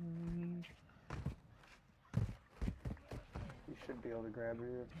friend. You should be able to grab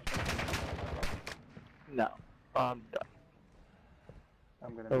her. No, I'm done.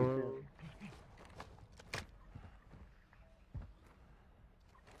 I'm gonna be too.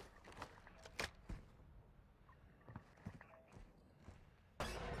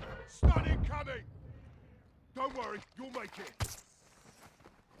 Stun incoming! Don't worry, you'll make it.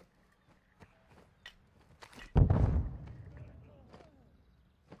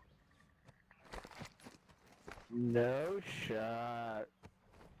 No shot.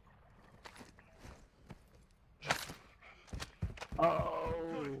 Oh,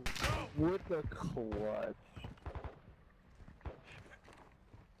 with the clutch.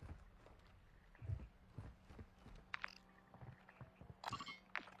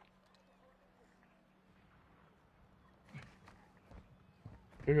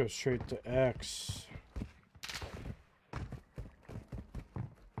 We go straight to X.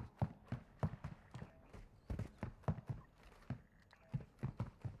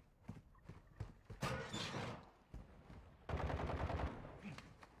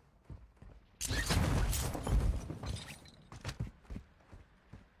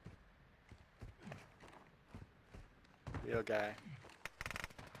 Real guy.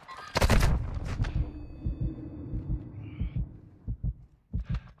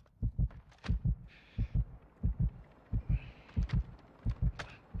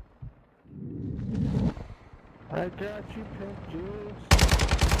 I got you, pimp juice.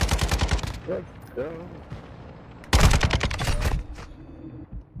 Let's go.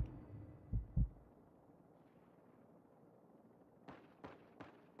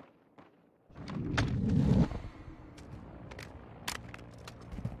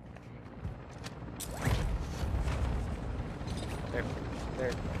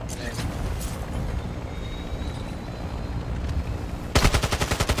 There.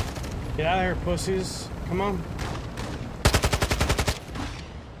 Get out of here, pussies. Come on.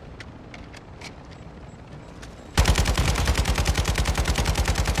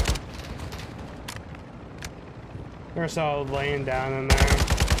 They're just all laying down in there.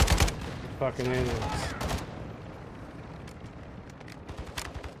 Fucking idiots.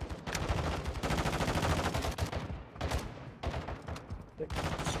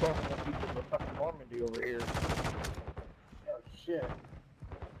 Smoking the people in the fucking Normandy over here. Oh shit.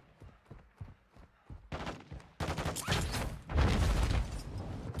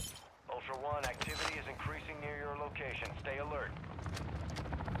 Ultra One, activity is increasing near your location. Stay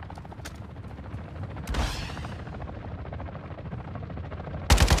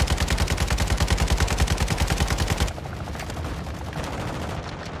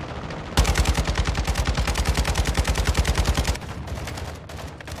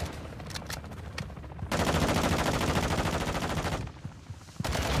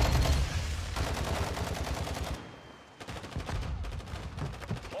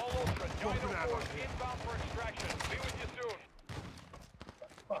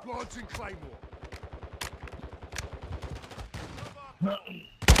Launching Claymore.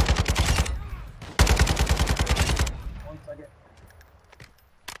 One second.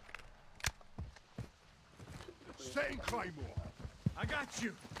 Setting Claymore. I got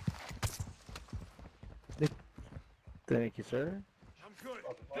you. Thank you, sir. I'm good.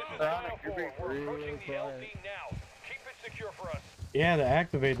 We're approaching the LZ now. Keep it secure for us. Yeah, to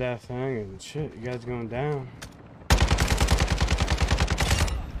activate that thing and shit, you guys going down.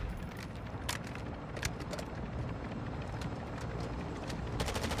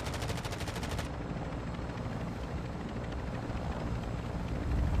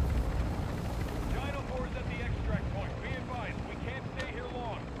 Dino 4 is at the extract point. Be advised, we can't stay here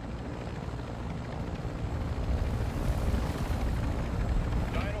long.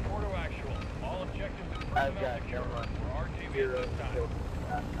 Dino 4 to actual. All objectives and personnel secure. We're RTV at this time.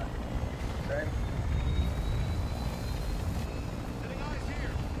 Okay. Setting eyes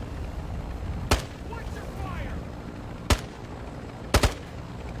here. Watch your fire.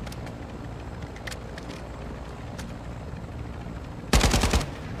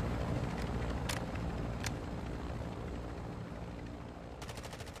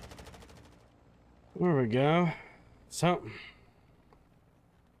 There we go. Something.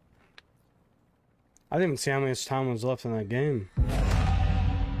 I didn't even see how much time was left in that game.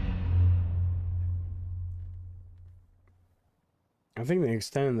 I think they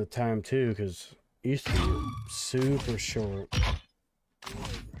extended the time too, because it used to be super short.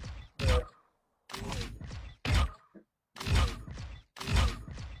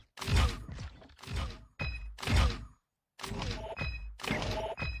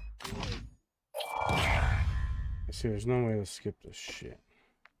 See, there's no way to skip this shit.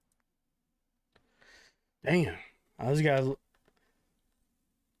 Damn. I just gotta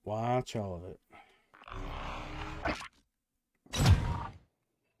watch all of it.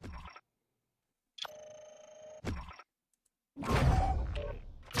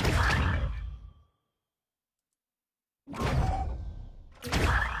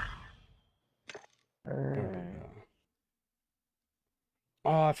 There we go.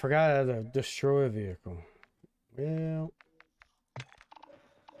 Oh, I forgot I had to destroy a vehicle. Well,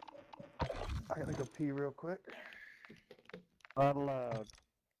 I gotta go pee real quick. Not allowed.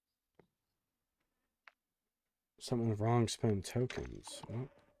 something wrong spend tokens. What?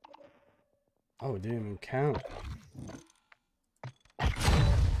 Oh, it didn't even count.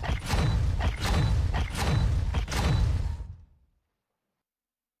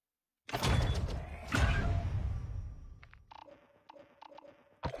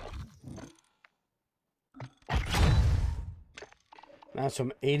 Now, so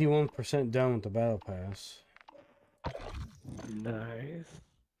I'm 81% done with the battle pass. Nice.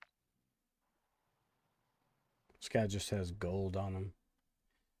 This guy just has gold on him.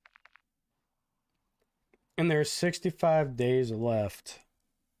 And there's 65 days left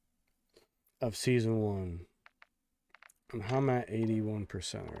of season 1. And how am I at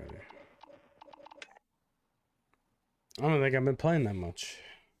 81% already? I don't think I've been playing that much.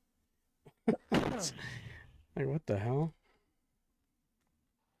 Like, what the hell?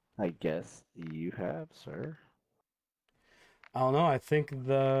 I guess you have, sir. I don't know. I think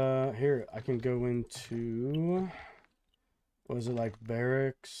here I can go into, what is it, like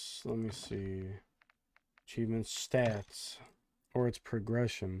barracks? Let me see. Achievements, stats, or its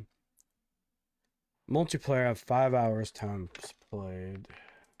progression. Multiplayer, I have 5 hours time played.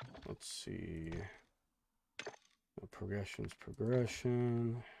 Let's see. Progression's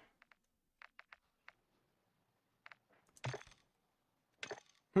progression.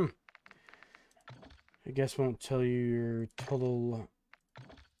 I guess won't tell you your total.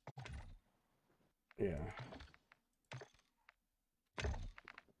 Yeah.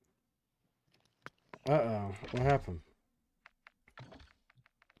 Uh-oh. What happened?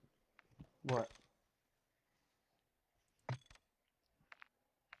 What?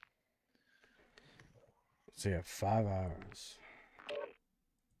 So you have 5 hours.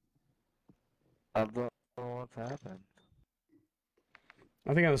 I don't know what's happened.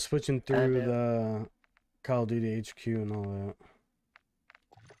 I think I was switching through the Call of Duty HQ and all that.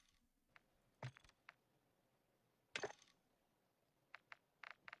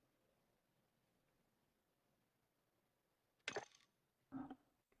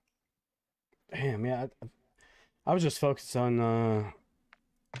 Damn, yeah. I was just focused on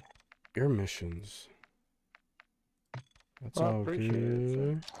your missions. That's all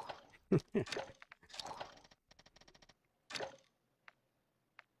good.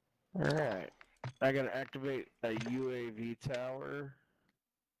 Alright. I gotta activate a UAV tower.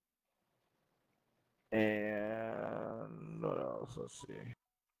 And what else? Let's see.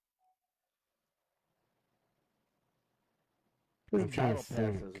 This I'm trying battle to pass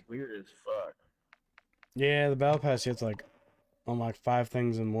think. is weird as fuck. Yeah, the battle pass, you have to like unlock 5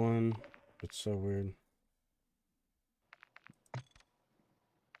 things in one. It's so weird.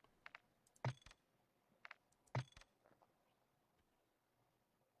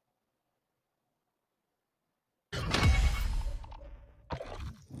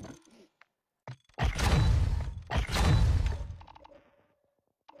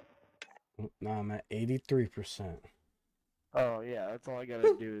 Now I'm at 83%. Oh yeah, that's all I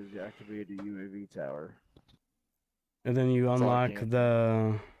gotta do is activate the UAV tower. And then you That's all I unlock can.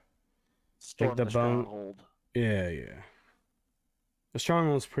 the Storm the the bone. stronghold. Yeah, yeah. The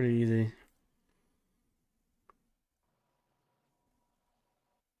stronghold's pretty easy.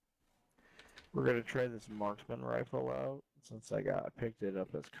 We're gonna try this marksman rifle out since I picked it up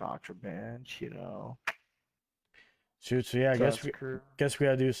as contraband, you know. Shoot, so yeah, I guess we Tusker.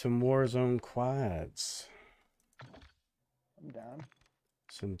 gotta do some Warzone quads. I'm down.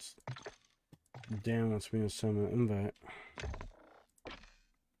 Since Dan wants me to send an invite.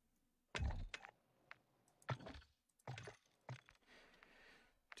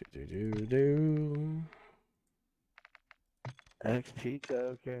 Do. XP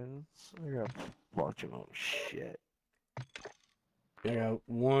tokens. I got a bunch of them. Shit. I got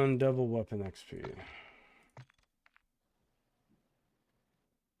 1 double weapon XP.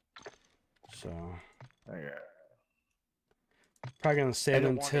 So probably gonna save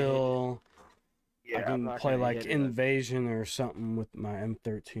until I can play like Invasion or something with my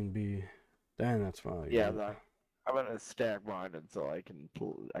M13B. Then that's why. Yeah, I'm gonna stack mine until I can.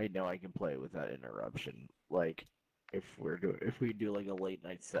 I know I can play without interruption. Like if we do like a late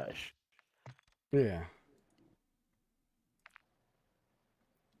night sesh. Yeah.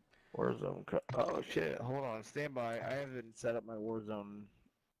 Warzone. Oh shit! Hold on, stand by. I haven't set up my Warzone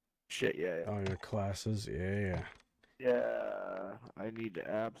shit yet. Oh, your classes, yeah. Yeah, I need to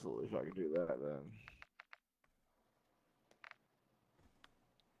absolutely fucking do that then.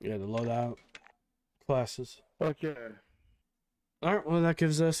 Yeah, the loadout classes. Okay. All right. Well, that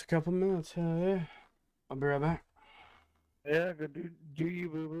gives us a couple minutes. Yeah. I'll be right back. Yeah, go do you,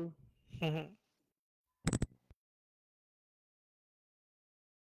 boo boo.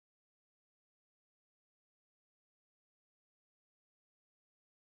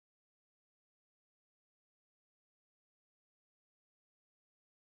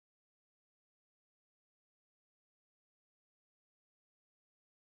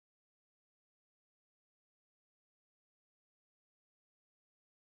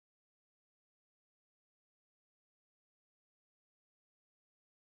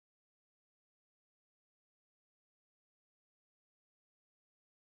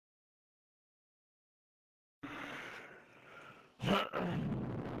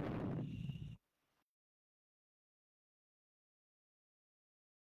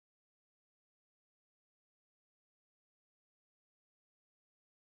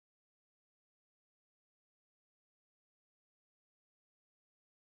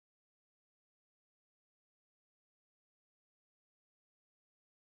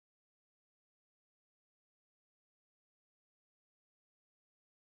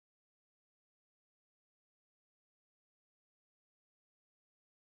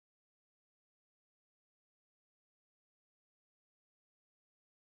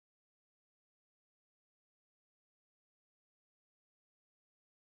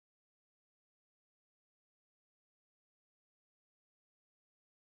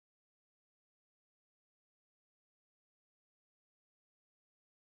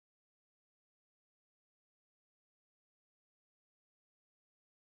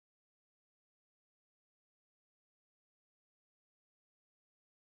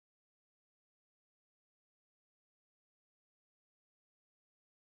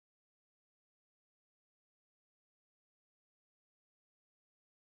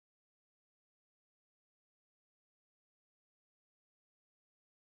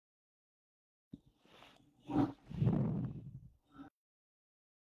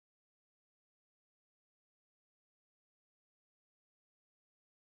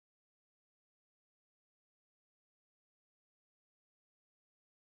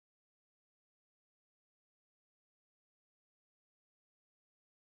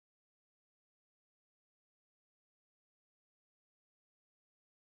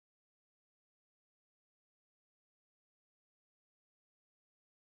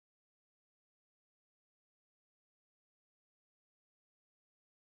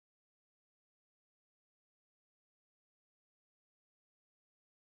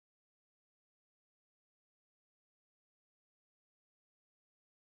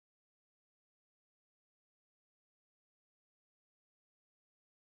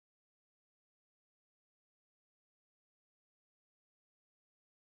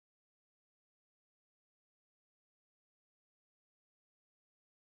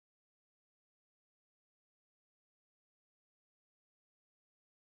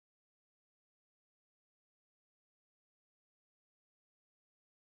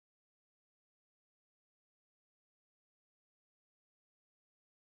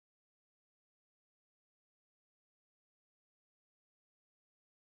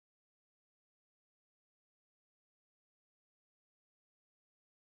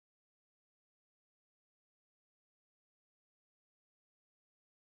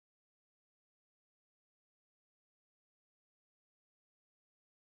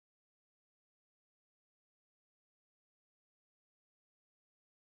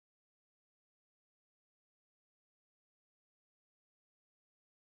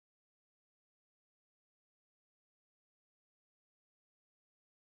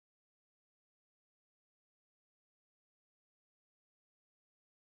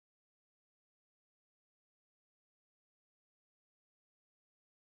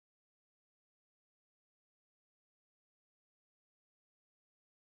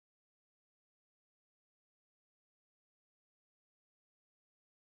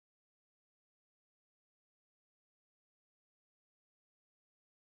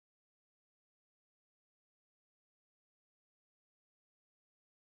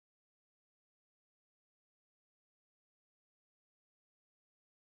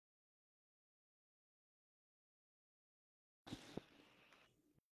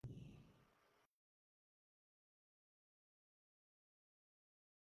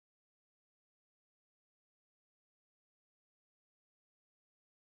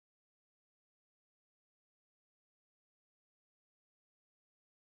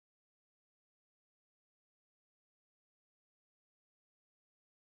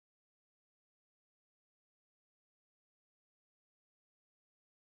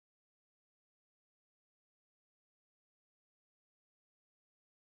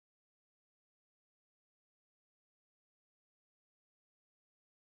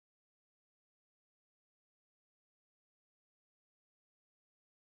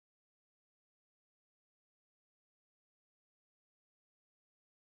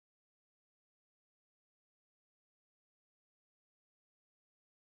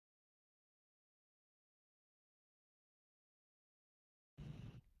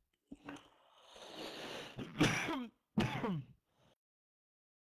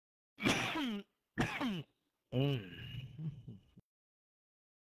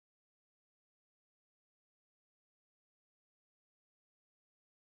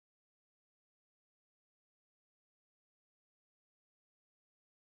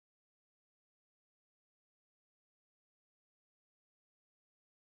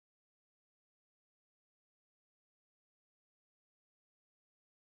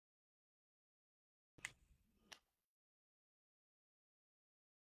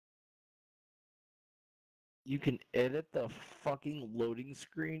 You can edit the fucking loading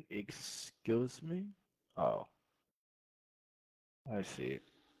screen? Excuse me? Oh. I see.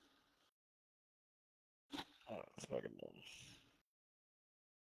 Oh, it's fucking dumb.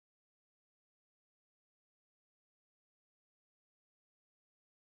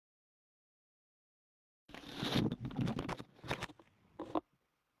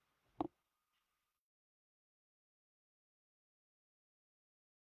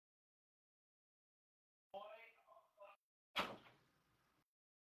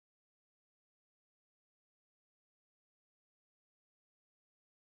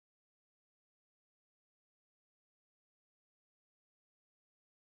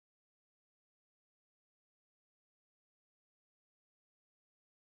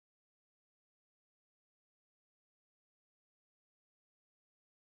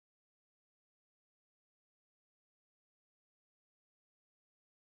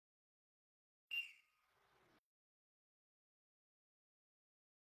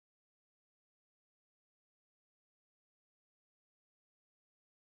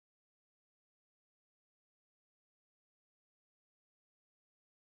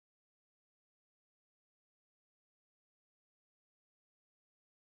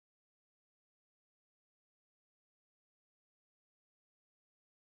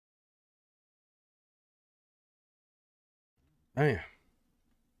 Damn.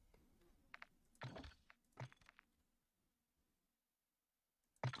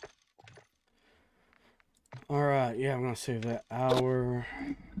 Alright, yeah, I'm gonna save that hour.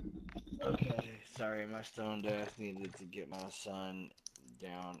 Okay, sorry, my stone ass needed to get my son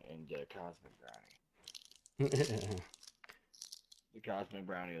down and get a cosmic brownie. The cosmic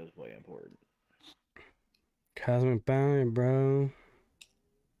brownie was way important. Cosmic Bounty, bro.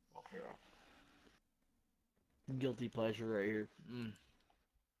 Okay. Guilty pleasure right here.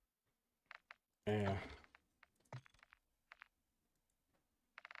 Yeah.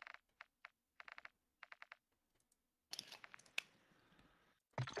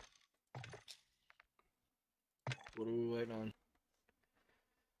 What are we waiting on?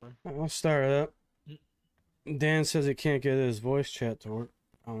 I'll start it up. Dan says he can't get his voice chat to work.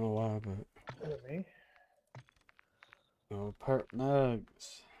 I don't know why, but. Is it me? Oh, perp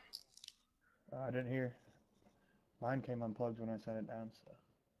nugs. I didn't hear. Mine came unplugged when I set it down, so.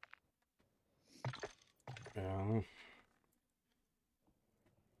 Yeah.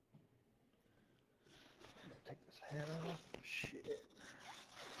 Take this hat off. Shit.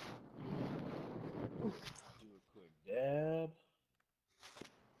 Do a quick dab.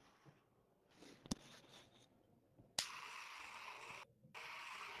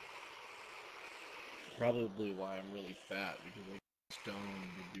 Probably why I'm really fat, because I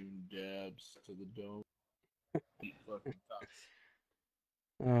stoned to do dabs to the dome. Eat fucking tots.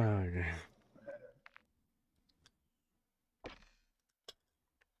 Oh,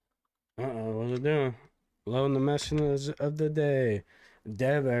 God. What's it doing? Loading the message of the day.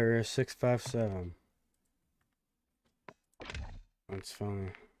 Dev error 657. That's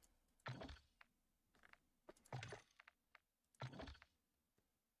funny.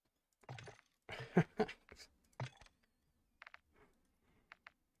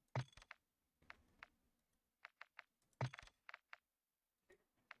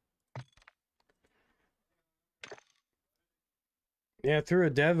 Yeah, through a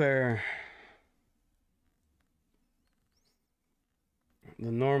dev error.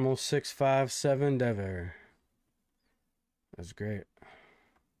 The normal 657 dev error. That's great.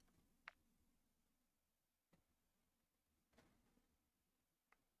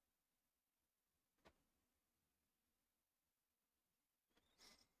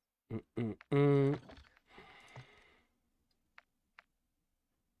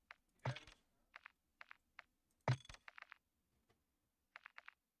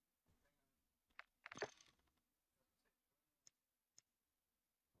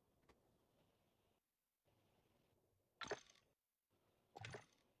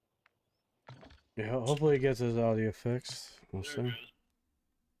 Yeah, hopefully he gets his audio fixed. We'll see. Alright,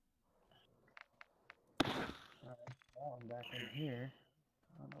 now I'm back in here.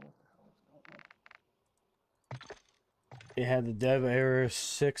 I don't know what the hell is going on. It had the dev error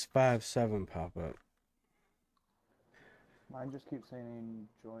 657 pop up. Mine just keeps saying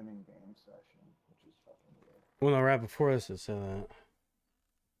joining game session, which is fucking weird. Well, no, right before this it said that.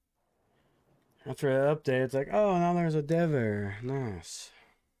 After the update, it's like, oh, now there's a dev error. Nice.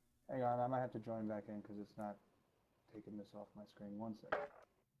 Hang on, I might have to join back in because it's not taking this off my screen. 1 second.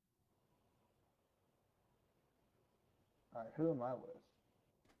 Alright, who am I with?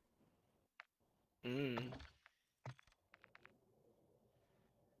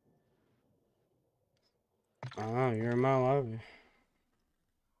 Oh, you're in my lobby.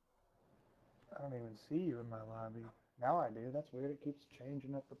 I don't even see you in my lobby. Now I do. That's weird. It keeps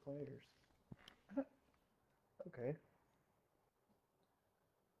changing up the players. Okay.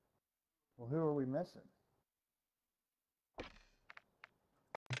 Well, who are we missing?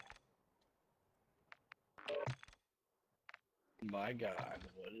 My God,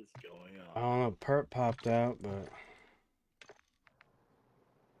 what is going on? I don't know, perp popped out, but...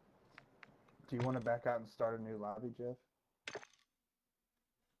 Do you want to back out and start a new lobby, Jeff?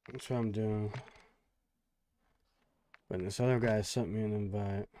 That's what I'm doing. But this other guy sent me an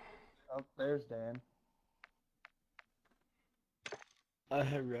invite. Oh, there's Dan.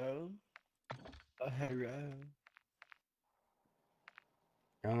 Hello? Hello?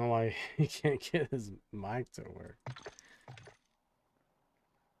 I don't know why he can't get his mic to work.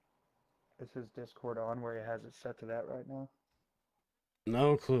 Is his Discord on where he has it set to that right now?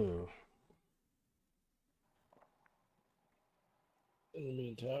 No clue. In the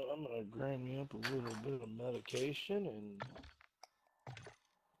meantime, I'm gonna grind me up a little bit of medication and...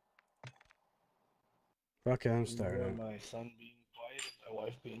 Fuck it, I'm starting. My son being quiet, my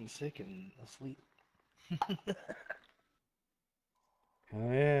wife being sick and asleep. Hell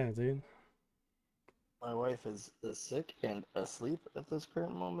yeah, dude. My wife is sick and asleep at this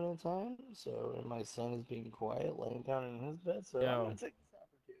current moment in time, so and my son is being quiet, laying down in his bed, so I'm gonna take this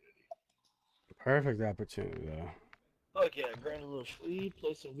opportunity. Perfect opportunity, though. Okay, grind a little sleep,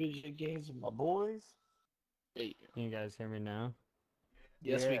 play some video games with my boys. Hey. Can you guys hear me now?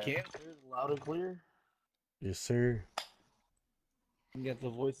 Yes, we can, sir. Loud and clear. Yes, sir. You got the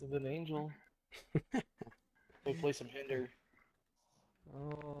voice of an angel. We play some Hinder.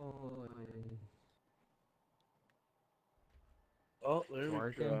 Oh, there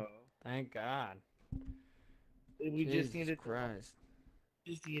we go. Thank God. We Jesus just needed Christ.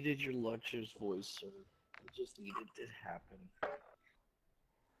 Just needed your lecture's voice, sir. We just needed it to happen.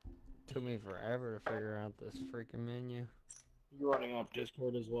 Took me forever to figure out this freaking menu. You running off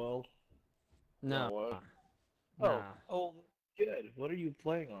Discord as well? No. Nah. Oh, good. What are you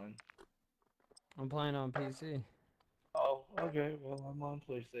playing on? I'm playing on PC. Oh, okay. Well, I'm on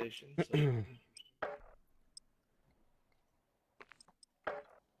PlayStation. So.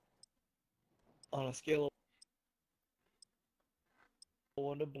 On a scale of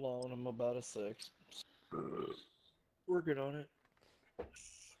 1 to blown, I'm about a 6. Working on it.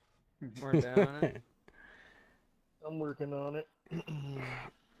 Working on it. I'm working on it.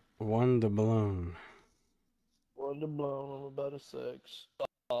 1 to blown. 1 to blown, I'm about a 6.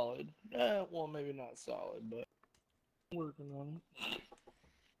 Solid. Well, maybe not solid, but I'm working on it.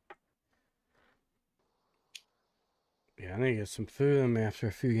 Yeah, I need to get some food in me after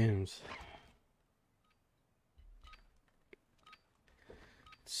a few games.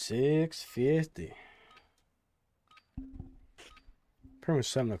 6:50. Pretty much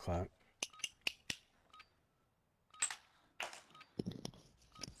 7 o'clock.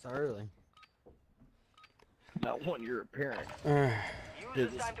 It's early. Not when you're a parent.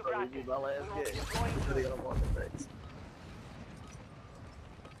 Use this time to practice. My last game. Video on the face.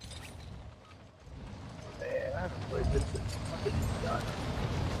 Man, I haven't played this since fucking done.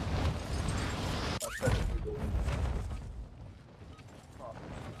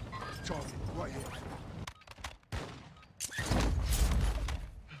 Target right here.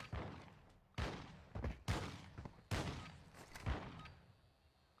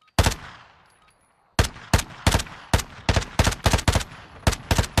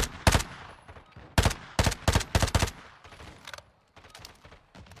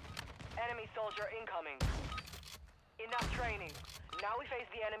 Enemy soldier incoming. Enough training. Now we face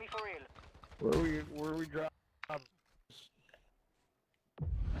the enemy for real. Where we drop?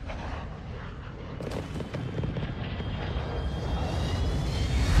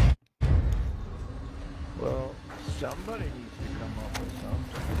 Well, somebody needs to come up with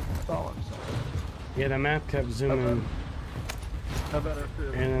something. That's all I'm saying. Yeah, the map kept zooming How about our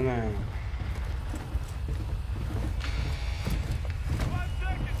crew? in and out. 5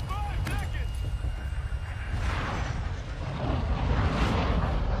 seconds! 5 seconds!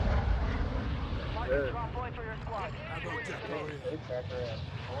 Mark the drop point for your squad.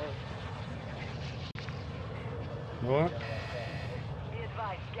 What? Be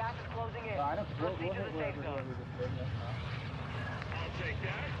advised, gas is closing in. Proceed to the safe zone. I'll take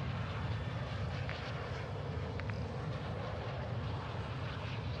that.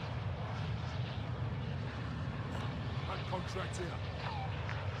 Contract here.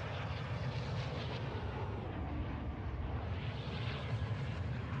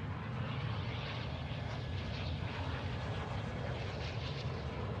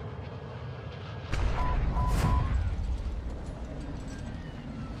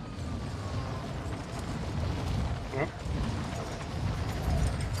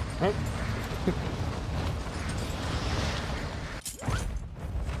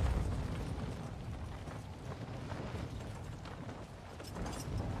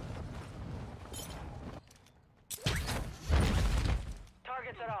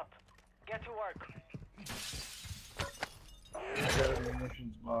 Targets are up. Get to work.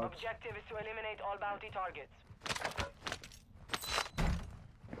 Objective is to eliminate all bounty targets.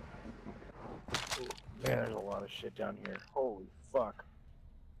 Man, there's a lot of shit down here. Holy fuck.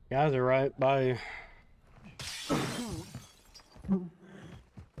 Guys are right by.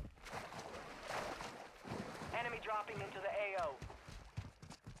 Enemy dropping into the AO.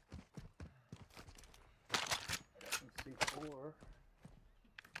 C4.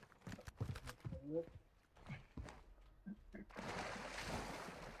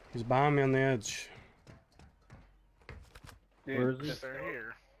 He's behind me on the edge. Dude, where is he? They're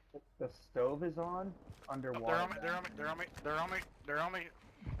here. The stove is on underwater. They're on me.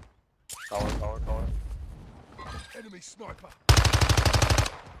 Call it. Enemy sniper.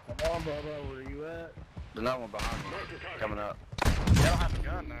 Come on, Bubba, where are you at? There's another one behind me. Coming up. They don't have a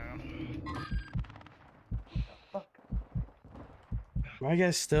gun now. Why are you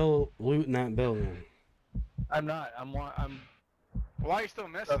guys still looting that building? I'm not. I'm. Why are you still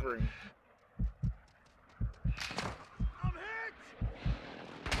missing? Covering. I'm hit!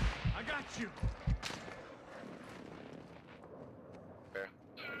 I got you.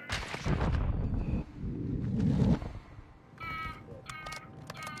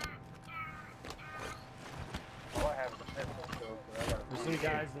 There's some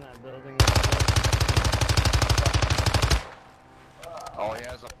guys in that building. Oh, he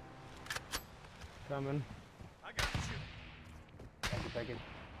has a. Coming. I got you. Thank you.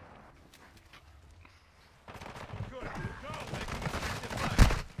 Good. Go.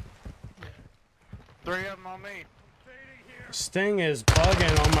 Three of them on me. Sting is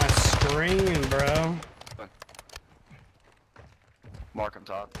bugging on my screen, bro. Mark him,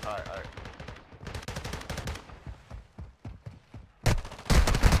 Todd. Alright.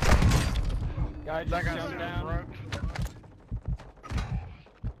 Guy just jumped down.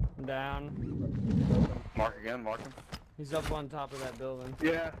 I'm down. Mark again, mark him. He's up on top of that building.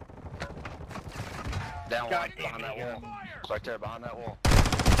 Yeah. Down one, behind that wall. Right there, behind that wall.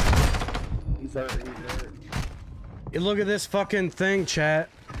 He's hurt. You look at this fucking thing, chat.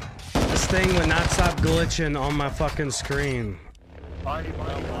 This thing would not stop glitching on my fucking screen.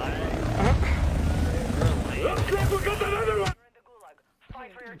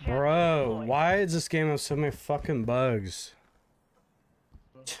 Bro, why does this game have so many fucking bugs?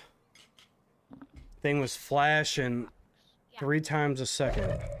 Thing was flashing 3 times a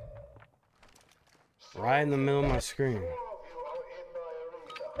second. Right in the middle of my screen.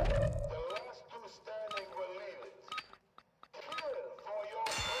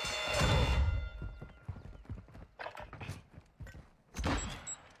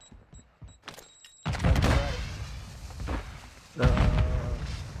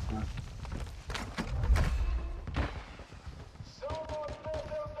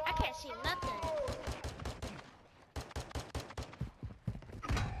 I can't see nothing.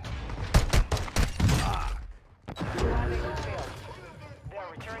 They're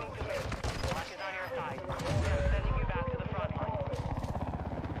returning to base. Luck is on your side. They're sending you back to the front line.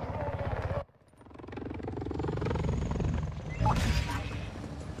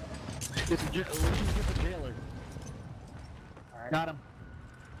 Get the jailer. Alright. Got him.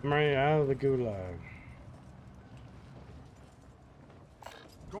 I'm right out of the gulag.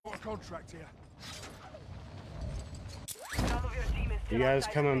 Got a contract here. Some of your team is still You guys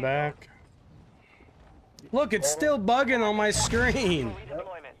outside coming the back? Look, it's still bugging on my screen.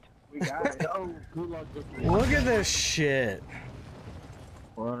 redeployment. We got it. Look at this shit.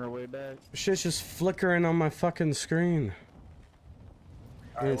 We're on our way back. Shit's just flickering on my fucking screen.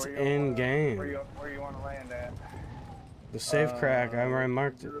 And it's in game. Where you want to land at? The safe crack, I already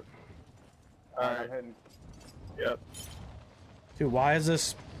marked it. Alright, I'm heading. Yep. Dude, why is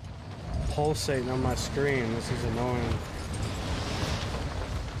this pulsating on my screen. This is annoying.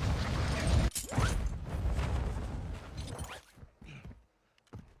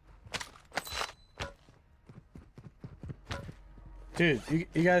 Dude,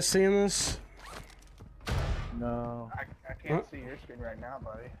 you guys seeing this? No. I can't see your screen right now,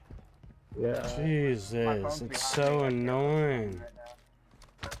 buddy. Yeah. Jesus, it's so annoying.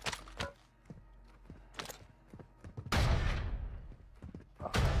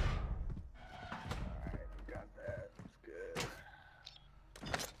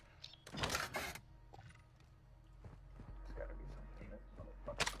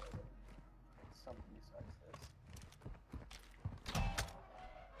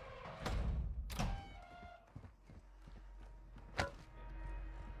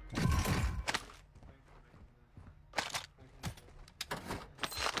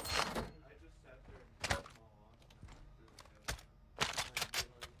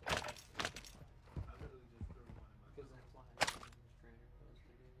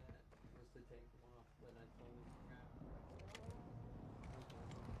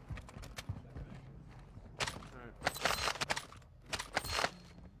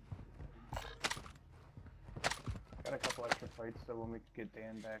 Got a couple extra fights, so when we get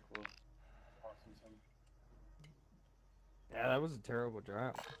Dan back, we'll toss him some. Yeah, that was a terrible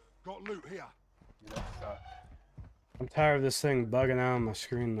drop. Got loot here. Yeah, that sucked. I'm tired of this thing bugging out on my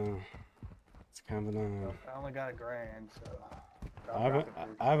screen though. It's kind of annoying. I only got $1,000, so.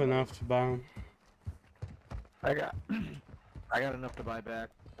 I have enough to buy them. I got enough to buy back.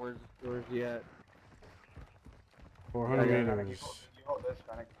 Where's he at? 400 meters. You hold this,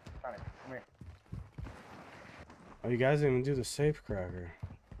 Connie. Connie, come here. Oh, you guys didn't even do the safe cracker.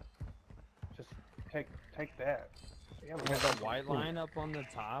 Just take that. Yeah, we got the white line up on the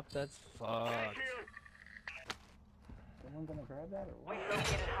top. That's fucked. Someone gonna grab that or what?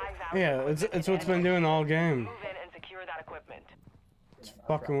 Yeah, it's what's been doing all game. Move in and secure that equipment. It's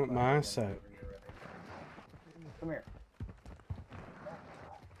fucking with my eyesight. Come here.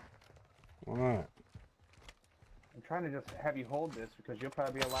 What? I'm trying to just have you hold this because you'll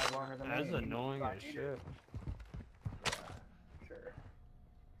probably be alive longer than me. That's annoying as shit. Yeah, sure.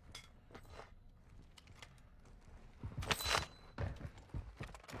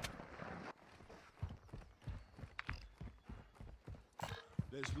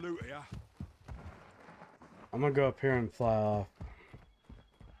 There's loot here. I'm gonna go up here and fly off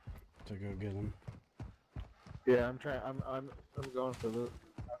to go get him. Yeah, I'm trying. I'm going for loot.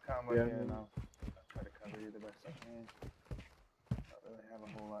 I'll come with you and I'll try to cover you the best I can. Don't really have a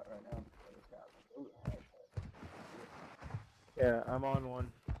whole lot right now because I just got loot. Yeah, I'm on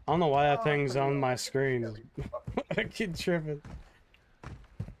one. I don't know why that thing's on my screen. I keep tripping.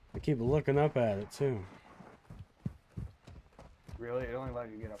 I keep looking up at it too. Really? It only allows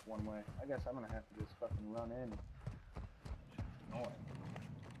you to get up one way. I guess I'm gonna have to just fucking run in.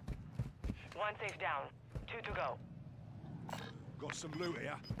 One safe down. 2 to go. Got some loot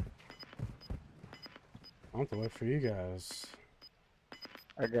here. I have to wait for you guys.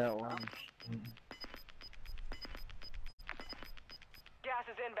 I got one. Gas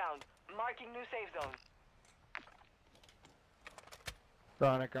is inbound. Marking new safe zone.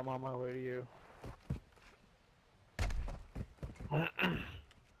 Sonic, I'm on my way to you.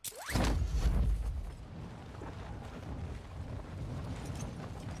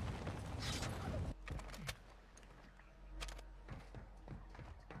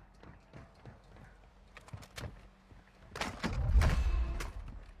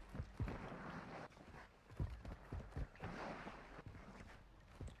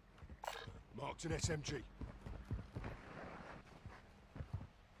 Marked an SMG.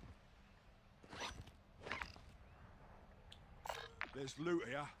 There's loot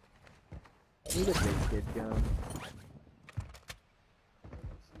here. I need a big kid gun.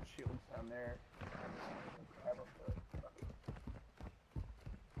 Some shields down there.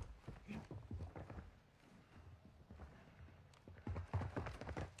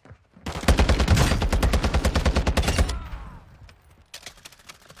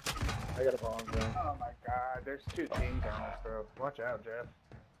 I got a bomb gun. Oh my god, there's 2 teams on us, bro. Watch out, Jeff.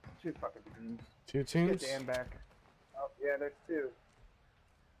 2 fucking teams. 2 teams? Get Dan back. Oh, yeah, there's 2.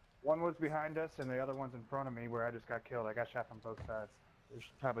 One was behind us, and the other one's in front of me where I just got killed. I got shot from both sides. There's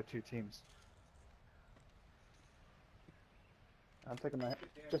probably 2 teams. I'm taking my...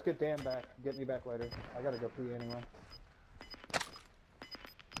 Just get Dan back. Get me back later. I gotta go pee anyway.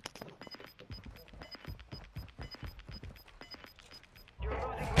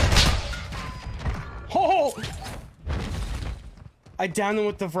 Oh! I downed him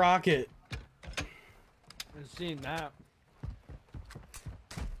with the rocket. I've seen that.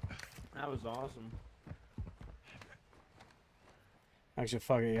 That was awesome. Actually,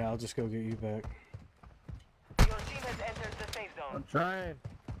 fuck it, yeah, I'll just go get you back. Your team has entered the safe zone. I'm trying.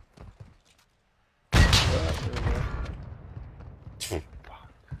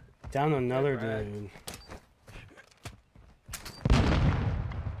 Down another dude.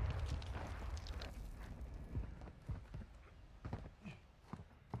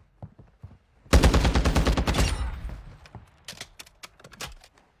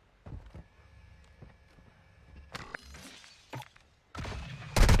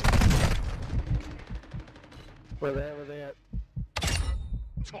 Where they at?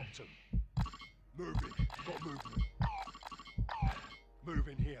 Thompson. Moving. Got movement.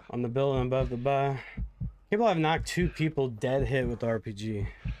 Moving here. On the building above the bar. People have knocked 2 people dead hit with RPG.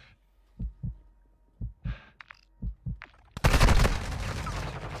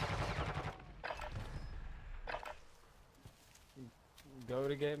 Go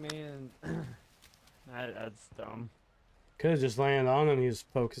to get me and that's dumb. Could have just landed on him. He was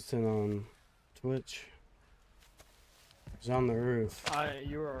focusing on Twitch. He's on the roof.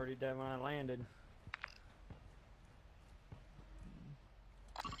 You were already dead when I landed.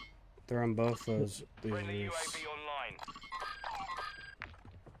 They're on both those. Friendly UAV online.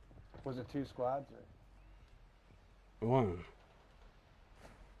 Was it 2 squads or? 1.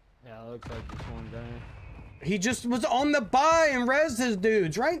 Yeah, it looks like this one guy. He just was on the buy and res his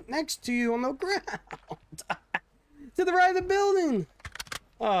dudes right next to you on the ground. To the right of the building.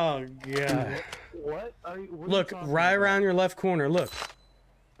 Oh, God. What? What Look, right around your left corner. Look.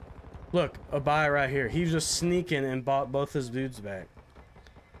 Look, a buy right here. He was just sneaking and bought both his dudes back.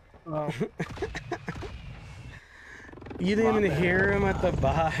 Oh. You didn't even hear him at the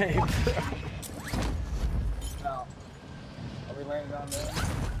buy, bro. No. Are we landing on there?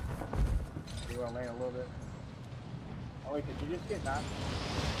 You want to land a little bit? Oh wait, did you just get knocked?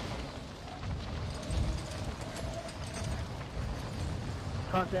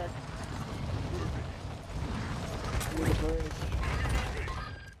 Contact.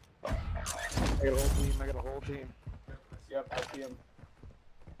 I got a whole team. Yep, I see him.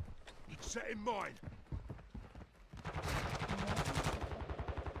 Set in mine.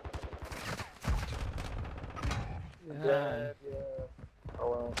 Yeah. Oh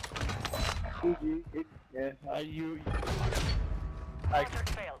well. GG. Yeah. I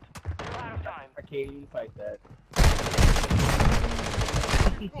failed. You're out of time. I can't even fight that.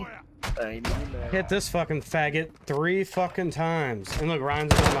 Hit this fucking faggot 3 fucking times. And look,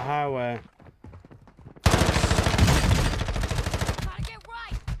 Ryan's on the highway.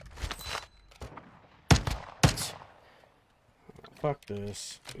 Fuck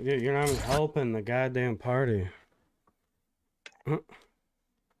this. You're not even helping the goddamn party.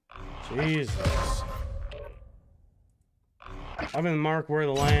 Jesus. I've been marked where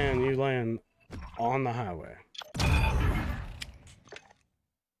to land. You land on the highway.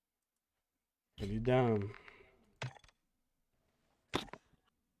 What are you dumb?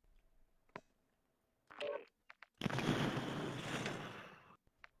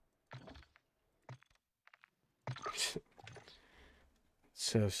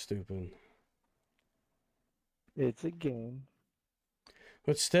 So stupid. It's a game.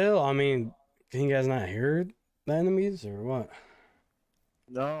 But still, I mean, can you guys not hear the enemies or what?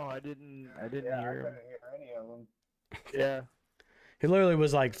 No, I didn't hear him. I couldn't hear any of them. Yeah. He literally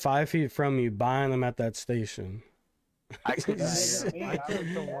was like 5 feet from you, buying them at that station. I took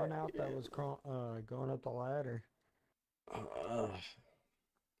the one out that was going up the ladder.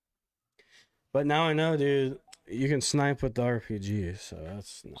 But now I know, dude, you can snipe with the RPG, so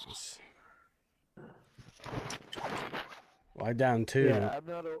that's nice. Why down 2? Yeah,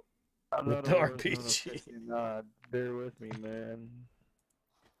 I'm with not the a RPG. Bear with me, man.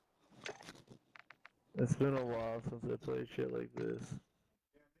 It's been a while since I played shit like this.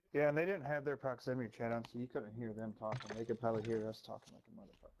 Yeah, and they didn't have their proximity chat on, so you couldn't hear them talking. They could probably hear us talking like a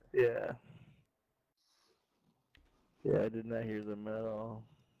motherfucker. Yeah. Yeah, I did not hear them at all.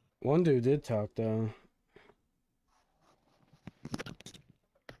 One dude did talk, though. I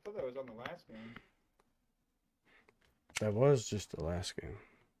thought that was on the last game. That was just the last game.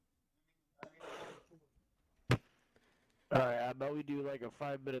 Alright, how about we do like a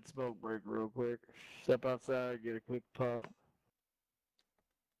 5-minute smoke break real quick? Step outside, get a quick pump.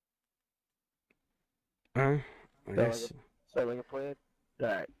 I guess. Sound like a plan?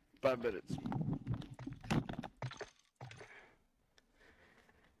 Alright, 5 minutes.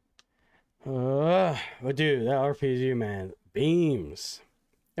 But dude, that RPG, man, beams.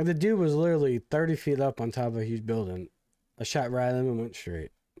 And the dude was literally 30 feet up on top of a huge building. I shot right at him and went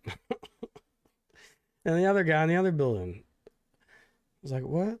straight. And the other guy in the other building. was like,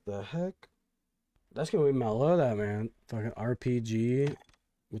 what the heck? That's gonna be my loadout, man. Fucking RPG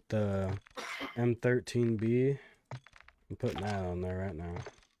with the M13B. I'm putting that on there right now.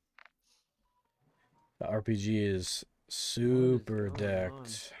 The RPG is super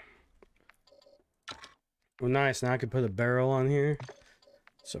decked. Well, nice. Now I can put a barrel on here.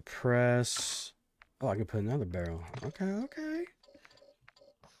 Suppress. Oh, I can put another barrel. Okay, okay.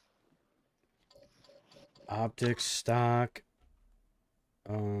 Optics, stock.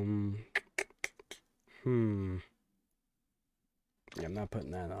 Yeah, I'm not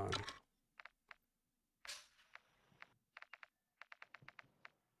putting that on.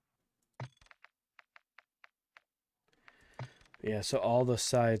 Yeah, so all the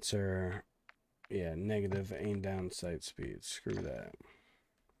sights are, yeah, negative aim down sight speed. Screw that.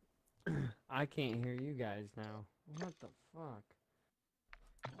 I can't hear you guys now. What the fuck?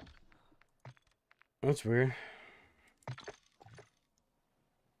 That's weird.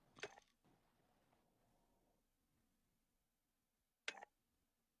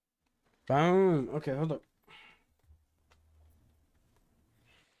 Boom. Okay, hold up.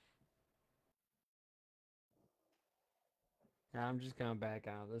 Yeah, I'm just gonna back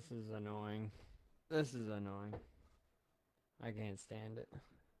out. This is annoying. This is annoying. I can't stand it.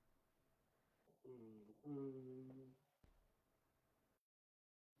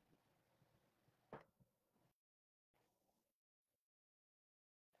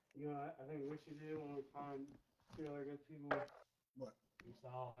 You know, I think we should do when we find two other good people. What? We should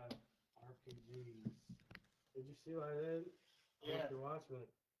all have RPGs. Did you see what I did? Yeah. After watching it,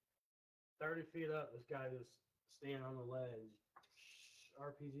 30 feet up, this guy just standing on the ledge.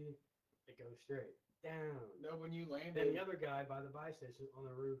 RPG, it goes straight down. No, when you landed. Then the other guy by the buy station on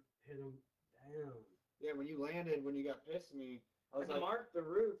the roof hit him down. Yeah, when you landed, when you got pissed at me, I was I like, marked the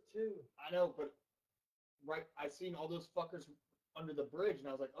roof too. I know, but right, I seen all those fuckers under the bridge, and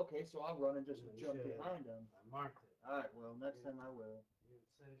I was like, okay, so I'll run and just jump behind them. I marked it. All right, well, next time I will. You didn't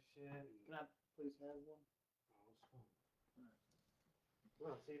say shit. Can I please have one? Oh, it's fun.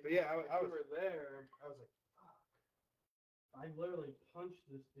 Well, see, But yeah, I was there. I was like, fuck. I literally punched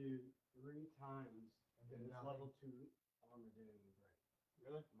this dude 3 times, and then this level 2 armor didn't even break.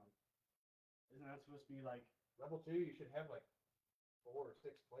 Really? I'm like, isn't that supposed to be like level 2? You should have like 4 or 6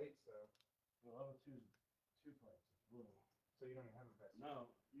 plates, though. level 2 is 2 plates? It's little. So you don't even have a vest.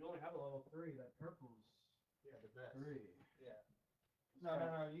 No, you only have a level 3. That purple's Yeah, the vest. 3. Yeah.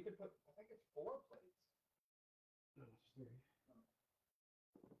 No, you could put. I think it's 4 plates. No, it's 3.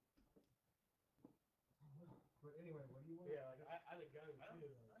 But anyway, what do you want? Yeah, like I had a gun too. I don't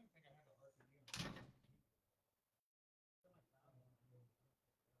think I have a RPG.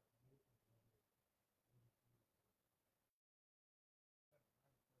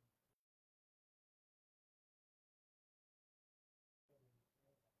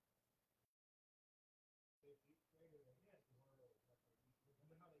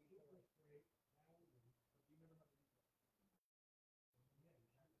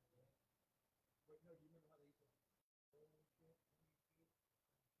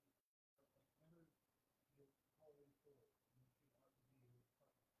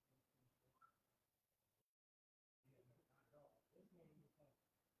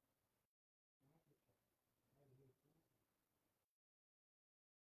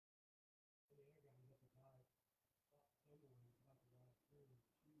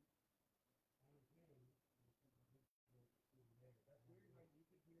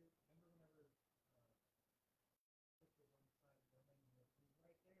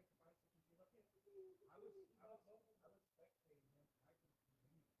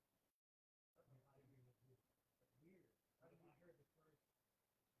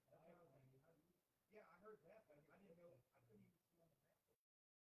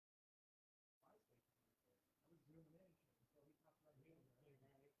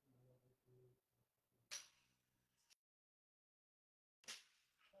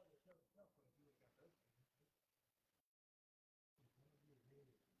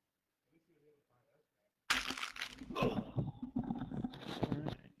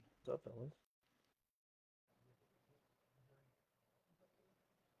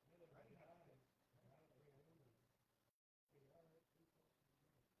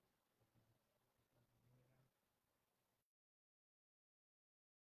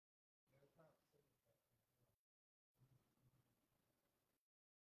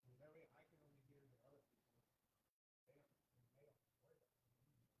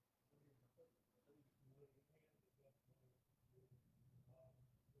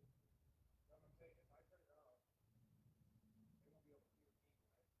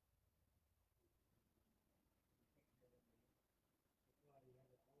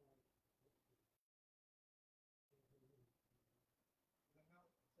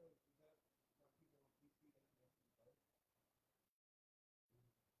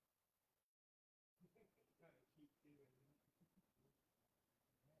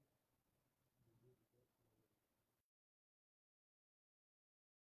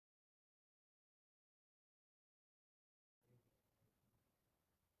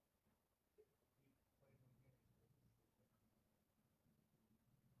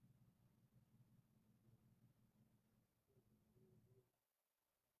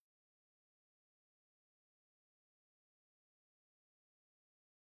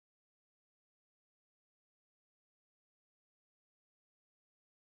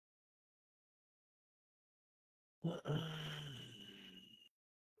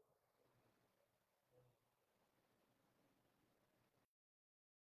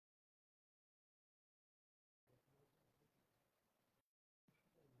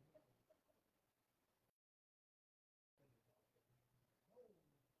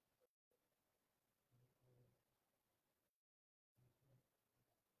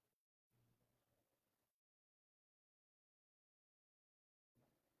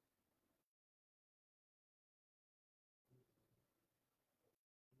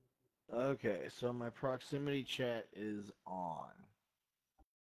 Okay, so my proximity chat is on.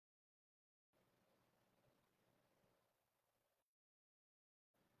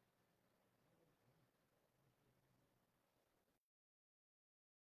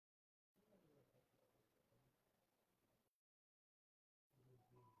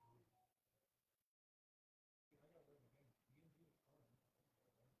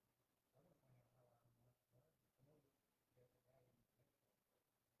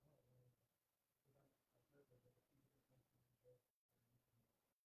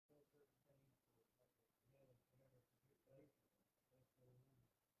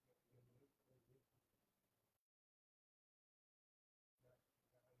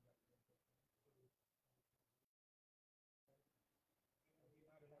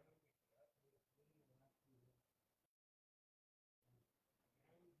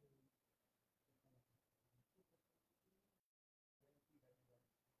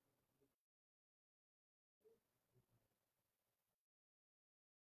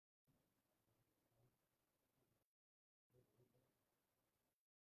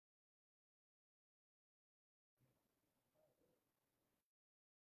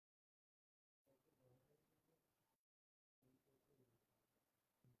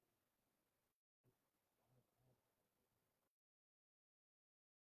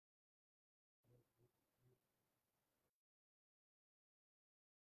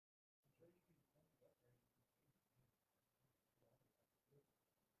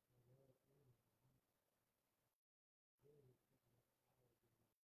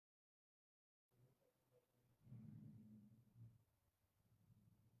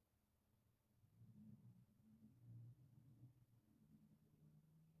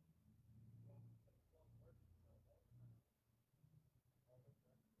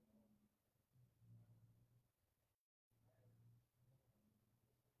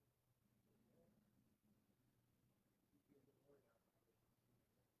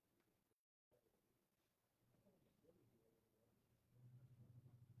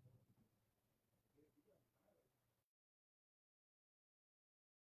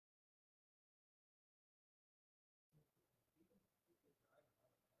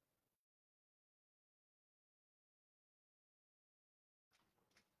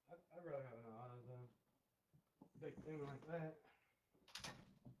 I'd rather have an auto than a big thing like that.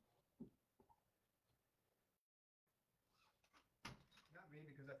 Not me,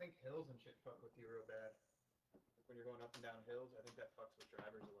 because I think hills and shit fuck with you real bad. Like when you're going up and down hills, I think that fucks with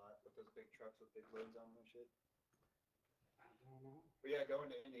drivers a lot with those big trucks with big loads on them and shit. I don't know. But yeah, going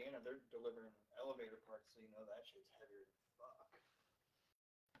to Indiana, they're delivering elevator parts, so you know that shit's heavier than fuck.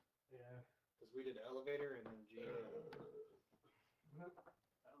 Yeah. Because we did elevator and then Elevators.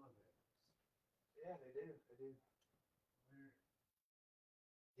 Yeah, they do. They do.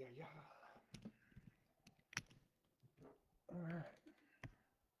 Yeah, yeah. All right.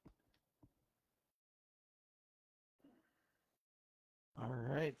 All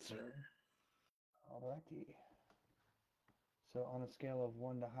right, sir. Alrighty. So on a scale of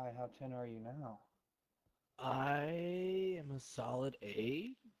 1 to high, how 10 are you now? I am a solid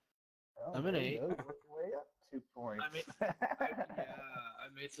 8. Oh, I'm an there you 8. go. Work your way up 2 points. I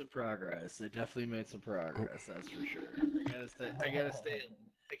made some progress. I definitely made some progress. That's for sure. I gotta stay.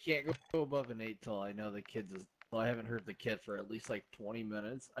 I can't go above an 8 till I know the kids is. Well, I haven't heard the kid for at least like 20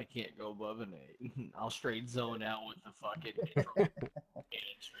 minutes. I can't go above an 8. I'll straight zone out with the fucking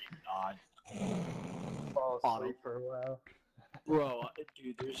straight nod. Fall asleep for a while. Bro,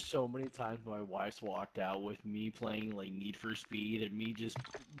 dude, there's so many times my wife's walked out with me playing like Need for Speed and me just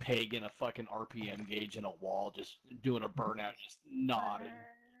pegging a fucking RPM gauge in a wall, just doing a burnout, just nodding.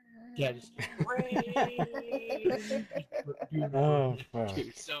 Yeah, just Oh, fuck.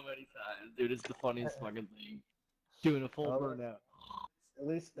 dude, so many times, dude. It's the funniest fucking thing. Doing a full burnout. At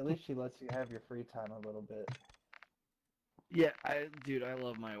least she lets you have your free time a little bit. Yeah, dude, I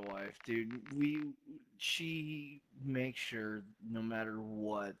love my wife, dude. She makes sure no matter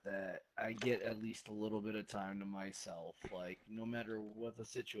what that I get at least a little bit of time to myself. Like no matter what the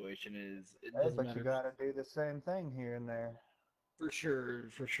situation is, it doesn't but matter. you gotta do the same thing here and there.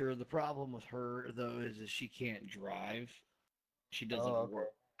 For sure. The problem with her though is that she can't drive. She doesn't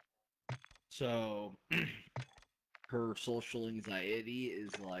work. So her social anxiety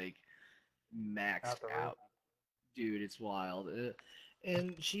is like maxed out. Dude, it's wild.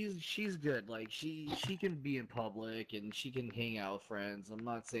 And she's good. Like she can be in public and she can hang out with friends. I'm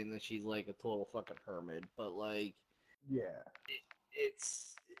not saying that she's like a total fucking hermit, but like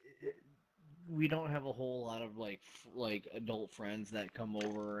we don't have a whole lot of like adult friends that come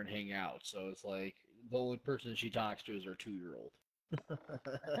over and hang out. So it's like the only person she talks to is her 2-year-old.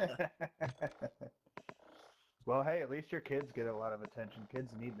 Well, hey, at least your kids get a lot of attention.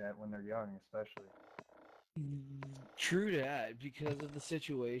 Kids need that when they're young, especially. True that, because of the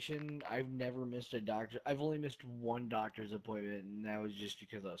situation, I've never missed a doctor. I've only missed one doctor's appointment, and that was just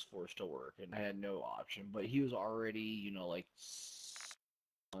because I was forced to work, and I had no option. But he was already, like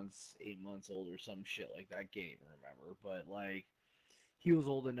 8 months old or some shit like that. Can't even remember, but like, he was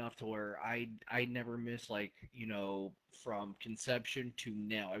old enough to where I never missed, like, from conception to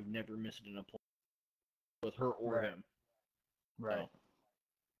now, I've never missed an appointment with her or him. Right.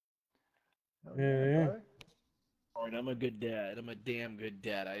 So. Yeah. Alright, I'm a good dad. I'm a damn good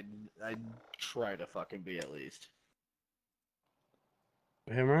dad. I try to fucking be at least.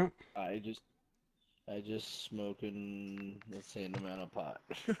 Him right? I just smoking the same amount of pot.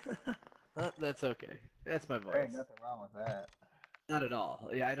 That's okay. That's my voice. There ain't nothing wrong with that. Not at all.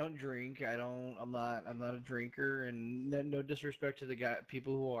 Yeah, I don't drink. I'm not a drinker, and no disrespect to the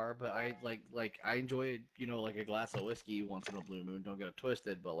people who are, but I I enjoy, like a glass of whiskey once in a blue moon. Don't get it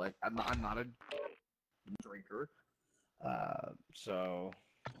twisted, but like I'm not a drinker. So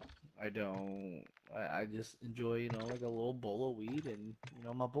I just enjoy, like a little bowl of weed and,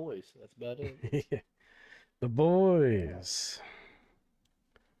 my boys. That's about it. The boys.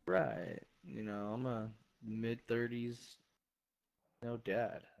 Right. I'm a mid-30s,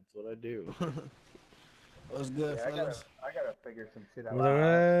 dad. That's what I do. What's good, fellas? I gotta figure some shit out.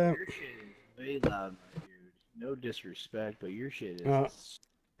 Your shit is way loud, my dude. No disrespect, but your shit is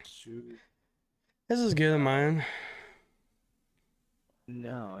super. This is good of mine.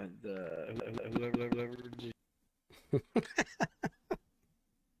 No, whoever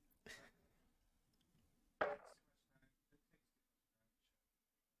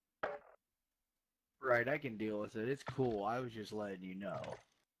Right, I can deal with it. It's cool. I was just letting you know.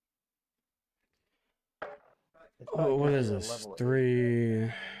 Oh, what is this?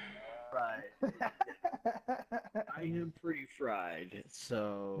 3. Right. I am pretty fried,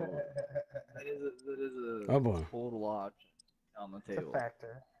 so that is a Oh, boy. total option on the table. It's a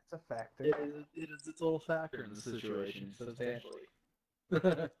factor. It's a factor. It is a total factor in the situation, substantially.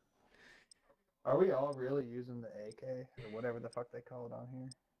 Are we all really using the AK or whatever the fuck they call it on here?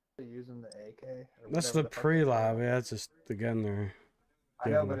 Are we using the AK? Or That's the pre-live. Yeah, that's just the gun there. I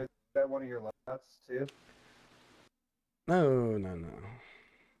know, but is that one of your loadouts too? No.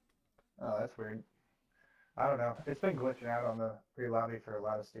 Oh, that's weird. I don't know. It's been glitching out on the pre-lobby for a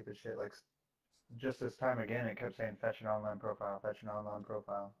lot of stupid shit. Like, just this time again, it kept saying fetch an online profile,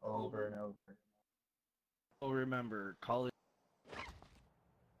 over and over. Well, remember, college.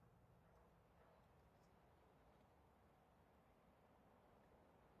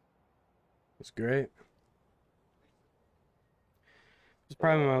 It's great. It's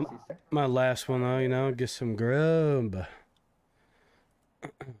probably my last one though, get some grub.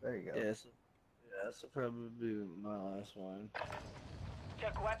 There you go. Yes. Yeah, that's probably be my last one.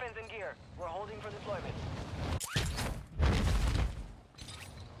 Check weapons and gear. We're holding for deployment.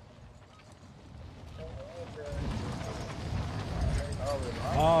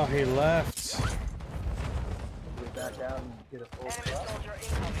 Oh, he left. Get back out and get a full Enemy soldier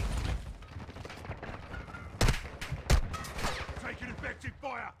incoming. Taking effective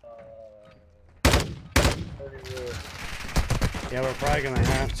fire! Yeah, we're probably gonna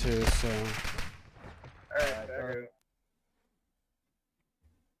have to, so. Alright, sorry.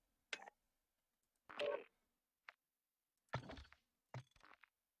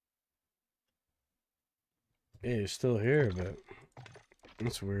 Yeah, he's still here, but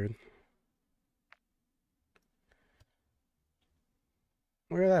that's weird.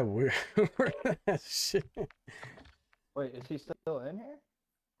 Where that weird? Where that shit? Wait, is he still in here?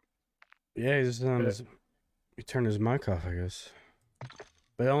 Yeah, he's just on his. He turned his mic off, I guess.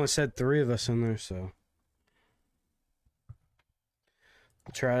 But it only said 3 of us in there, so.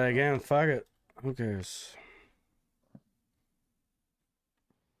 Try that again. Fuck it. Who cares?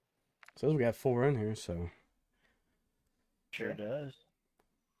 Says we got 4 in here, so. Sure does.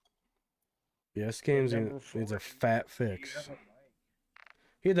 Yeah, this game needs a fat fix.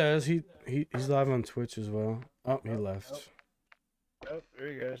 He does. He's live on Twitch as well. Oh, he left. Oh,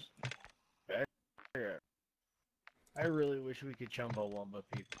 there he goes. Back here. I really wish we could Chumbawamba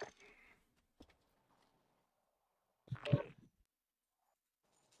people.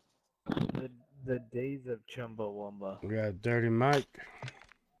 The days of Chumbawamba. We got Dirty Mike.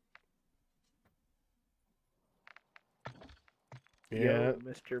 Yeah. Yo,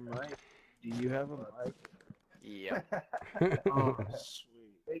 Mr. Mike, do you have a mic? Yeah. Oh,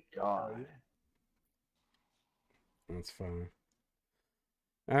 sweet. Thank God. That's fine.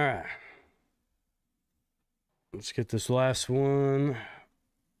 All right. Let's get this last one.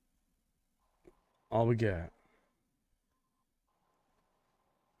 All we got.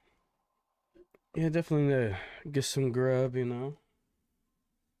 Yeah, definitely to get some grub, you know.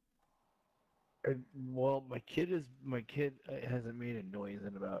 Well, my kid hasn't made a noise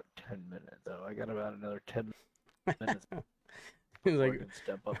in about 10 minutes, though. I got about another 10 minutes. He's like,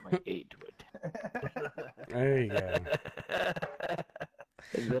 step up my 8 to a 10. There you go.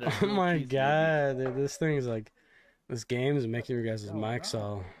 Oh my god, dude, this thing's like, this game is making your guys' mics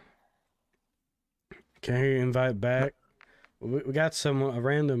all. Can I hear you invite back? We got someone, a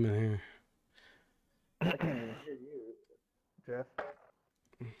random in here. I can hear you, Jeff.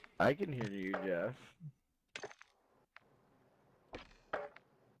 I can hear you, Jeff.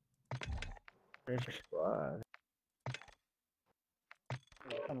 Where's your squad?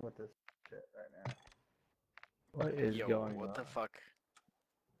 I'm with this shit right now. What is going on? What the fuck?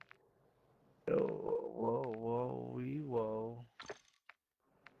 Oh, whoa.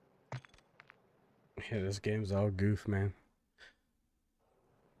 Yeah, this game's all goof, man.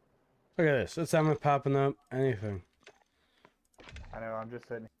 Look at this. It's not popping up anything. I know, I'm just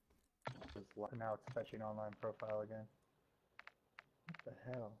sitting here. Now it's fetching online profile again. What the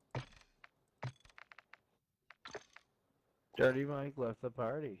hell? Dirty Mike left the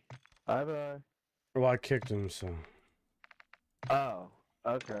party. Bye-bye. Well, I kicked him, so. Oh,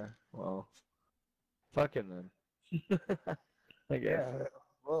 okay. Well, fucking then. I guess. Yeah,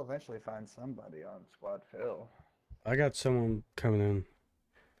 we'll eventually find somebody on Squad Phil. I got someone coming in.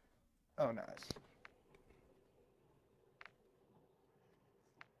 Oh, nice.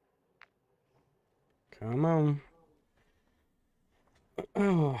 Come on.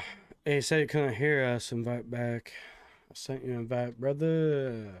 Oh, hey, he said he couldn't hear us. Invite back. I sent you an invite,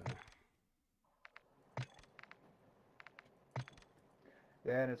 brother.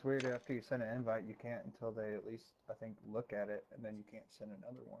 Yeah, and it's weird after you send an invite, you can't until they at least, I think, look at it, and then you can't send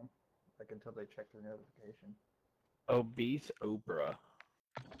another one. Like until they check their notification. Obese Oprah.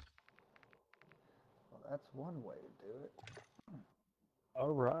 Well, that's one way to do it.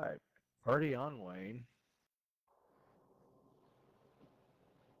 All right. Party on, Wayne.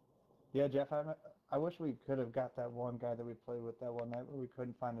 Yeah, Jeff, I wish we could have got that one guy that we played with that one night where we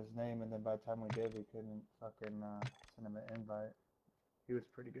couldn't find his name, and then by the time we did, we couldn't fucking send him an invite. He was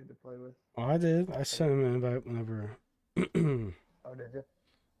pretty good to play with. Oh, I did. I sent him an invite whenever. Oh, did you?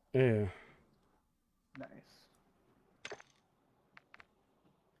 Yeah. Nice.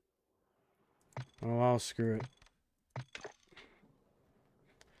 Oh, I'll screw it.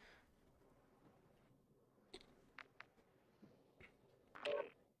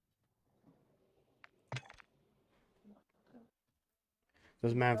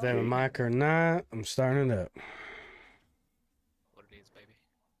 Doesn't matter if they have a mic or not. I'm starting it up. What it is, baby.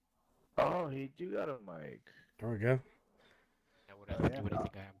 Oh, he do got a mic. There we go. Yeah, what do you think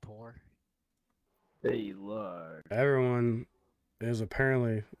I am, poor? Hey, look. Everyone is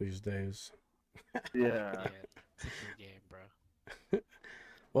apparently these days. Yeah. It's a good game, bro.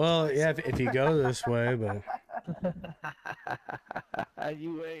 Well, yeah, if you go this way, but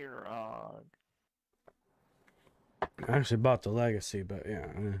you ain't wrong. I actually bought the Legacy, but yeah,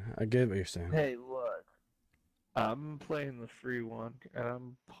 I get what you're saying. Hey, look. I'm playing the free one, and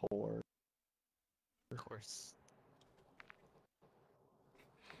I'm poor. Of course.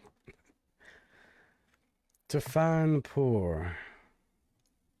 To find poor.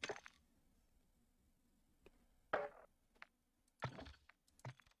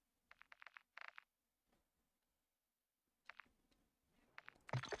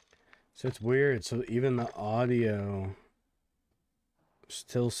 So it's weird. So even the audio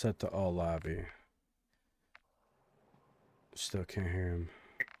still set to all lobby. Still can't hear him.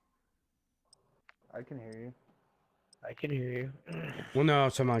 I can hear you. I can hear you. Well, no,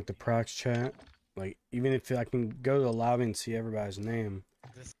 it's on like the prox chat. Like even if I can go to the lobby and see everybody's name,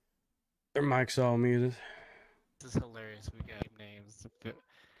 their mic's all muted. This is hilarious. We got names.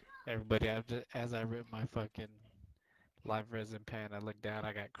 Everybody, as I rip my fucking live resin pen, I look down.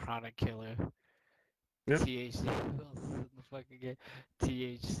 I got Chronic Killer. Yep. THC. Who else is in the fucking game?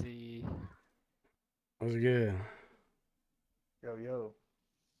 THC. That was good. Yo, yo.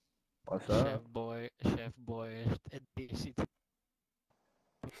 What's Chef up? boy, and DC.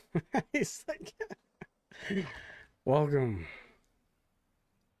 He's like, welcome.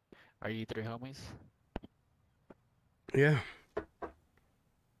 Are you three homies? Yeah.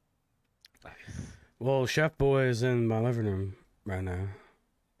 Well, Chef Boy is in my living room right now.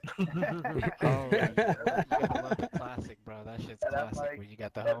 Oh, you gotta love the classic, bro. That shit's classic. When you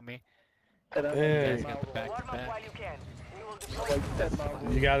got the homie. Yeah. You got the back-to-back.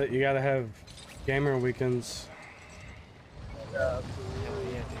 You gotta have gamer weekends. Hell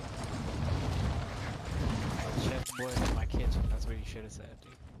yeah, dude. Chef Boy in my kitchen. That's what you should have said,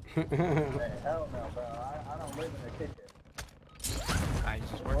 dude. Hey, hell no, bro. I don't live in a kitchen. I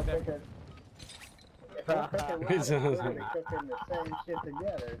just work there. We're cooking cooking the same shit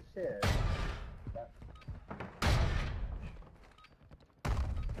together. Shit.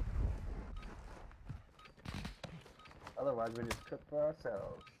 Otherwise, we just cook for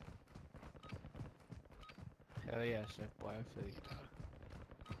ourselves. Hell yeah, Chef Boy. I feel you.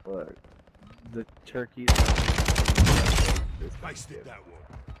 Look, the turkey. I did that one.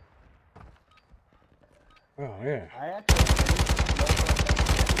 Oh yeah. I actually.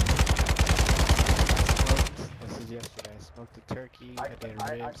 This is yesterday. I smoked a turkey, I did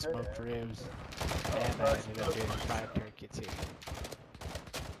ribs, smoked ribs, and I ended up doing fried turkey too.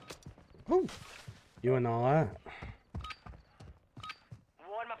 Woo. You and all that.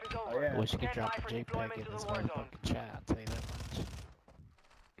 Warm-up is over. I wish you could drop a JPEG in this motherfucking chat, I'll tell you that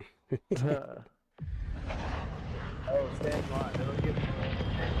much. Oh, stand by. It'll get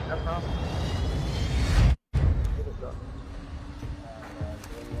no problem.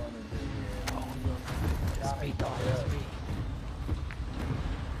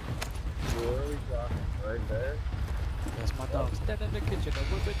 Where are we talking? Right there? That's my dog. Stand in the kitchen. I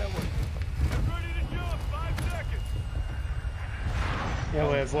will be that way. Ready to jump. 5 seconds. Yeah,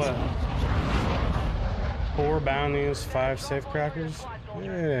 we have what? 4 bounties, 5 safe crackers.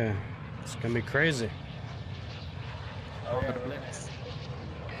 Yeah, it's gonna be crazy. Oh, yeah. Blitz.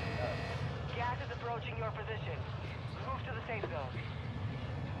 Gas is approaching your position. Move to the safe zone.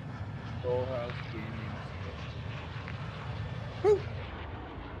 Full house gaming. Woo.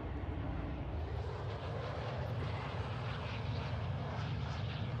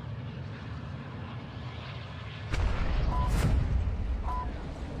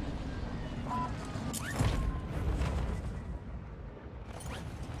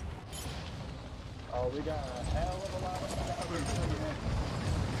 Oh, we got a hell of a lot of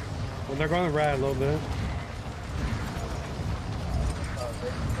Well, they're going to ride a little bit.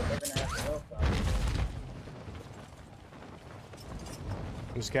 they're gonna have to help us.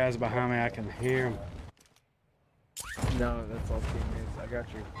 This guy's behind me. I can hear him. No, that's all teammates. I got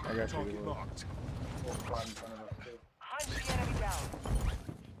you. I got you. Will. Full squad in front of us, too. Hunt the enemy down.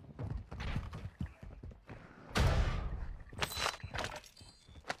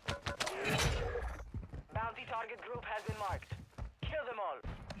 Bounty target group has been marked. Kill them all.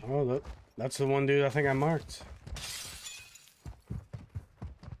 Oh, that's the one dude I think I marked.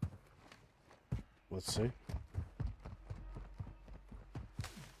 Let's see.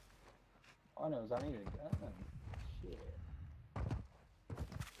 All I know is I need a gun. Shit.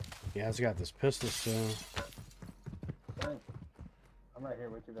 Yeah, it's got this pistol still. Thanks. I'm right here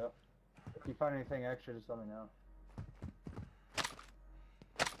with you, though. If you find anything extra, just let me know.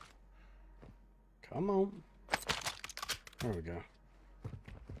 Come on. There we go.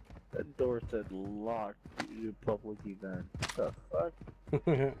 That door said locked due to public event. The fuck?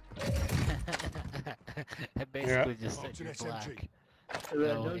 It basically just said you're black.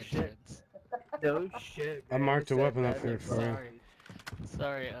 No shit. No shit. I marked a weapon up here for you.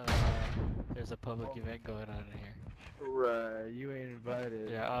 Sorry, there's a public event going on in here. Right, you ain't invited.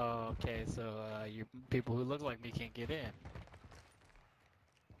 Yeah, oh, okay, so, you people who look like me can't get in.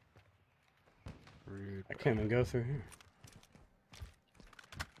 Rude. I can't even go through here.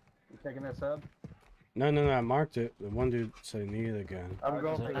 You taking that sub? No, I marked it. The one dude said he needed a gun. I'm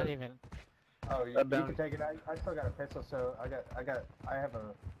going So for not it. even. Oh, you can take it. I still got a pistol, so I have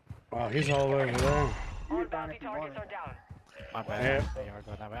a. Wow, he's all over there. All bounty targets are down. My bad. They are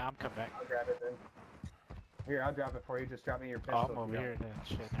going that way. I'm coming back. I'll grab it then. Here, I'll drop it for you. Just drop me your pistol. Oh, I'm over here then.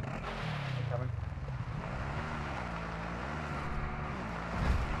 Shit. I'm coming.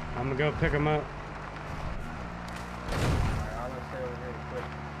 I'm gonna go pick him up. Alright, I'm gonna stay over here quick.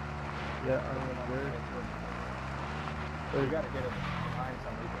 Yeah, I'm gonna do it. We gotta get it behind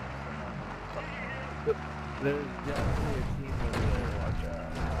somebody. There's definitely a team over there. Watch out.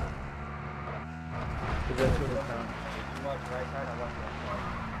 Cause that's what I found. You watch right side, I watch left side.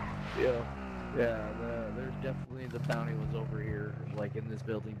 Yeah. Yeah, there's definitely the bounty was over here, like in this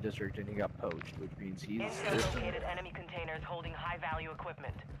building district, and he got poached, which means he's Intel located enemy containers holding high-value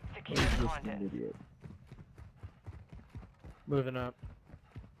equipment. Secure he's the just content. an idiot. Moving up.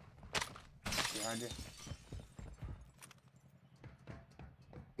 Behind you.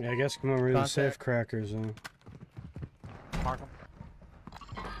 Yeah, I guess come over to the safe crackers then. Mark him.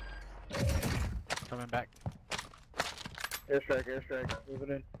 Coming back. Airstrike, moving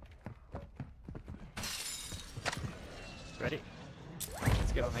in. Ready?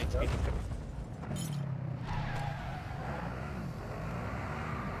 Let's get on 8 speed.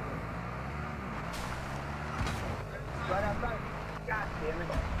 Right outside. God damn it.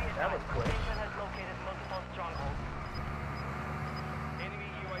 That was quick. Station has located multiple strongholds. Enemy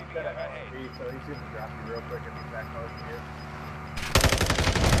UAV overhead. So he's gonna drop you real quick and be back close to you.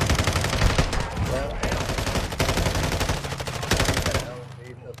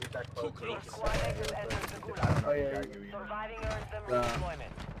 Oh yeah. Surviving earns them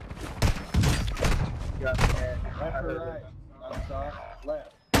redeployment. Got left or right? I'm sorry.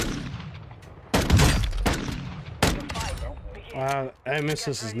 Left. Wow,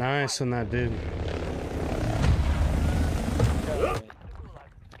 Amethyst is nice on that dude.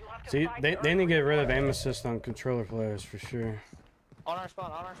 See, they need to get rid of aim assist on controller players for sure. On our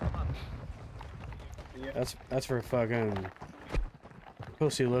spawn, on our spawn. That's for fucking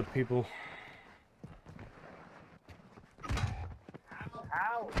pussy lip people.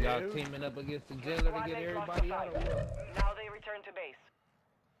 Y'all teaming up against the jailer to get everybody out of here. Now they return to base.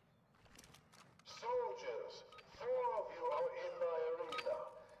 Soldiers, 4 of you are in my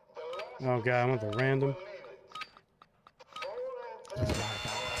arena. Oh god, I want the random.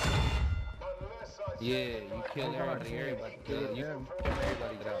 Yeah, you kill everybody kill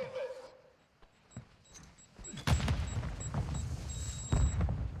everybody get out.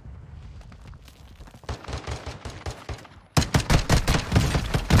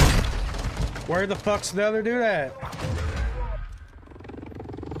 Where the fuck's the other dude at?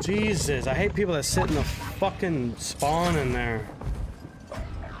 Jesus, I hate people that sit in the fucking spawn in there.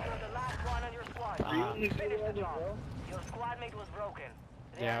 Finish the job. Your squad mate was broken.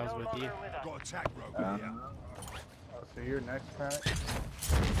 They Yeah, are I was no with you. longer with us. Got attack rope here. Oh, so you're next, Pat?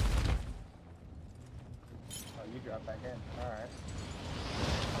 Oh, you drop back in. Alright.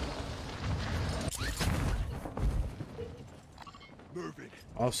 Moving.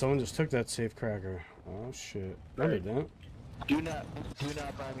 Oh, someone just took that safe cracker. Oh shit. No, they didn't. Do not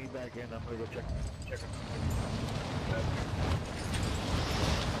buy me back in. I'm gonna go check.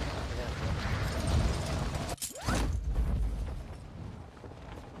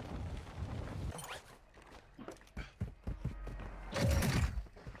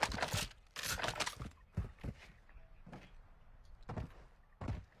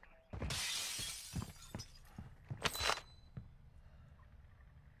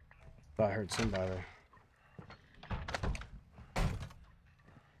 Thought I heard somebody.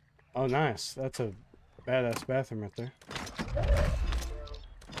 Oh, nice. That's a badass bathroom right there.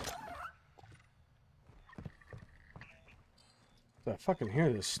 I fucking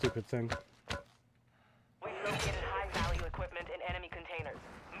hear this stupid thing. We've located high-value equipment in enemy containers.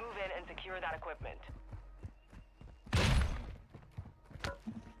 Move in and secure that equipment.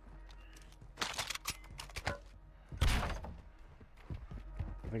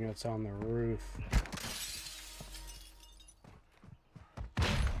 I think that's on the roof.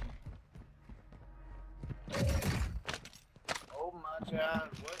 Oh my god,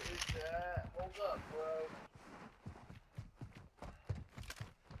 what is that? Hold up, bro.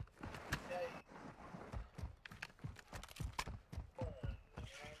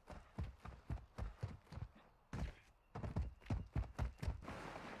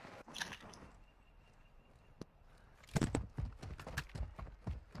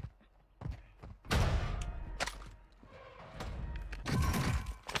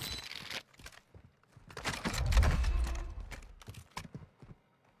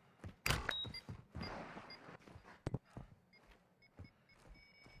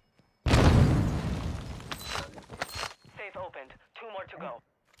 Safe opened. 2 more to go.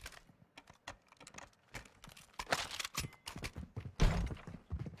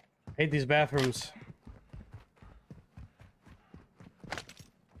 Hate these bathrooms.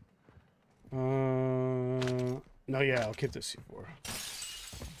 No, yeah, I'll keep this C4.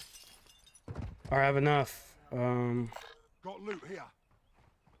 I have enough. Got loot here.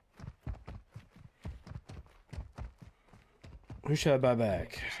 Who should I buy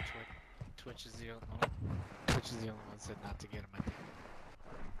back? Twitch is the only one. Twitch is the only one that said not to get him. I think.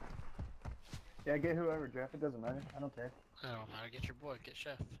 Yeah, get whoever, Jeff. It doesn't matter. I don't care. I don't matter. Get your boy. Get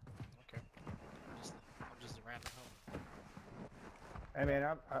Chef. Okay. a random home. Hey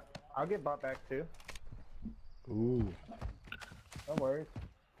man, I'll get bought back too. Ooh. No worries.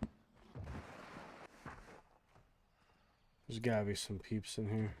 There's gotta be some peeps in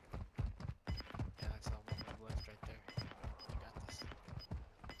here. Yeah, I saw one move left right there. You got this.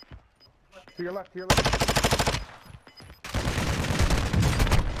 To your left, to your left.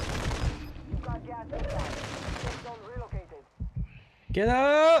 You got gas inside. Safe zone relocated. Get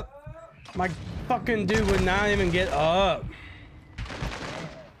up! My fucking dude would not even get up.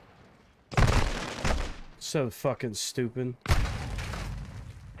 So fucking stupid.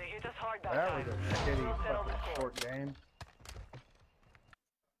 They hit us hard that That time. was a shitty fucking short game.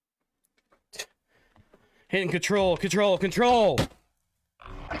 Hitting control, control, control!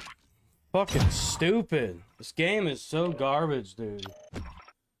 Fucking stupid. This game is so garbage, dude.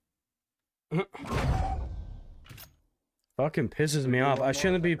 Fucking pisses me off. I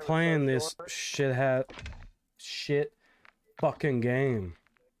shouldn't be playing this shit fucking game.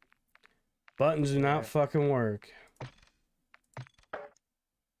 Buttons do not fucking work.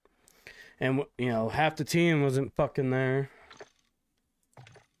 And, you know, half the team wasn't fucking there.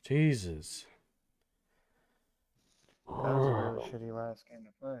 Jesus. That was a really shitty last game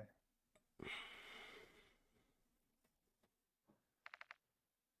to play.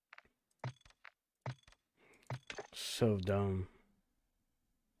 So dumb.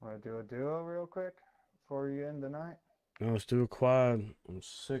 Want to do a duo real quick before you end the night? No, let's do a quad. I'm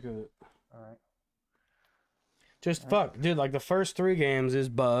sick of it. Alright. Just fuck, dude, like the first 3 games is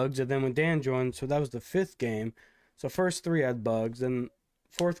bugs, and then when Dan joined, so that was the 5th game. So first 3 had bugs, then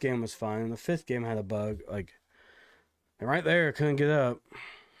 4th game was fine, and the 5th game had a bug, like, and right there, I couldn't get up.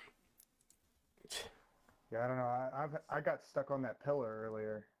 Yeah, I don't know. I got stuck on that pillar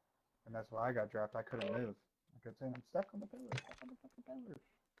earlier, and that's why I got dropped. I couldn't move. I kept saying, I'm stuck on the pillar. Stuck on the fucking pillar.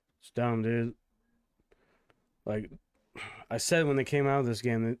 It's dumb, dude. Like, I said when they came out of this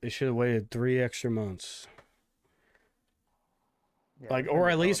game, they should have waited 3 extra months. Yeah, Like, or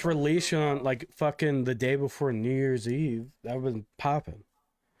at least release on, like, fucking the day before New Year's Eve. That would have been popping.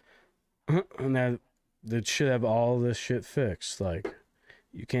 And that should have all this shit fixed. Like,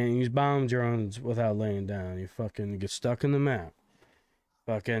 you can't use bomb drones without laying down. You fucking get stuck in the map.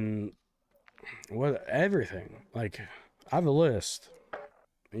 Fucking, what, everything. Like, I have a list.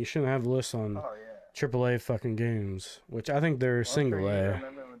 You shouldn't have a list on AAA fucking games, which I think they're single A. I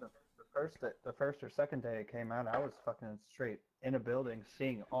remember when the first or second day it came out, I was fucking straight in a building,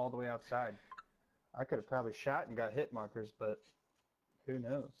 seeing all the way outside. I could have probably shot and got hit markers, but who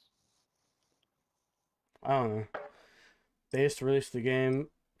knows? I don't know. They just released the game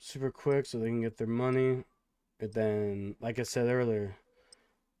super quick so they can get their money. And then, like I said earlier,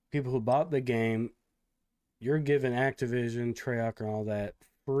 people who bought the game, you're giving Activision, Treyarch, and all that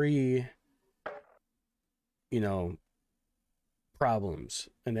free, you know, problems.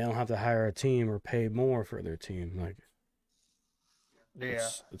 And they don't have to hire a team or pay more for their team. Like, yeah.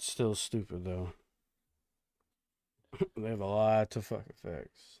 It's still stupid, though. They have a lot to fucking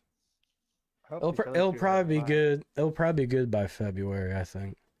fix. It'll probably be good. It'll probably be good by February, I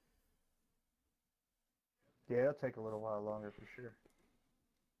think. Yeah, it'll take a little while longer for sure.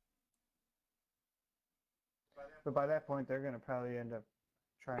 But by that point, they're gonna probably end up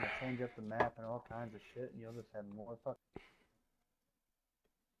trying to change up the map and all kinds of shit, and you'll just have more fuck.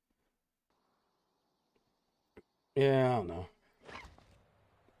 Yeah, I don't know.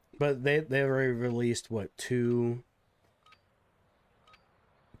 But they already released what, 2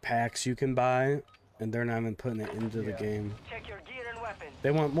 packs you can buy, and they're not even putting it into the game. Check your gear and weapons.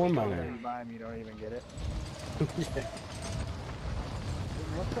 They want more money. You buy them, you don't even get it. Yeah.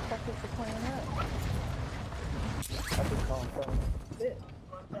 What the fuck is the plan of that? I just call him shit.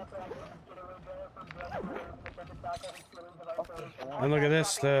 And look at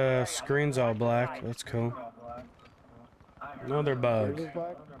this, the screen's all black. That's cool. Another bug. Yours is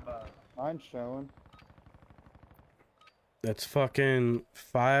black? Mine's showing. That's fucking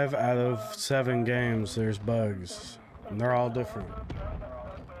 5 out of 7 games there's bugs. And they're all different.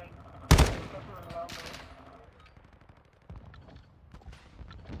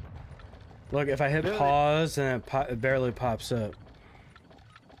 Look, if I hit pause and it barely pops up.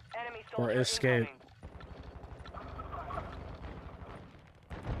 Or escape.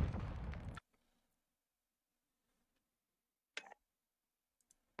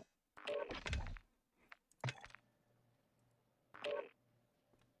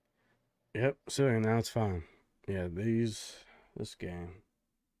 Yep, so now it's fine. Yeah, this game.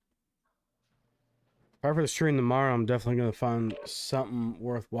 If I were to stream tomorrow, I'm definitely gonna find something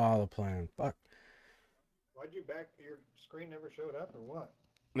worthwhile to play. Fuck. Why'd you back? Your screen never showed up, or what?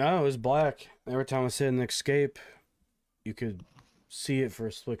 No, it was black. Every time I said an escape, you could see it for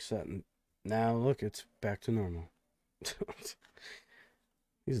a split second. Now look, it's back to normal.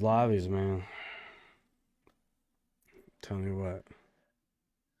 These lobbies, man. Tell me what.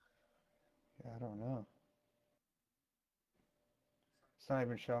 Yeah, I don't know. It's not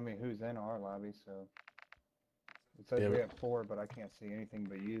even showing me who's in our lobby, so it says we have 4, but I can't see anything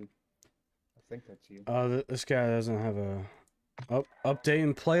but you. I think that's you. Oh, this guy doesn't have a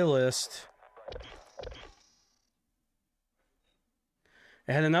updating playlist.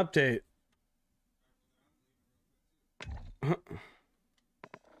 It had an update.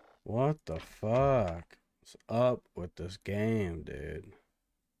 What the fuck? What's up with this game, dude?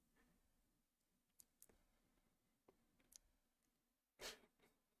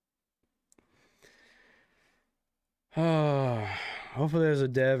 Hopefully there's a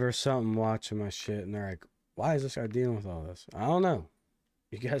dev or something watching my shit and they're like, why is this guy dealing with all this? I don't know.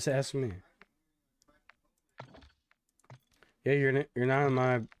 You guys ask me. Yeah, you're not in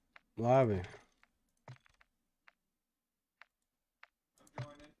my lobby.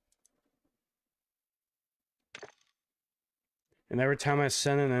 And every time I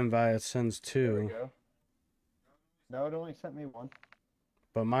send an invite, it sends 2. There we go. No, it only sent me 1.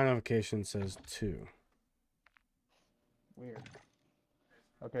 But my notification says 2. Weird.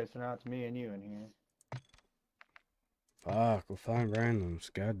 Okay, so now it's me and you in here. Fuck, we'll find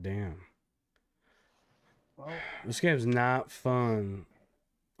randoms. Goddamn. Well, this game's not fun.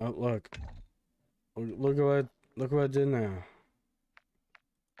 Oh, look. Look what I did now.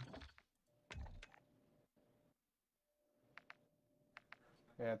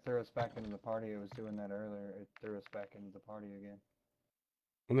 Yeah, it threw us back into the party. It was doing that earlier. It threw us back into the party again.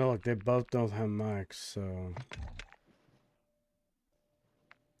 Well, no, look, they both don't have mics, so...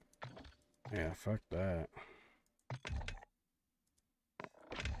 Yeah, fuck that.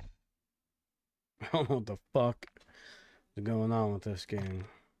 I don't know what the fuck is going on with this game.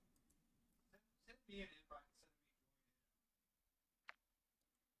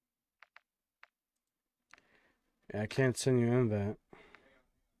 Yeah, I can't send you an invite.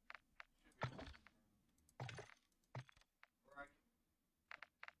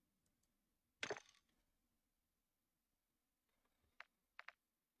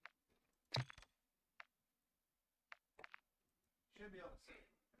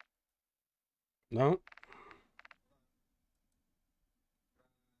 No.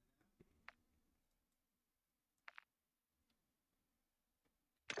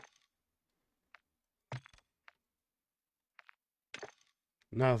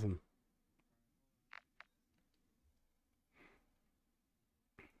 Nothing.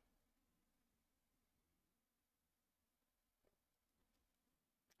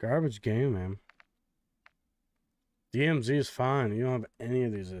 Garbage game, man. DMZ is fine. You don't have any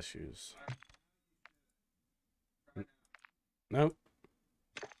of these issues. Nope.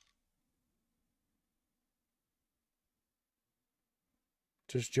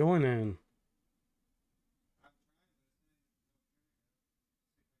 Just join in.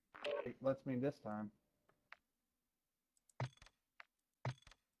 It lets me this time.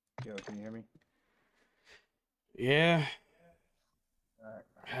 Yo, can you hear me? Yeah. Alright.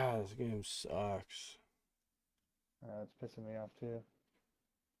 God, this game sucks. It's pissing me off too.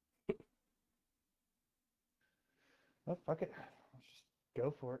 Oh, fuck it. Let's just go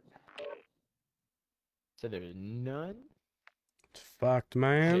for it. So there's none? It's fucked,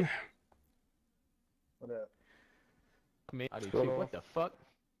 man. What up? Me, what the fuck?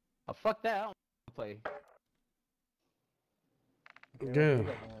 Oh, fuck that. I don't want to play. Good.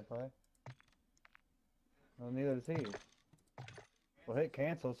 Well, neither does he. Well, hit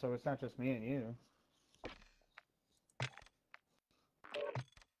cancel, so it's not just me and you.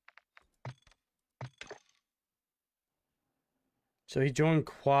 So he joined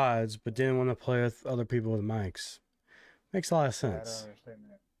quads, but didn't want to play with other people with mics. Makes a lot of sense. I don't understand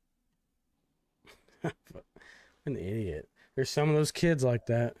that. An idiot. There's some of those kids like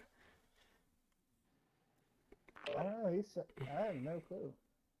that. I don't know. I have no clue.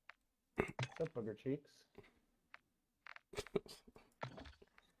 What's up, booger cheeks?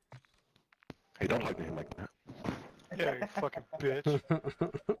 Hey, don't hug me like that. Yeah, you fucking bitch.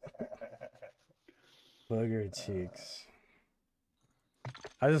 Booger cheeks.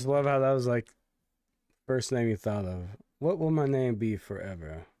 I just love how that was like first name you thought of. What will my name be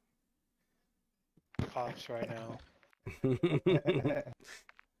forever? Pops right now.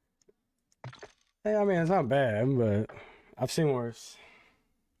 Hey, I mean, it's not bad, but I've seen worse.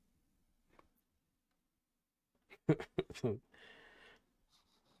 That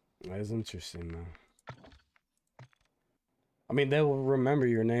is interesting, though. I mean, they will remember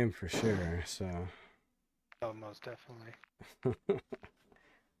your name for sure, so. Oh, most definitely.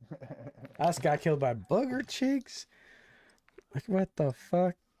 I just got killed by booger cheeks. Like, what the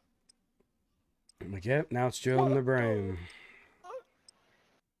fuck? I'm like, yep, now it's drilling the brain.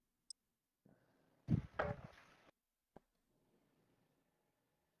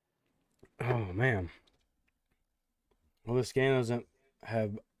 Oh, man. Well, this game doesn't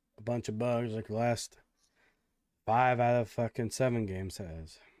have a bunch of bugs like the last 5 out of fucking 7 games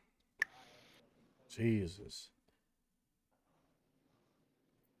has. Jesus.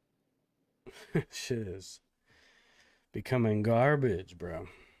 Shit is becoming garbage, bro.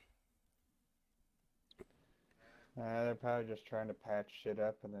 They're probably just trying to patch shit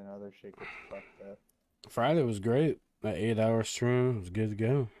up and then other shit gets fucked up. Friday was great. That 8-hour stream was good to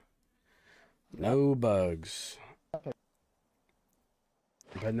go. No bugs.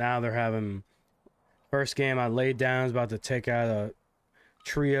 But now they're having... First game I laid down, I was about to take out a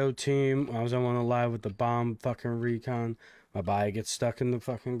trio team. I was on one live with the bomb fucking recon. My body gets stuck in the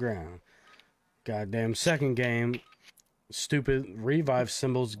fucking ground. Goddamn second game, stupid revive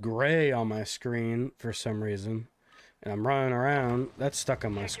symbols gray on my screen for some reason. And I'm running around, that's stuck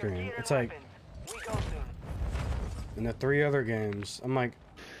on my screen. It's like... In the 3 other games, I'm like...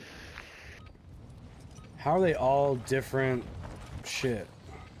 How are they all different shit?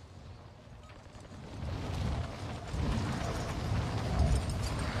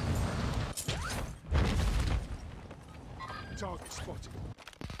 Target spotted.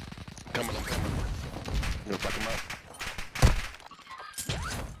 I'm coming. You'll fuck him up.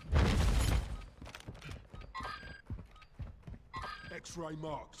 X-ray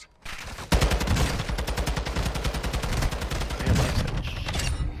marked.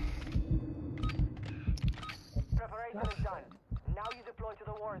 Preparation is done. Now you deploy to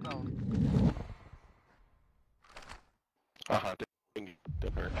the war zone.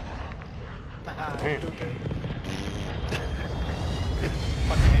 Didn't hurt. Hey,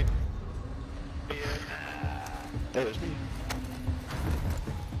 there's me.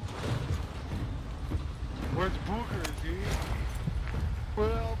 Where's Booger, dude? Where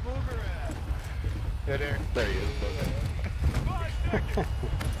the hell Booger at? There he is, Booger.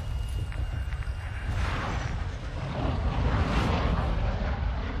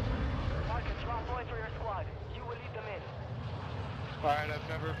 Drop points for your squad. You will lead them in. Alright, I've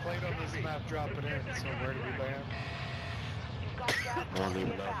never played on this map dropping in, so where do we land? I don't even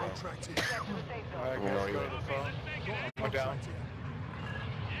know, bro. Alright, guys, go to the phone. Go down.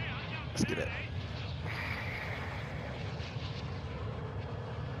 Let's get it.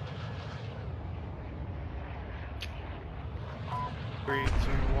 Three,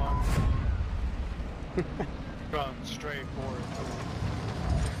 two, one. Run straight forward.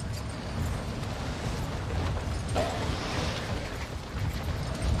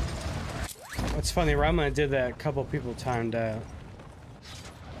 It's funny, Ramon did that, a couple people timed out.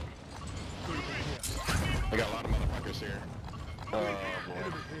 I got a lot of motherfuckers here. Oh boy.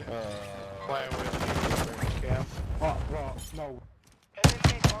 Playing with Cam. Oh, no.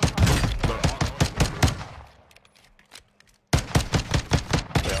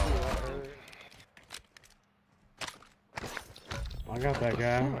 I got that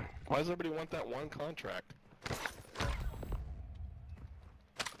guy. Why does everybody want that one contract?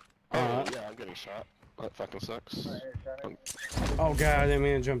 Yeah, I'm getting shot. That fucking sucks. Oh god, I didn't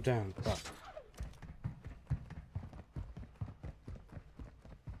mean to jump down. Fuck.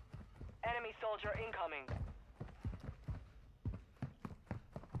 Enemy soldier incoming.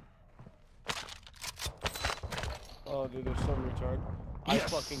 Oh, dude, there's some retard. I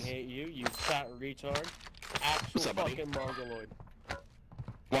fucking hate you, you fat retard. Actual fucking mongoloid.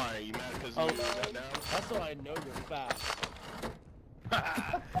 Why? Are you mad because you got down? That's why I know you're fat.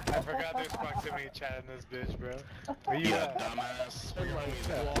 I forgot there's proximity chat in this bitch, bro. Where you at? Dumbass. Where you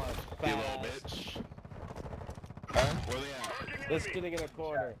little bitch. Huh? Where they at? This sitting in a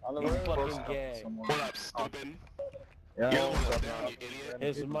corner. He's fucking gay. What up, stupid? Yeah, Yo, what's down, you idiot?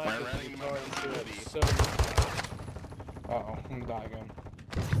 His mic is retarded too. Uh-oh, I'm gonna die again.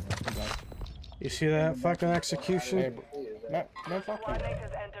 I'm dead. You see that fucking execution? Hey, no fuck you.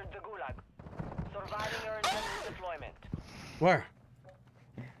 Has entered the gulag. Surviving earns them redeployment. Where?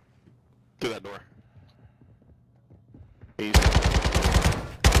 Through that door.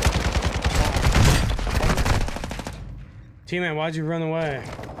 T-Man, why'd you run away? I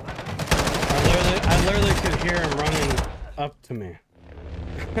literally could hear him running up to me.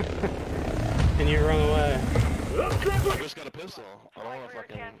 And you run away. I just got a pistol. I don't want to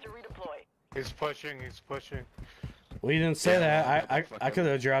fucking... He's pushing. Well, you didn't say that. I could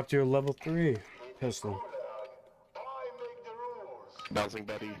have dropped you a level 3 pistol. Bouncing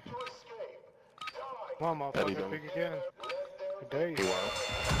Betty. Come on, Betty motherfucker, don't. pick again. Good day. He won't.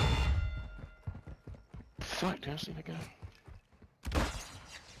 Fuck, did I see the guy?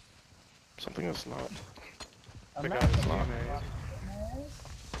 Something that's not. The guy's not.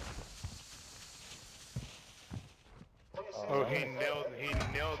 Oh, he nailed me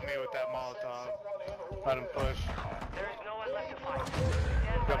with that Molotov. Let him push. There is no one left to fight.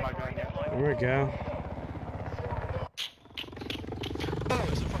 Got my gun yet. There we go. Oh,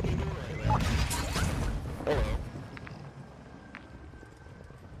 there's a fucking door right there. Hello.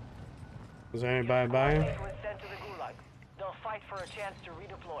 Is there anybody by him? Was sent to the Gulag. They'll fight for a chance to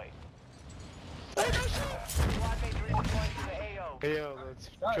redeploy. Squad mates redeploying to the AO. Hey, yo, let's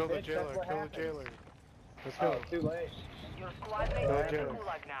kill the jailer. Kill the jailer. Let's go. Oh, too late. Your squad mates are in the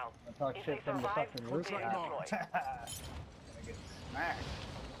Gulag now. I talk If shit they from the survive, fucking they roof. redeploy. Gonna get smacked.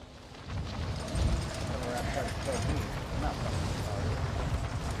 Somewhere outside of kill me. I'm not fucking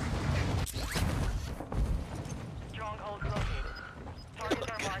Stronghold located. Targets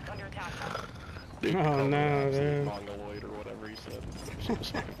are marked under attack. Dude, Oh no, dude. Mongoloid or whatever he said. Some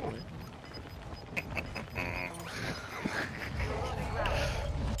second point.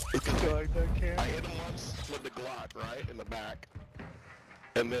 I hit him once with the Glock, right, in the back.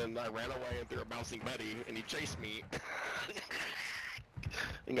 And then I ran away and threw a bouncing Betty, and he chased me.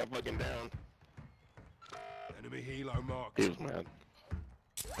 And got fucking down. Enemy helo marked. He was mad.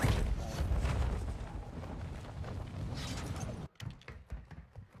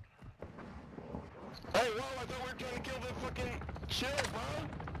 Hey, whoa, I thought we were trying to kill the fucking chill, bro.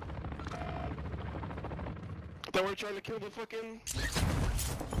 I thought we were trying to kill the fucking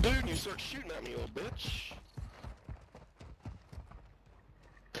dude, and you start shooting at me, little bitch.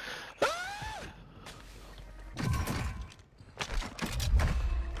 Ah!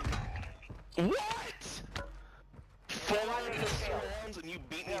 What? 400 rounds and you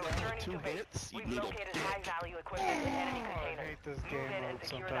beat me down with 2 hits? You little dick. High-value equipment in enemy Oh, I containers. hate this game Move in and mode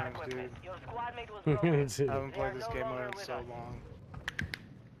secure that sometimes, dude. equipment. Your squad mate was broken. I haven't They played are this no game longer mode in with so us. long.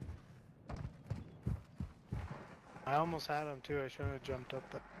 I almost had him too, I shouldn't have jumped up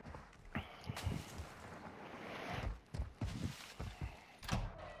there.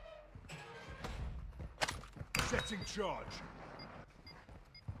 Setting charge.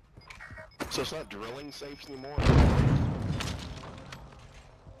 So it's not drilling safes anymore? 2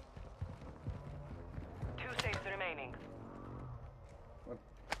 safes remaining.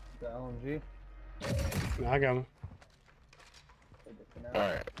 The LMG. I got one.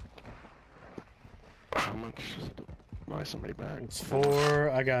 Alright. How much is it to buy somebody back? It's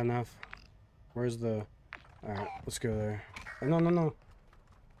 4. I got enough. Where's the... Alright, let's go there. Oh, no, no, no.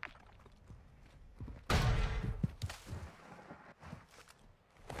 I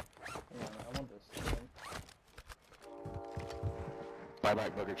want this thing. Buy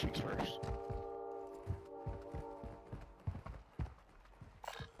back bugger cheeks first.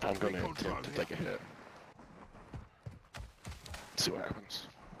 I'm gonna attempt to take a hit. See what happens.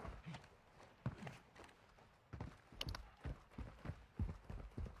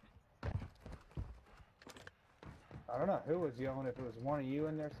 I don't know who was yelling, if it was one of you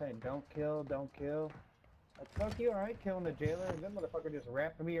in there saying, don't kill, don't kill. Like, fuck you, alright, killing the jailer, and that motherfucker just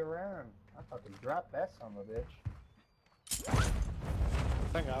wrapped me around. I fucking dropped that son of a bitch.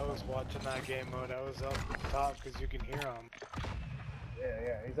 I think I was watching that game mode, I was up top because you can hear him.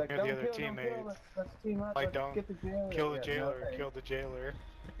 Yeah, he's like, Hear don't the other kill, teammates. don't kill, let's team up, Like, let's don't get the jailer. kill the Yeah, jailer, no, kill the jailer.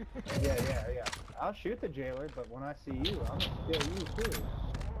 yeah. I'll shoot the jailer, but when I see you, I'm gonna kill you too.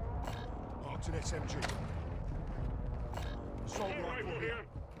 Marked an SMG. Assault rifle here.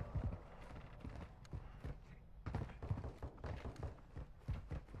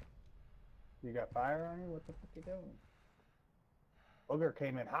 You got fire on you? What the fuck you doing? Booger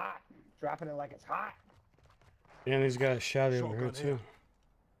came in hot, dropping it like it's hot. Yeah, and he's got a shot over here too.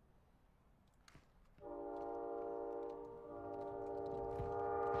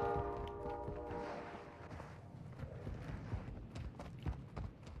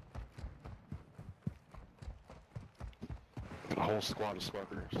 Got a whole squad of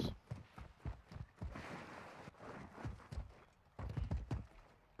smokers.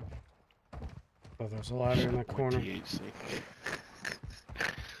 Oh, there's a ladder in that corner. THC.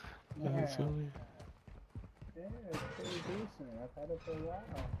 Yeah, it's pretty decent. I've had it for a while.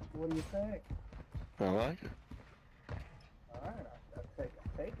 What do you think? I like it. Alright, I'll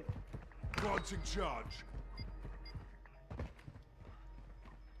take it. Quads in charge.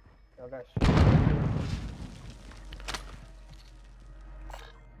 Y'all got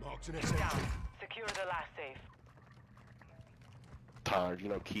Marked an SMG. Secure the last safe. Todd, you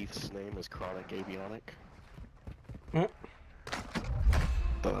know Keith's name is Chronic Avionic? Huh?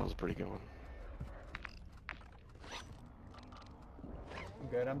 Thought that was a pretty good one. I'm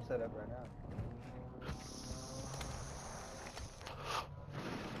good, I'm set up right now.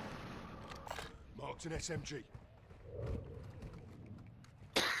 Marked an SMG.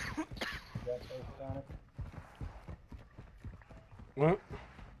 What?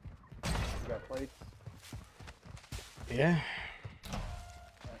 You got plates? Yeah.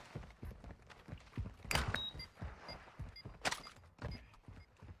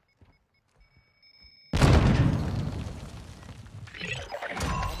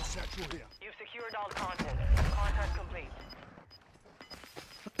 You've secured all content. Contract complete.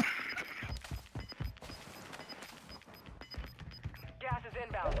 Gas is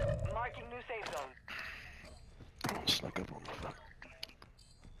inbound. Marking new safe zone. Oh, snuck up on my phone.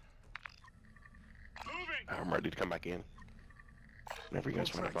 I'm ready to come back in. Whenever you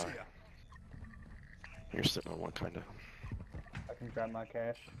guys want to buy. You're sitting on one, kinda. I can grab my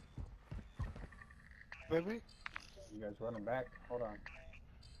cash. Maybe? You guys running back? Hold on.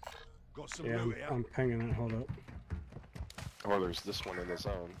 Got some Yeah, loot here. I'm pinging it. Hold up. Or there's this one in the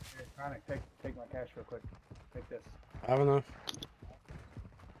zone. Here, Chronic, take my cash real quick. Take this. I have enough.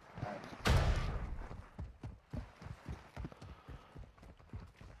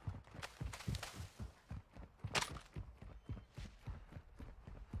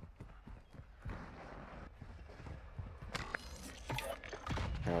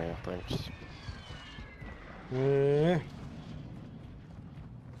 Oh yeah, thanks.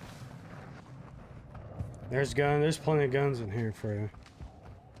 There's plenty of guns in here for you.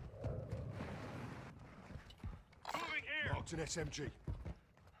 Marked an SMG.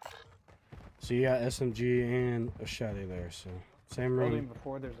 So you got SMG and a shotty there, so same room. Building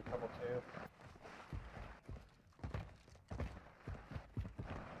before, there's a couple too.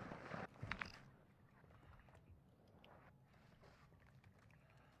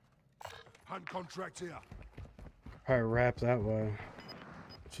 Hunt contract here. Probably wrap that way.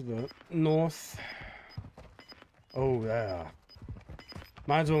 To the north. Oh, yeah.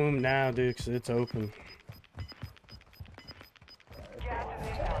 Might as well move now, dude, because it's open.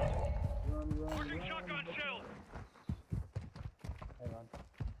 Marking shotgun shells. Hang on.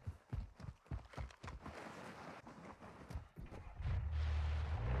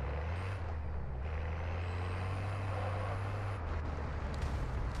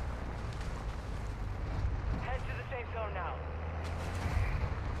 Head to the safe zone now.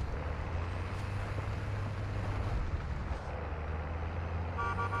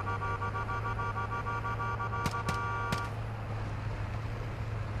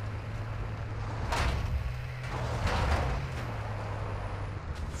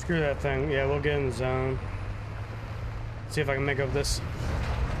 Screw that thing. Yeah, we'll get in the zone. See if I can make up this.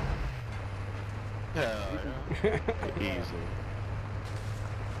 Yeah, easy.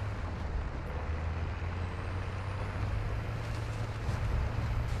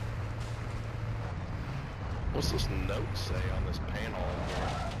 What's this note say on this panel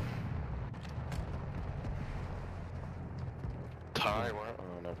here? Ty,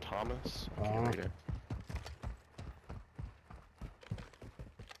 oh no, Thomas? I can't read it.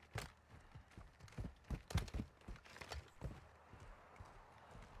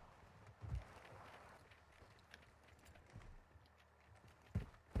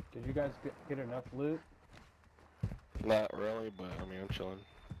 Did you guys get enough loot? Not really, but I mean, I'm chilling.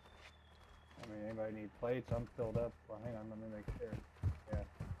 I mean, anybody need plates? I'm filled up. Well, hang on, let me make sure. Yeah,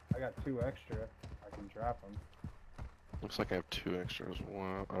 I got 2 extra. I can drop them. Looks like I have 2 extras.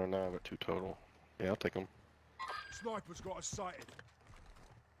 One, I don't know, I got 2 total. Yeah, I'll take them. Sniper's got us sighted.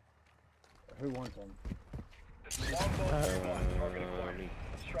 Who wants them?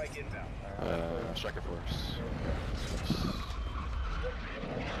 Strike inbound. Striker Force.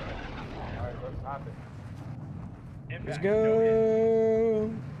 Alright, let's hop it. Let's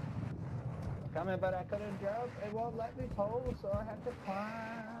go. Coming, but I couldn't jump. It won't let me pull, so I have to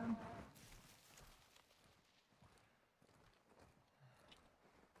climb.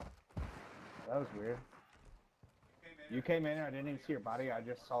 That was weird. You came in, I didn't even see your body. I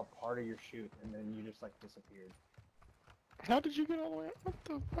just saw part of your chute, and then you just like disappeared. How did you get all the way up? What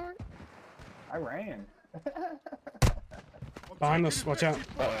the fuck? I ran. Behind us, watch out.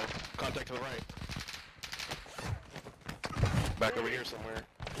 Uh-oh, contact to the right. Back over here somewhere.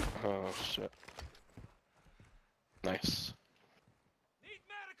 Oh shit. Nice. Need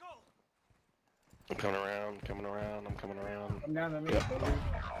medical. I'm coming around, coming around, I'm coming around. Come down to me. Yep.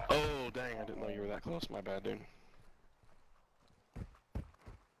 Oh dang, I didn't know you were that close, my bad dude.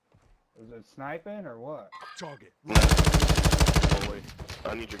 Was it sniping or what? Target. No. Oh wait,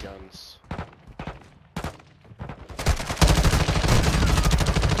 I need your guns.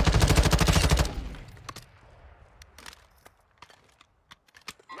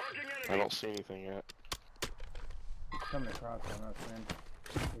 I don't see anything yet. It's coming across on us, man.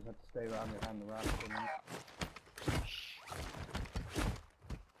 We have to stay around behind the rocks for a minute.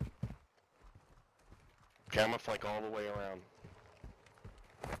 Okay, I'm gonna flank all the way around.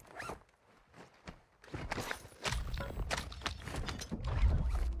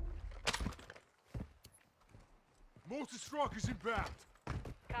 Mortar strike is inbound.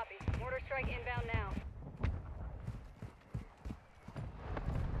 Copy. Mortar strike inbound now.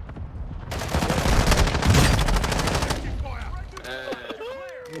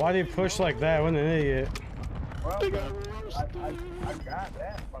 Why did he push like that? What an idiot. Well, I got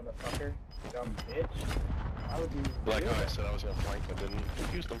that, motherfucker. Dumb bitch. I would be Like how I said I was gonna flank, but didn't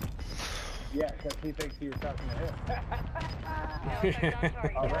confuse them. Yeah, because he thinks you were talking to him.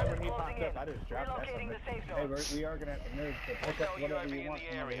 Oh, right when he popped up, I just dropped that something. Hey, we are gonna have to move, so pick up whatever you want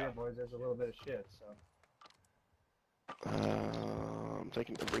from over here, boys. There's a little bit of shit, so. I'm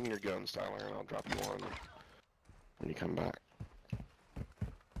bring your guns, Tyler, and I'll drop you one when you come back.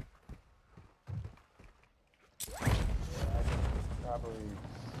 Yeah, I could probably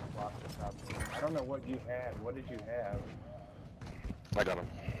swap the top. I don't know what you had. What did you have? I got him.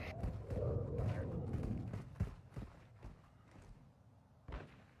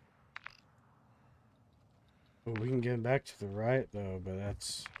 Well, we can get back to the right though, but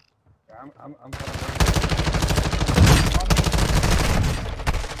that's. I'm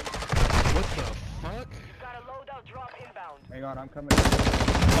What the fuck? You've got a loadout drop inbound. Hang on, I'm coming.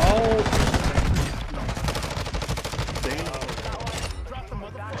 Oh!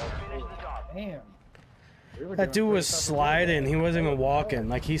 Damn. That dude was sliding. He wasn't even walking.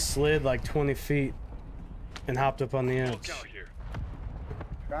 Like he slid like 20 feet and hopped up on the edge.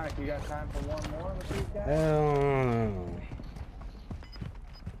 Chronic, you got time for one more with these guys? Hell no.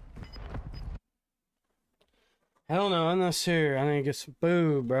 Hell no, I'm not here. I need to get some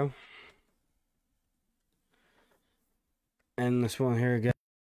food, bro. And this one here again.